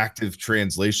 There's active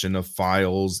translation of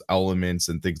files, elements,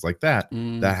 and things like that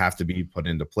that have to be put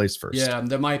into place first.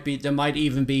 There might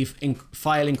even be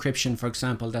file encryption, for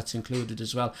example, that's included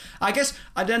as well. I guess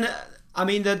I'm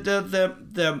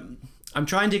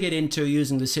trying to get into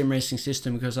using the sim racing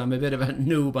system because I'm a bit of a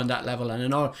noob on that level, and I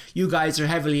know you guys are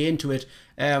heavily into it.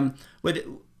 With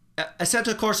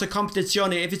Assetto Corsa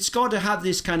Competizione, if it's going to have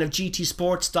this kind of GT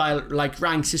Sport style like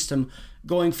rank system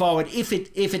going forward, if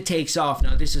it takes off,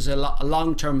 now this is a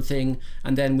long-term thing,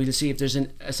 and then we'll see if there's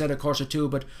an Assetto Corsa 2,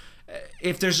 but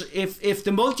if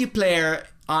the multiplayer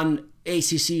on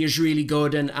ACC is really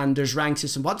good and there's rank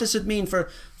system, what does it mean for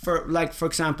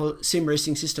example sim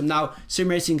racing system? Now sim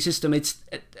racing system, it's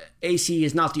AC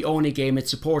is not the only game it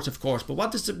supports, of course, but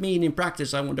what does it mean in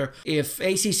practice? I wonder if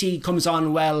ACC comes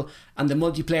on well and the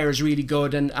multiplayer is really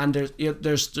good and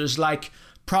there's like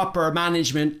proper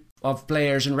management of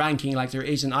players and ranking like there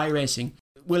is in iRacing.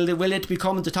 Will it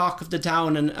become the talk of the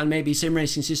town, and maybe sim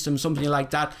racing system, something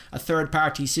like that, a third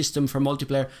party system for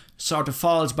multiplayer, sort of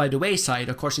falls by the wayside?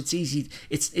 Of course, it's easy.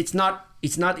 It's not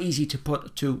easy to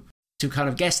put to kind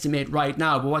of guesstimate right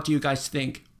now. But what do you guys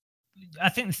think? I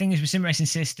think the thing is with sim racing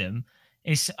system,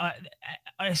 it's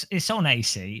on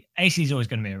AC. AC is always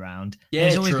going to be around. Yeah,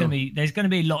 there's always going to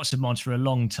be lots of mods for a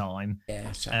long time. Yeah,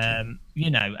 exactly.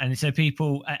 And so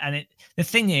people, the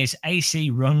thing is,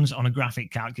 AC runs on a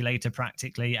graphic calculator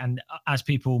practically, and as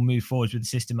people move forwards with the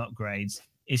system upgrades,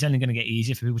 it's only going to get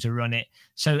easier for people to run it.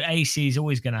 So AC is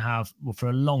always going to have, well, for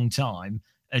a long time,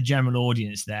 a general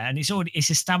audience there, and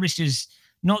it's established as,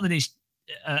 not that it's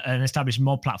an established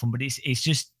mod platform, but it's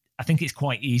just, I think it's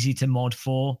quite easy to mod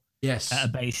for. Yes. At a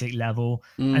basic level.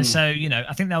 And so,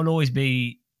 I think there'll always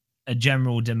be a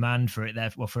general demand for it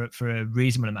there, well, for a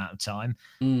reasonable amount of time.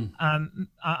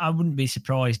 I wouldn't be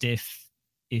surprised if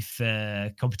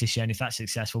competition, if that's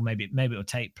successful, maybe it'll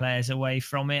take players away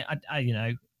from it.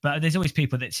 But there's always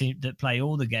people that play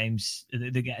all the games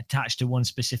that get attached to one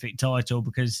specific title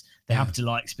because they happen to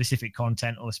like specific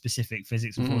content or specific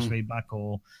physics or force feedback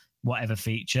or whatever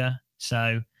feature.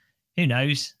 So who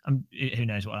knows? Who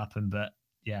knows what will happen, but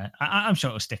yeah, I'm sure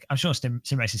it'll stick. I'm sure Sim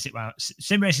Racing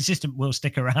System will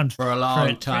stick around for a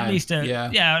long time. At least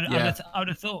I would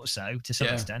have thought so to some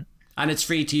extent. And it's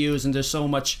free to use, and there's so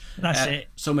much.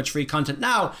 So much free content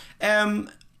now.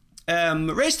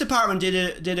 Race Department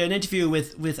did an interview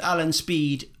with Alan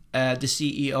Speed, the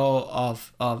CEO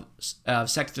of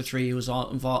Sector 3, who was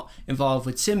involved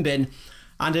with Simbin,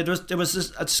 and there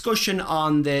was a discussion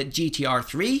on the GTR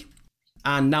 3.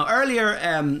 And now earlier,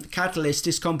 Catalyst,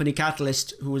 this company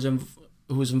Catalyst, who was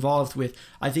involved with,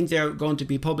 I think they're going to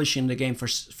be publishing the game for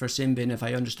Simbin, if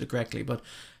I understood correctly. But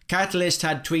Catalyst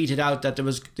had tweeted out that there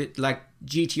was like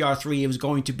GTR 3 was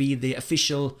going to be the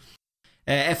official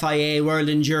FIA World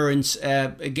Endurance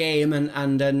game,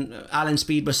 and then Alan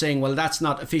Speed was saying, well, that's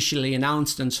not officially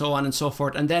announced, and so on and so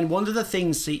forth. And then one of the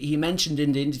things he mentioned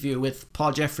in the interview with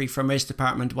Paul Jeffrey from Race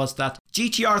Department was that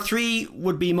GTR 3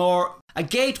 would be more a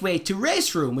gateway to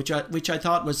Race Room, which I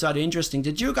thought was sort of interesting.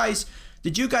 Did you guys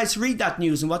read that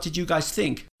news, and what did you guys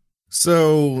think?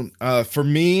 So for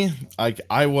me, I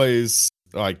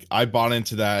bought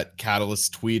into that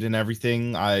Catalyst tweet and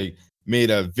everything. I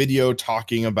made a video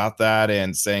talking about that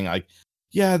and saying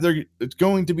they're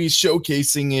going to be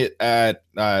showcasing it at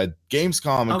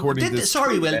Gamescom. According to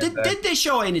Will, did they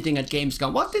show anything at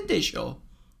Gamescom? What did they show?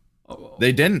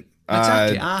 They didn't.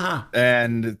 Exactly.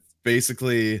 And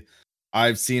basically,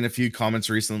 I've seen a few comments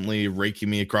recently raking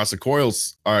me across the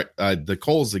coals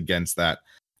against that,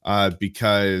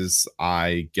 because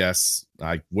I guess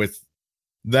with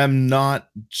them not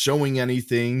showing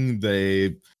anything,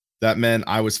 that meant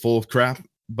I was full of crap.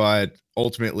 But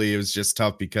ultimately, it was just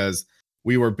tough because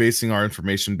we were basing our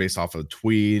information based off of a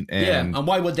tweet. And and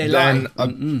why would they lie?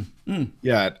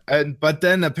 Yeah, but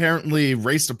then apparently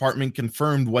Race Department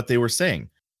confirmed what they were saying.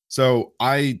 So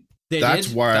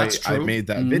that's why I made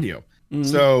that video.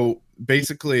 So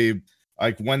basically,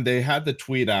 when they had the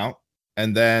tweet out,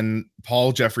 and then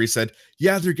Paul Jeffrey said,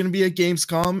 yeah, they're going to be at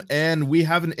Gamescom, and we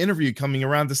have an interview coming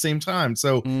around the same time.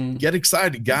 So get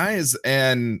excited, guys.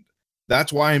 And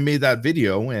that's why I made that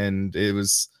video. And it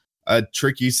was a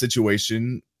tricky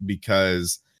situation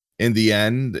because in the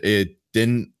end, it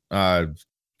didn't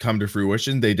come to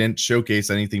fruition. They didn't showcase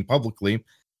anything publicly.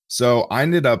 So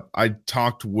I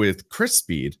talked with Chris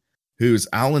Speed, who's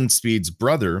Alan Speed's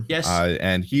brother. Yes.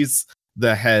 And he's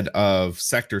the head of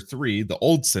Sector 3, the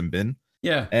old Simbin.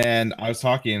 Yeah. And I was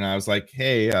talking and I was like,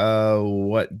 hey,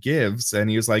 what gives? And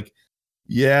he was like,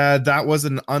 yeah, that was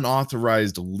an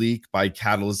unauthorized leak by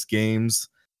Catalyst Games.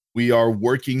 We are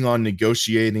working on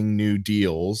negotiating new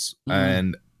deals.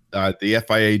 And the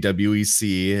FIA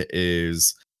WEC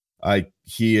is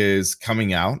he is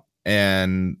coming out,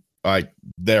 and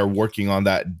they're working on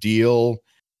that deal.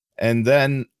 And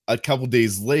then a couple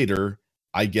days later,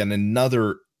 I get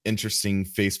another interesting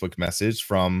Facebook message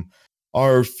from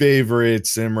our favorite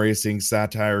sim racing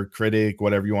satire critic,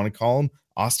 whatever you want to call him,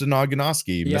 Austin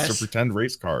Oganowski, yes. Mr. Pretend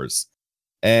Race Cars.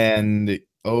 And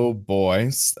oh boy,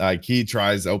 he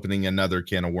tries opening another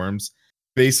can of worms.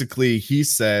 Basically, he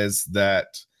says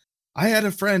that I had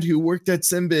a friend who worked at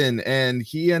Simbin and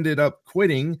he ended up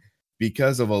quitting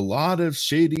because of a lot of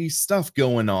shady stuff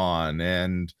going on,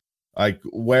 and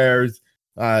where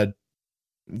Simbin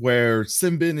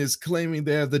is claiming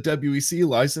they have the WEC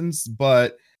license,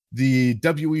 but the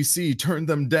WEC turned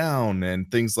them down and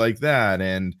things like that.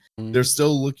 And they're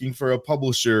still looking for a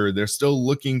publisher. They're still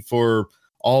looking for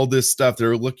all this stuff.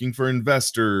 They're looking for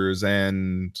investors,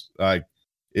 and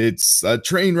it's a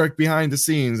train wreck behind the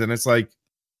scenes. And it's I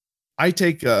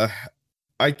take a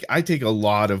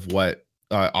lot of what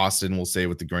Austin will say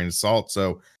with a grain of salt.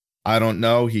 So I don't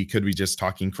know. He could be just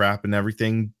talking crap and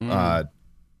everything. And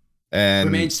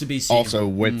remains to be seen. Also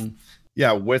with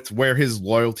yeah, with where his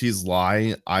loyalties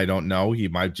lie, I don't know. He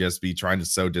might just be trying to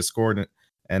sow discord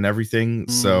and everything.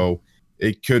 So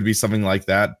it could be something like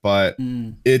that. But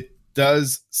it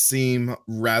does seem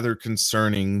rather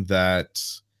concerning that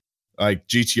like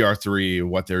GTR 3,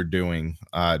 what they're doing.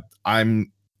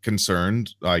 I'm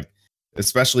concerned, like,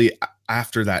 especially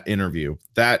after that interview.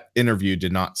 That interview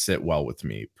did not sit well with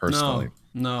me personally.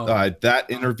 No. That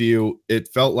interview, it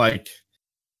felt like,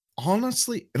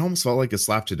 honestly, it almost felt like a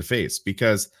slap to the face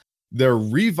because they're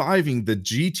reviving the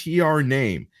GTR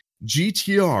name.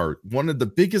 GTR, one of the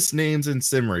biggest names in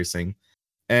sim racing.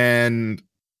 And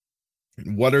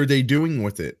what are they doing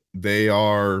with it?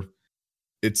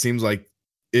 It seems like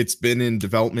it's been in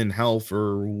development hell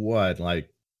for what, like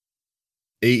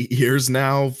 8 years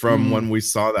now from when we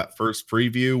saw that first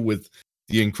preview with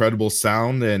the incredible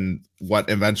sound and what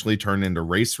eventually turned into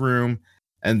Race Room.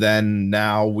 And then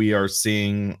now we are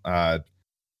seeing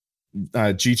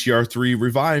GTR 3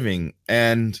 reviving.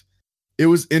 And it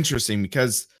was interesting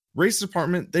because Race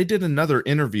Department, they did another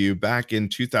interview back in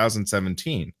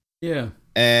 2017. Yeah.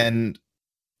 And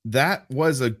that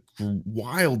was a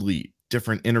wildly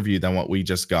different interview than what we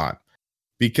just got.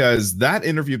 Because that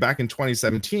interview back in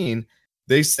 2017,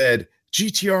 they said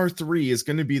GTR 3 is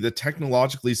going to be the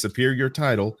technologically superior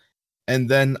title, and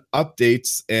then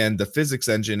updates and the physics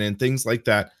engine and things like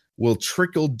that will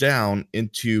trickle down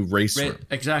into Race Room.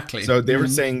 Exactly. So they were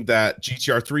saying that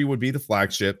GTR 3 would be the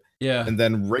flagship, and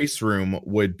then Race Room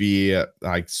would be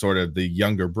like sort of the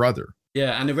younger brother.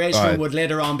 Yeah, and the Race Room would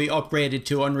later on be upgraded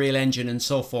to Unreal Engine and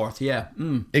so forth. Yeah.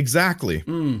 Exactly.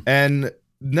 And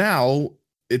now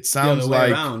it sounds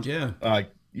like around,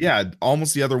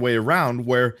 almost the other way around,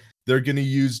 where they're going to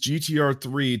use GTR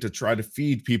 3 to try to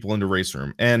feed people into Race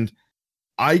Room. And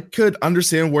I could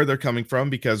understand where they're coming from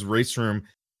because Race Room,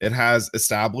 it has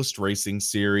established racing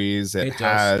series. It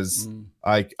has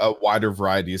like a wider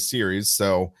variety of series.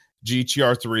 So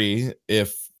GTR 3,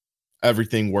 if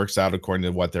everything works out according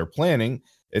to what they're planning,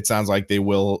 it sounds like they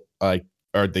will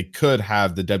or they could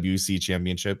have the WEC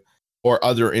Championship or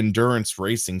other endurance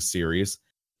racing series.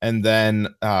 And then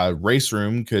Race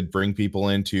Room could bring people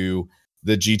into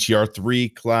the GTR 3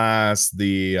 class,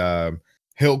 the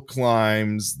hill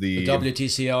climbs, the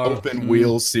WTCR open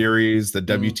wheel series, the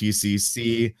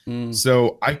WTCC.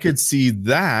 So I could see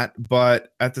that,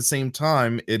 but at the same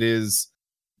time,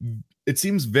 it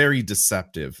seems very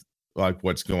deceptive, like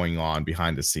what's going on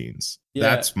behind the scenes.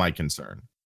 That's my concern.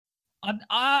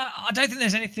 I don't think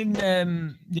there's anything.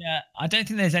 I don't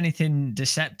think there's anything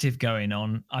deceptive going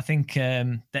on. I think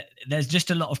that there's just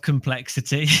a lot of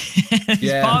complexity.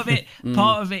 Part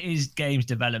of it is games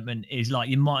development. Is like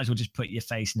you might as well just put your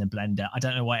face in a blender. I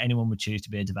don't know why anyone would choose to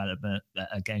be a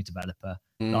game developer.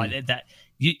 Like that.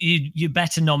 You're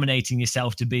better nominating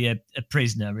yourself to be a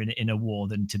prisoner in a war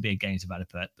than to be a games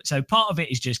developer. So part of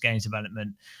it is just games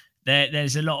development.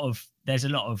 There's a lot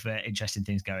of interesting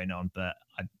things going on, but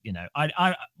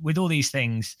I with all these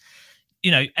things,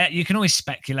 you can always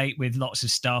speculate with lots of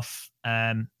stuff.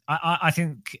 I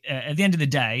think at the end of the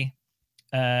day,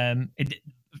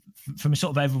 from a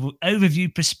sort of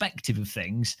overview perspective of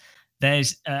things,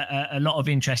 there's a lot of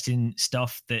interesting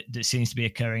stuff that seems to be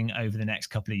occurring over the next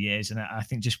couple of years, and I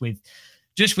think just with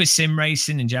sim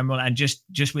racing in general and just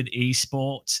with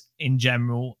esports in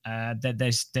general,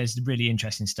 there's really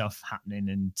interesting stuff happening.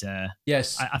 And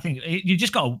yes, I think you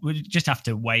just have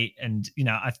to wait, and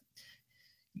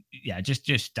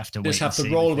just have to wait. Just have to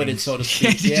roll with it, so to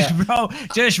speak.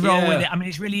 Just roll with it. I mean,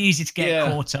 it's really easy to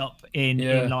get caught up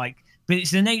in like, but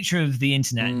it's the nature of the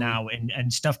internet now,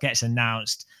 and stuff gets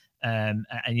announced. And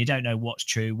you don't know what's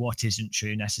true, what isn't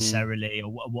true necessarily,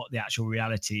 or what the actual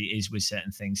reality is with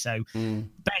certain things. So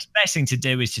best thing to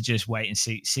do is to just wait and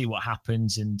see what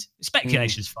happens. And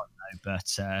speculation is fun though,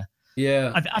 but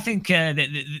I think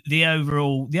the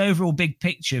overall big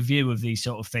picture view of these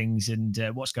sort of things and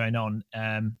what's going on,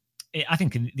 I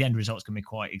think the end result's going to be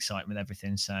quite exciting with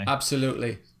everything. So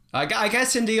absolutely. I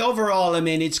guess in the overall, I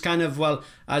mean, it's kind of, well,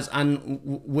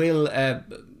 Will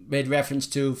made reference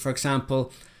to, for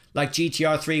example, like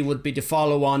GTR 3 would be the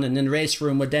follow-on, and then Race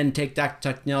Room would then take that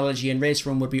technology, and Race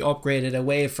Room would be upgraded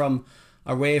away from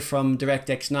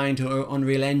DirectX 9 to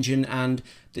Unreal Engine, and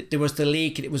there was the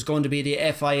leak. It was going to be the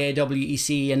FIA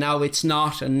WEC, and now it's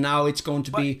not, and now it's going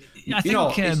to be. I think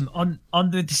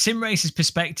on the sim racers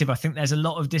perspective, I think there's a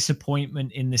lot of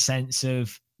disappointment in the sense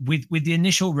of with the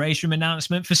initial Race Room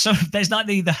announcement. For some, there's like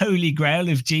the holy grail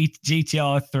of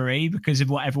GTR 3 because of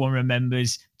what everyone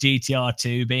remembers GTR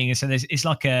 2 being, and so it's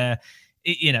like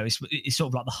it's sort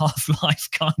of like the Half-Life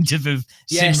kind of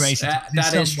sim racing.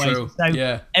 That is true.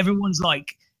 So everyone's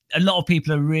like, a lot of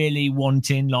people are really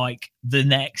wanting like the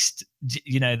next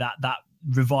that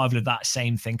revival of that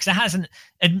same thing, because there hasn't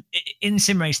in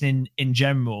sim racing in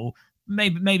general,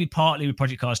 maybe partly with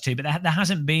Project Cars 2, but there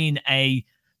hasn't been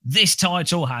this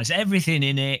title has everything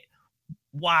in it.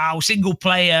 Wow, single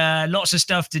player, lots of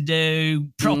stuff to do,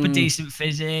 proper decent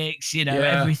physics,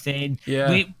 everything.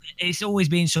 Yeah. It's always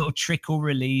been sort of trickle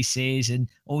releases, and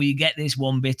you get this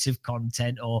one bit of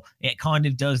content, or it kind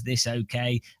of does this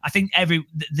okay. I think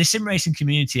the sim racing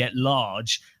community at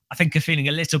large, I think, are feeling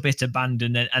a little bit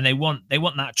abandoned, and they want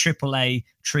that AAA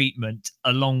treatment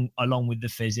along with the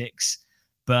physics.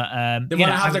 But they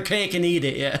want to have their cake and eat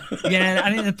it. Yeah.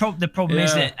 I think the problem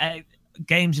is that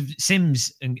games of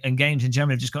sims and games in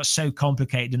general have just got so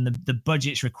complicated, and the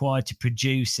budgets required to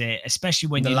produce it, especially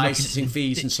when you're licensing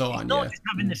fees and so on. Not just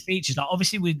having the features, like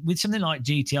obviously with something like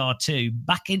GTR 2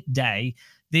 back in the day,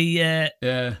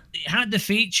 it had the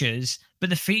features, but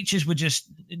the features were just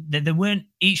they weren't.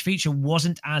 Each feature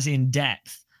wasn't as in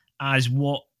depth as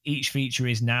what each feature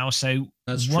is now. So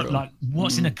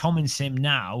what's in a common sim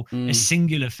now, a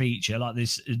singular feature like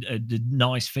this, the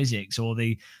nice physics or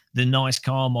the nice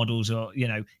car models, or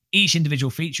each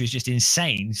individual feature is just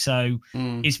insane. So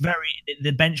it's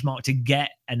the benchmark to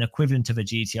get an equivalent of a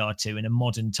GTR 2 in a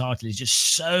modern title is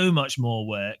just so much more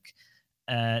work.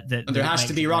 And there has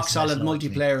to be rock solid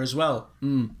multiplayer as well.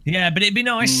 Yeah, but it'd be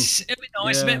nice. It'd be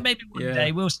nice. Maybe one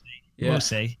day we'll see. Yeah. We'll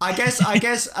see. I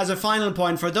guess as a final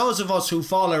point, for those of us who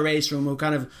follow Race Room, who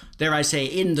kind of, dare I say,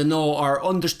 in the know or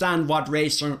understand what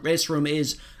Race Room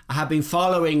is, have been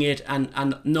following it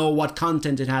and know what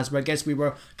content it has. But I guess we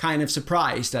were kind of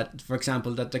surprised that, for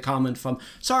example, that the comment from,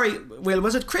 sorry, Will,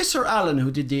 was it Chris or Alan who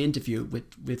did the interview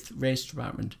with Race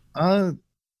Department?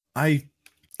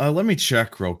 Let me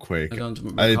check real quick.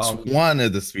 It's one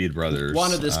of the Speed Brothers.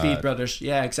 One of the Speed Brothers,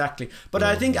 yeah, exactly. But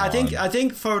I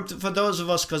think for those of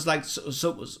us, because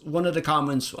so one of the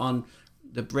comments on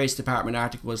the Race Department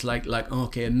article was like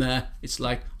okay, meh. It's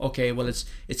like, okay, well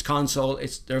it's console.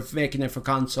 They're making it for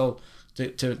console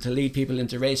to lead people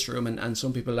into Race Room, and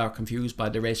some people are confused by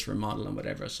the Race Room model and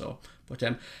whatever. So. But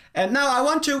and now I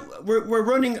want to. We're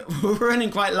running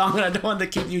quite long, and I don't want to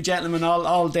keep you gentlemen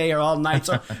all day or all night.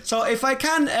 So if I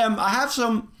can, I have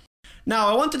some. Now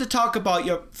I wanted to talk about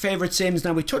your favorite sims.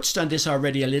 Now we touched on this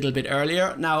already a little bit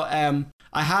earlier. Now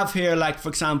I have here, like, for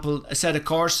example, Assetto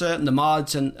Corsa and the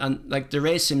mods and like the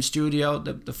Race Sim Studio,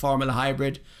 the Formula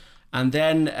Hybrid, and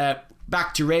then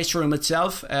back to Race Room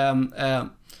itself.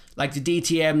 Like the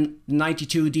DTM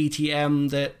 92 DTM,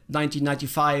 the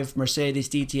 1995 Mercedes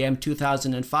DTM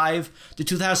 2005. The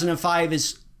 2005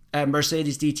 is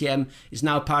Mercedes DTM is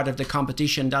now part of the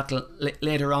competition that'll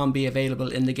later on be available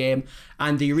in the game,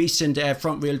 and the recent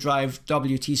front-wheel drive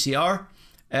WTCR.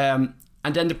 And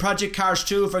then the Project Cars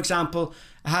 2, for example,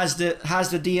 has the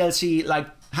DLC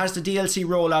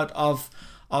rollout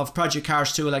of Project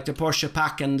Cars 2, like the Porsche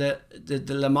pack and the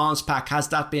Le Mans pack. Has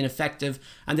that been effective?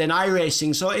 And then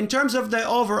iRacing. So in terms of the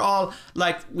overall,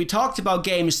 like we talked about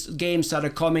games that are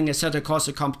coming, Assetto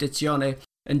Corsa Competizione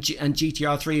and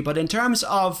GTR 3, but in terms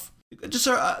of just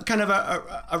a kind of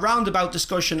a roundabout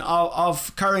discussion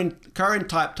of current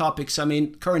type topics. I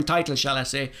mean, current titles, shall I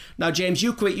say? Now, James,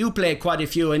 you play quite a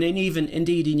few, and even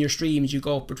indeed in your streams you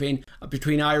go between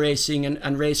iRacing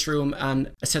and Race Room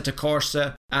and Assetto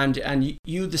Corsa, and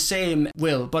you the same,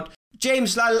 Will. But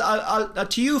James, I'll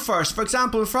to you first. For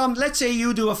example, from, let's say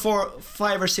you do a 4,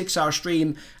 5 or 6 hour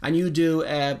stream, and you do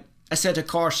Assetto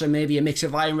Corsa, maybe a mix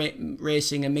of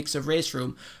iRacing, a mix of Race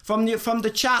Room. From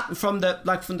the chat, from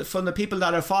the people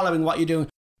that are following what you're doing,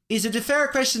 is it a fair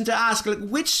question to ask, like,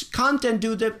 which content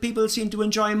do the people seem to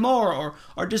enjoy more,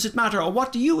 or does it matter, or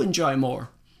what do you enjoy more?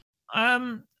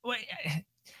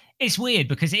 It's weird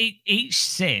because each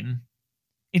sim,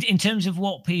 in terms of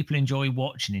what people enjoy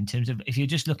watching, in terms of if you're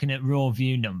just looking at raw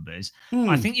view numbers,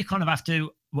 I think you kind of have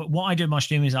to. What I do in my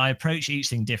stream is I approach each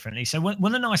thing differently. So one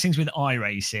of the nice things with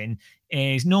iRacing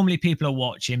is normally people are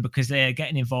watching because they're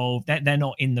getting involved. They're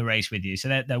not in the race with you. So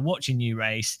they're watching you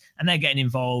race and they're getting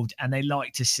involved, and they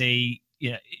like to see,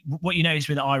 what you notice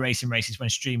with iRacing races when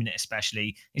streaming it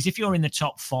especially is if you're in the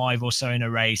top 5 or so in a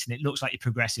race and it looks like you're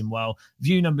progressing well,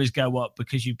 view numbers go up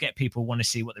because you get people want to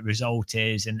see what the result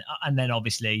is. And then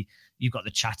obviously you've got the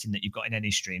chatting that you've got in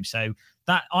any stream. So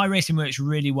that iRacing works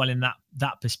really well in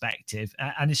that perspective.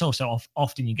 And it's also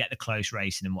often you get the close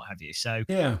racing and what have you. So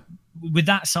yeah, with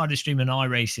that side of stream and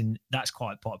iRacing, that's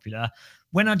quite popular.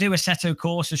 When I do Assetto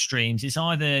Corsa streams, it's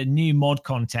either new mod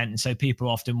content, and so people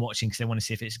are often watching because they want to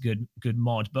see if it's good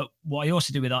mod. But what I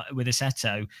also do with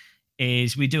Assetto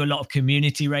is we do a lot of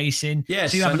community racing.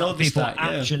 Yes, so you have a lot of people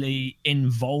actually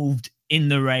involved in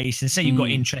the race, and say you've got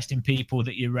interesting people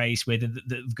that you race with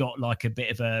that have got like a bit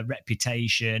of a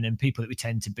reputation, and people that we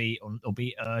tend to beat or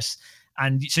beat us,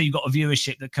 and so you've got a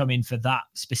viewership that come in for that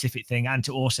specific thing and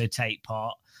to also take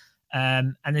part.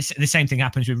 And the same thing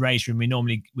happens with Race Room. We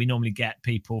normally get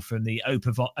people from the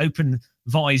Open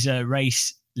Visor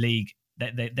Race League.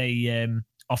 They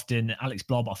often, Alex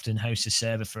Blob often hosts a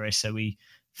server for us, so we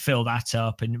fill that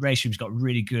up. And Race Room's got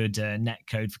really good net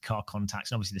code for car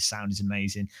contacts, and obviously the sound is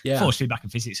amazing. Force feedback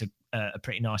and physics are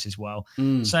pretty nice as well.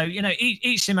 So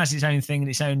each sim has its own thing and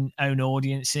its own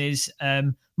audiences.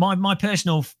 My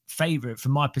personal favorite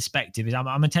from my perspective is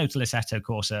I'm a total Assetto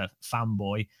Corsa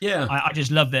fanboy. I just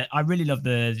love that. I really love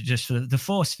the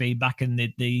force feedback and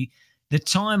the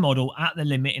time model at the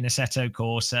limit in Assetto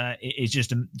Corsa is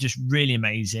just really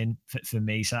amazing for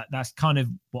me. So that's kind of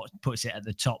what puts it at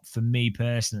the top for me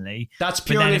personally. That's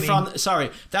purely from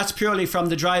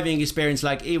the driving experience,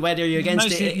 like whether you're against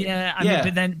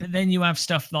it. But then you have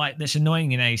stuff like that's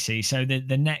annoying in AC. So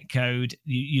the net code,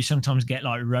 you sometimes get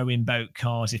like rowing boat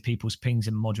cars if people's pings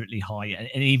are moderately high,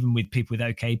 and even with people with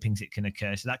okay pings, it can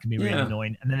occur. So that can be really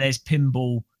annoying. And then there's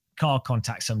pinball car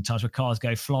contact sometimes where cars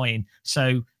go flying.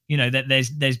 So that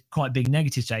there's quite big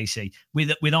negatives to AC. With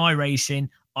iRacing,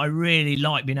 I really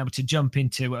like being able to jump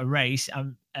into a race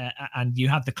and you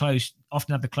have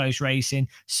often have the close racing.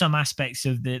 Some aspects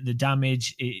of the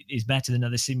damage is better than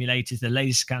other simulators. The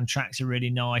laser scan tracks are really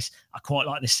nice. I quite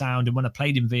like the sound. And when I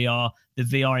played in VR, the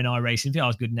VR in iRacing, VR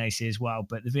is good in AC as well,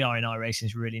 but the VR in iRacing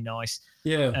is really nice.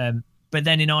 But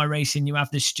then in iRacing, you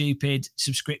have the stupid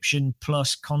subscription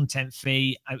plus content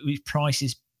fee, which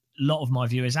prices a lot of my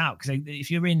viewers out, because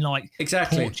if you're in like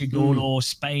Portugal or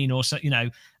Spain or so,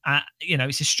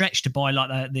 it's a stretch to buy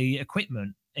like the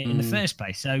equipment in the first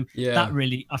place. So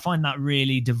I find that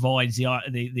really divides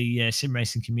the sim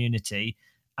racing community.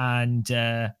 And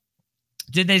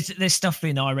there's stuff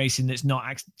in iRacing that's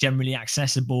not generally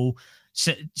accessible.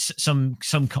 So, some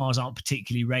cars aren't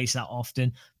particularly raced that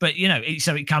often, but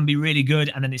so it can be really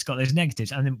good, and then it's got those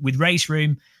negatives. And then with Race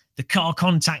Room, the car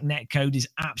contact net code is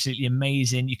absolutely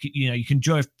amazing. You can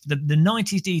drive the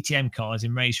 90s DTM cars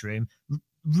in Race Room.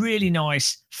 Really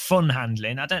nice, fun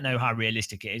handling. I don't know how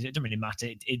realistic it is. It doesn't really matter.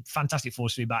 It fantastic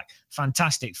force feedback,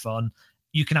 fantastic fun.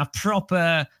 You can have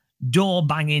proper door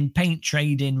banging, paint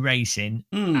trading racing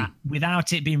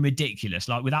without it being ridiculous.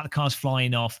 Like without the cars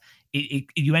flying off,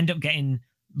 you end up getting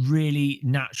really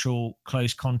natural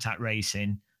close contact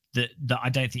racing that I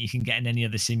don't think you can get in any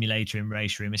other simulator in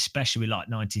Race Room, especially with like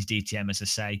 90s DTM, as I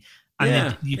say. And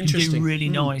then you can do really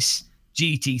nice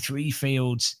GT3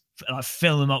 fields, like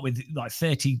fill them up with like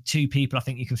 32 people I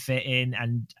think you can fit in,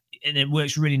 and it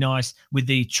works really nice with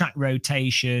the track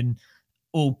rotation,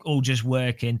 all just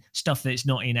working, stuff that's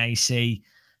not in AC.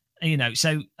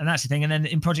 So, and that's the thing. And then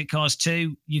in Project Cars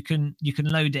 2, you can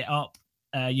load it up.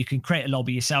 You can create a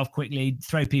lobby yourself quickly,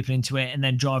 throw people into it, and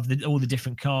then drive all the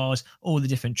different cars, all the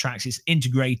different tracks. It's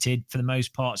integrated for the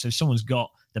most part. So if someone's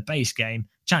got the base game,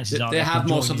 chances are they have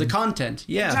most of the content.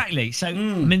 Yeah, exactly. So I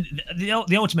mean,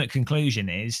 the ultimate conclusion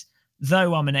is,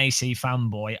 though I'm an AC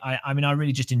fanboy, I mean, I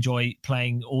really just enjoy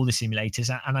playing all the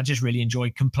simulators, and I just really enjoy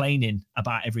complaining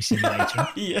about every simulator.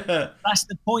 That's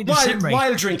the point of sim racing.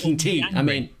 While drinking tea. I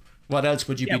mean, what else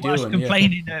would you be doing?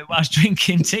 Complaining whilst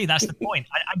drinking tea. That's the point.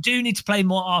 I do need to play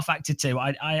more R Factor 2.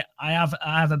 I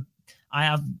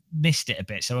have missst it a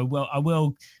bit, so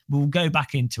we'll go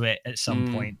back into it at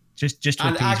some point. Just to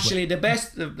and actually, the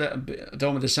best. I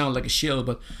don't want to sound like a shill,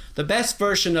 but the best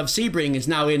version of Sebring is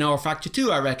now in R Factor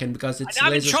 2, I reckon, because it's. I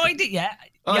haven't tried it yet.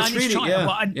 It's really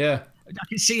I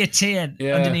can see a tear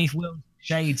underneath Will's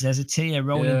shades. There's a tear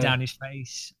rolling down his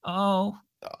face. Oh.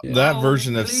 That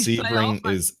version of Sebring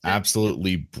is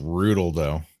absolutely brutal,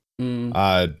 though.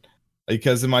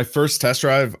 Because in my first test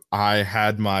drive, I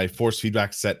had my force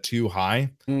feedback set too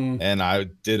high, and I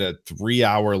did a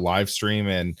 3-hour live stream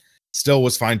and still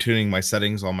was fine-tuning my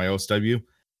settings on my OSW.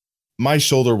 My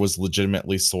shoulder was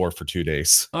legitimately sore for 2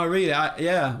 days. Oh, really?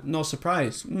 No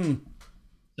surprise.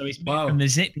 So it's from the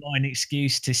zip line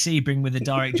excuse to Sebring with a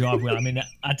direct drive wheel. I mean,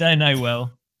 I don't know,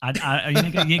 Will.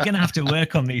 You're going to have to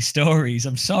work on these stories.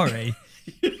 I'm sorry.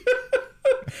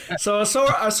 So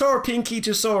a sore pinky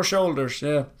to sore shoulders.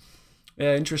 Yeah,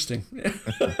 interesting.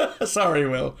 Sorry,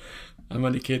 Will. I'm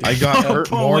only kidding. I got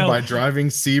hurt more by driving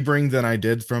Sebring than I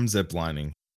did from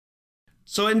ziplining.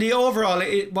 So in the overall,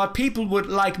 what people would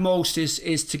like most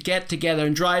is to get together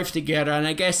and drive together. And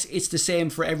I guess it's the same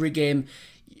for every game.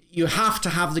 You have to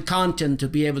have the content to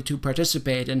be able to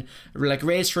participate. And like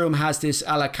Race Room has this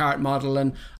a la carte model,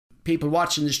 and people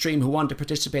watching the stream who want to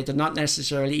participate, they're not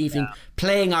necessarily even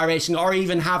playing iRacing or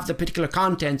even have the particular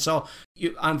content. So,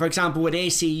 for example, with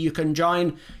AC, you can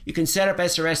set up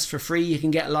SRS for free, you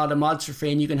can get a lot of mods for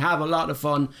free, and you can have a lot of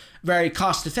fun very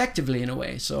cost effectively in a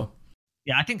way. So,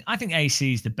 yeah, I think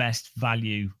AC is the best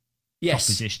value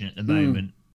proposition at the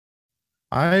moment.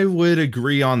 I would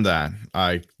agree on that.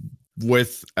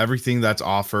 With everything that's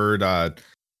offered,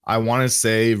 I want to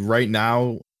say right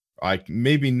now, like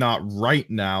maybe not right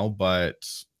now, but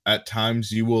at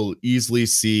times you will easily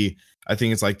see, I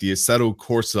think it's like the Assetto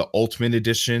Corsa Ultimate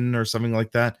Edition or something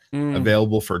like that,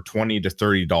 available for $20 to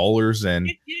 $30,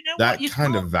 and that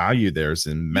kind of value there is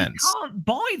immense. You can't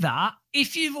buy that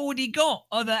if you've already got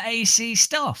other AC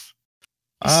stuff.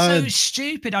 It's so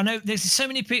stupid. I know there's so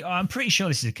many people. I'm pretty sure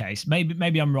this is the case.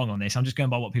 Maybe I'm wrong on this. I'm just going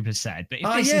by what people have said. But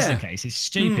if this is the case, it's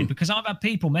stupid because I've had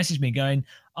people message me going,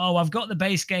 "Oh, I've got the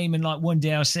base game and like one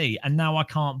DLC, and now I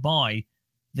can't buy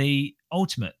the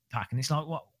Ultimate Pack." And it's like,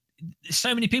 what?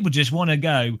 So many people just want to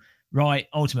go right.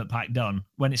 Ultimate Pack done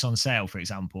when it's on sale, for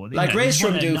example. Like Race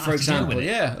Room do, for example.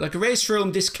 Yeah, like a Race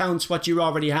Room discounts what you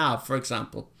already have, for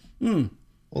example.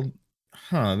 Well.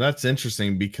 That's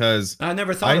interesting because I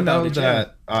never thought about it.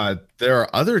 That there are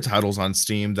other titles on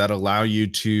Steam that allow you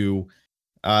to,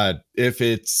 if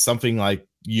it's something like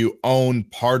you own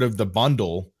part of the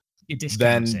bundle,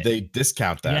 then they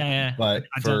discount that. Yeah. But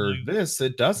for this,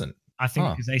 it doesn't. I think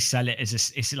because they sell it as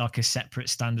it's like a separate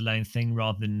standalone thing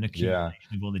rather than an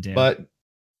accumulation of all the deals.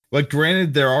 But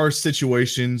granted, there are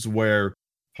situations where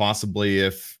possibly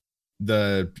if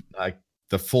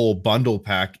the full bundle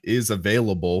pack is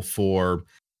available for,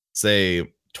 say,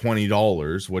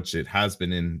 $20, which it has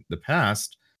been in the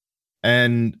past,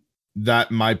 and that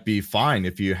might be fine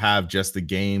if you have just the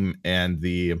game and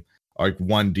the like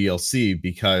one DLC,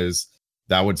 because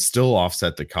that would still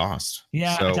offset the cost.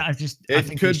 Yeah, so I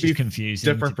think could be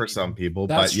confusing, different for some people,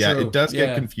 but yeah, true. It does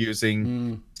get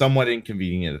confusing, somewhat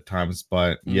inconvenient at times.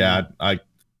 But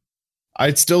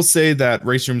I'd still say that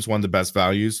Race Room's one of the best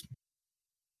values.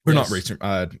 Or not Race Room,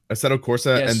 Assetto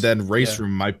Corsa, and then Race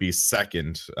Room might be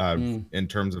second in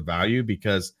terms of value,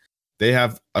 because they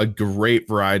have a great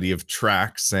variety of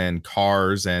tracks and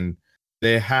cars, and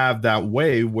they have that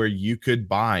way where you could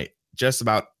buy just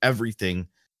about everything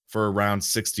for around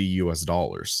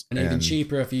 $60 and even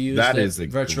cheaper if you use the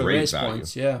virtual race value.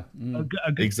 Points. Yeah,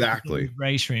 exactly.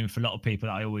 Race Room for a lot of people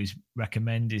that I always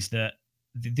recommend is that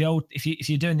the old if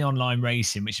you're doing the online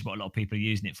racing, which is what a lot of people are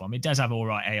using it for. I mean, it does have all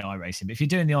right AI racing, but if you're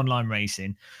doing the online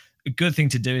racing, a good thing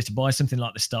to do is to buy something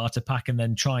like the starter pack and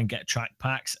then try and get track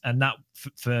packs. And that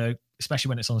for especially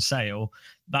when it's on sale,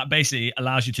 that basically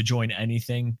allows you to join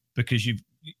anything, because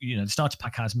the starter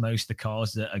pack has most of the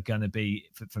cars that are going to be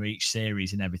for each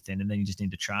series and everything, and then you just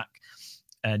need the track,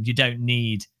 and you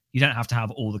don't have to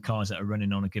have all the cars that are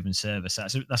running on a given server. So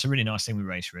that's a really nice thing with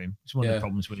Race Room. It's one of the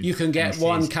problems with it. You can get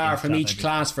one car from each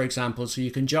class, for example, so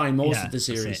you can join most of the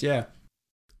series. Yeah.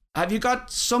 Have you got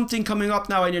something coming up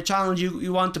now in your channel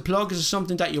you want to plug? Is it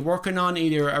something that you're working on,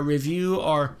 either a review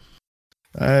or?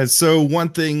 So one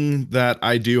thing that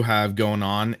I do have going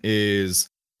on is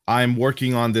I'm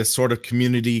working on this sort of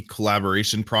community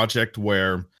collaboration project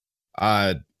where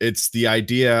it's the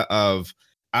idea of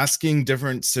asking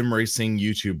different sim racing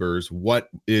YouTubers what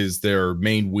is their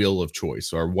main wheel of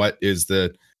choice, or what is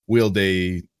the wheel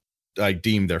they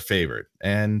deem their favorite.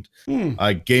 And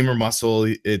Gamer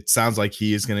Muscle, it sounds like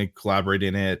he is going to collaborate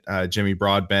in it. Jimmy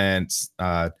Broadbent,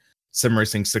 Sim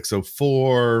Racing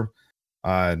 604,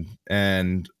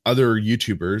 and other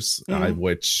YouTubers,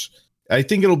 which I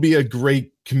think it'll be a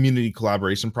great community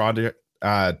collaboration project.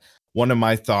 One of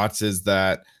my thoughts is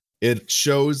that it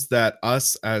shows that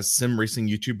us as sim racing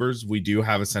YouTubers, we do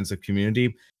have a sense of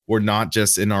community. We're not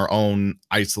just in our own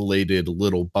isolated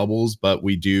little bubbles, but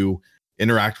we do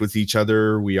interact with each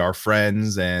other. We are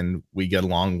friends and we get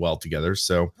along well together.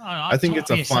 So I think it's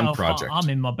a fun project. I'm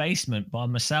in my basement by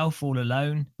myself, all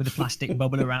alone, with a plastic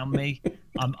bubble around me.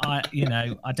 I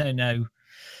don't know.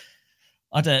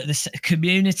 This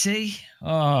community.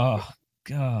 Oh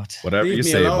God. Whatever you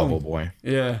say, alone. Bubble Boy.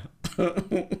 Yeah.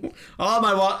 all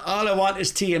I want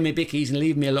is tea and my bickies, and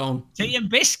leave me alone. Tea and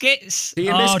biscuits.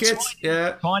 Twinings,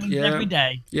 Twinings every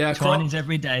day. Yeah. Twinings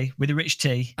every day with a rich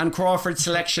tea. And Crawford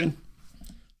selection.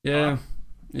 Yeah.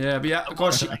 Yeah, but of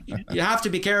course, you have to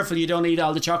be careful you don't eat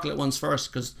all the chocolate ones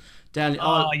first, because then...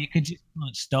 you could just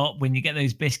stop when you get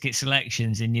those biscuit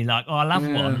selections and you're like, I'll have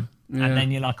one. Yeah. And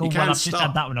then you're like, I've just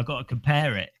had that one, I've got to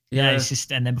compare it. Yeah, it's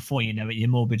just, and then before you know it, you're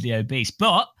morbidly obese.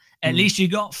 But at least you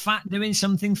got fat doing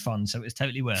something fun, so it was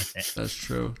totally worth it. That's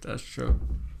true.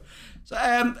 So,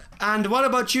 and what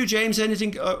about you, James?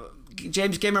 Anything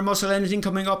James Gamer Muscle, anything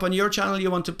coming up on your channel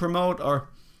you want to promote, or?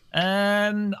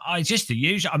 I just the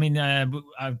usual. I mean, I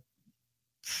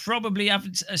probably have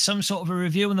some sort of a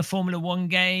review on the Formula One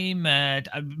game. I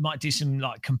might do some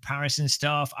like comparison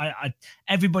stuff.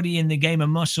 Everybody in the Gamer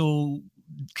Muscle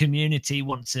community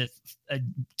wants a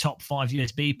top 5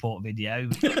 USB port video.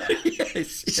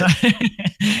 Yes.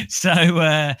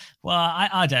 Well,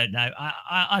 I don't know.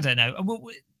 I don't know.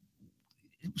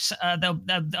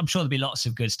 I'm sure there'll be lots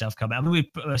of good stuff coming. I mean, we've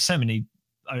so many.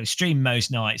 I stream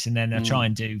most nights, and then I try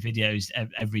and do videos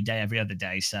every day, every other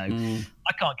day. So I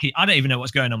don't even know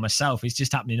what's going on myself. It's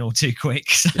just happening all too quick.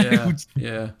 So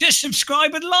yeah. Just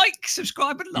subscribe and like.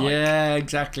 Yeah,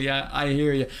 exactly. I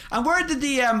hear you. And where did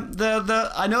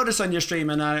the I noticed on your stream,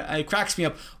 and it cracks me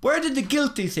up. Where did the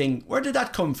guilty thing? Where did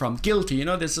that come from? Guilty. You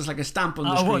know, this is like a stamp on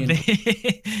the screen.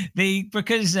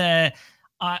 Because I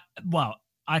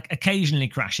occasionally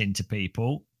crash into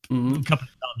people. A couple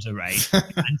of times a race,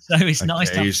 and so it's nice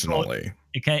to occasionally.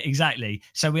 Okay, exactly.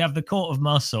 So we have the court of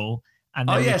muscle, and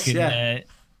then we can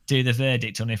do the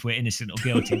verdict on if we're innocent or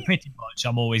guilty. Pretty much,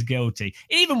 I'm always guilty.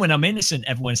 Even when I'm innocent,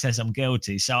 everyone says I'm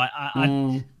guilty. So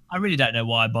I really don't know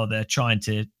why I bother trying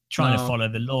to follow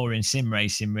the law in sim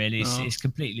racing. Really, it's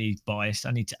completely biased.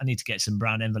 I need to get some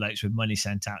brown envelopes with money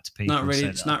sent out to people. Not really.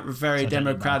 It's not very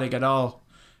democratic at all.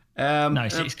 No,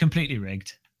 it's completely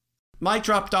rigged. Mike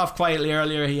dropped off quietly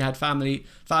earlier. He had family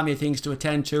things to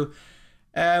attend to.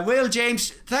 Will, James,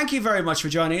 thank you very much for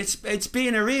joining. It's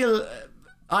been a real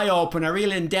eye-opener, a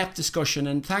real in-depth discussion,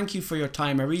 and thank you for your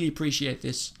time. I really appreciate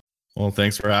this. Well,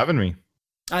 thanks for having me.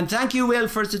 And thank you, Will,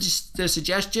 for the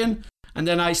suggestion. And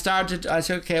then I said,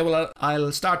 okay, well,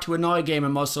 I'll start to annoy Gamer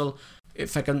Muscle.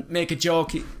 If I can make a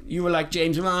joke, you were like,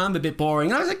 James, well, I'm a bit boring.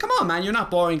 And I was like, come on, man, you're not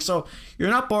boring. So you're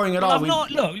not boring at all.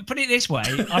 Look, put it this way.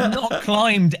 I've not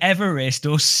climbed Everest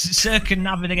or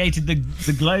circumnavigated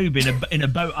the globe in a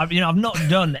boat. I've not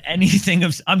done anything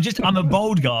of. I'm a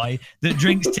bold guy that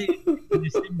drinks tea in a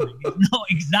sim ring. It's not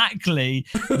exactly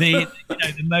the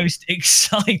most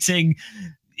exciting.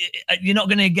 You're not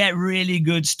going to get really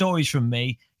good stories from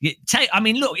me. I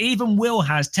mean, look, even Will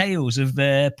has tales of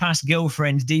past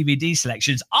girlfriends' DVD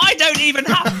selections. I don't even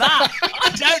have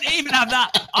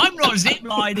that. I'm not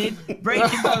ziplining,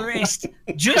 breaking my wrist,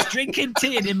 just drinking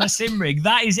tea in my sim rig.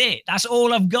 That is it. That's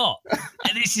all I've got.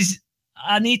 And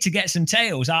I need to get some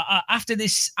tales. After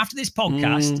this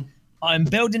podcast, I'm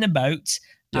building a boat.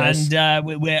 Yes. And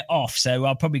we're off, so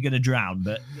I'm probably going to drown,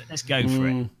 but let's go for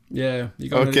it. Yeah.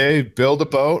 Okay, build a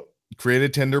boat, create a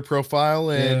Tinder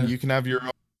profile, and you can have your own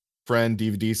friend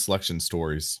DVD selection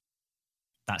stories.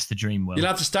 That's the dream, Will. You'll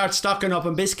have to start stocking up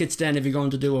on biscuits then if you're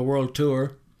going to do a world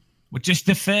tour. We're just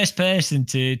the first person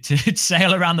to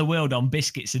sail around the world on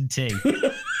biscuits and tea.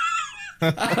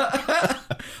 I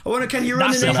wonder, can you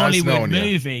run in a Hollywood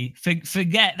movie?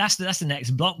 Forget, that's the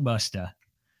next blockbuster.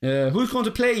 Yeah, who's going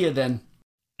to play you then?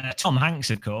 Tom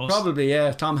Hanks, of course. Probably,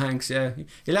 yeah. Tom Hanks, yeah.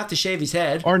 He'll have to shave his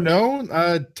head. Or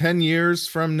no, 10 years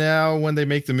from now when they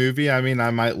make the movie, I mean, I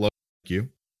might look like you.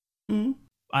 Mm-hmm.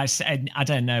 I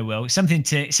don't know, Will. Something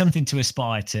to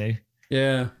aspire to.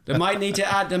 Yeah. They might need to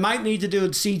do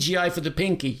CGI for the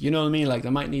pinky. You know what I mean? Like, they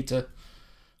might need to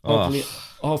hopefully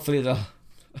they'll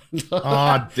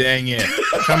oh, dang it.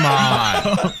 Come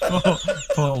on.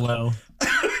 Poor Will.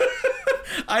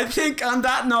 I think on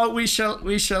that note we shall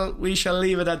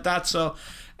leave it at that. So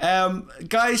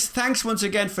guys, thanks once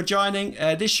again for joining.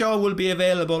 This show will be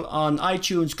available on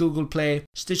iTunes, Google Play,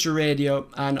 Stitcher Radio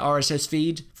and RSS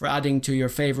feed for adding to your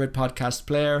favorite podcast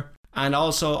player, and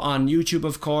also on YouTube,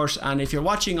 of course. And if you're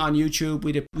watching on YouTube,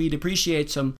 we'd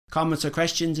appreciate some comments or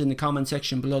questions in the comment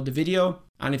section below the video.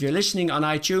 And if you're listening on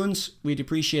iTunes, we'd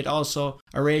appreciate also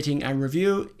a rating and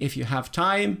review if you have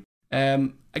time.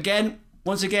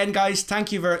 Once again, guys,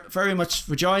 thank you very much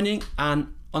for joining.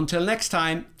 And until next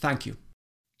time, thank you.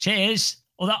 Cheers.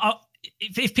 Although,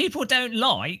 if people don't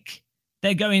like,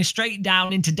 they're going straight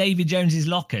down into Davy Jones's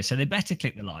locker, so they better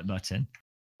click the like button.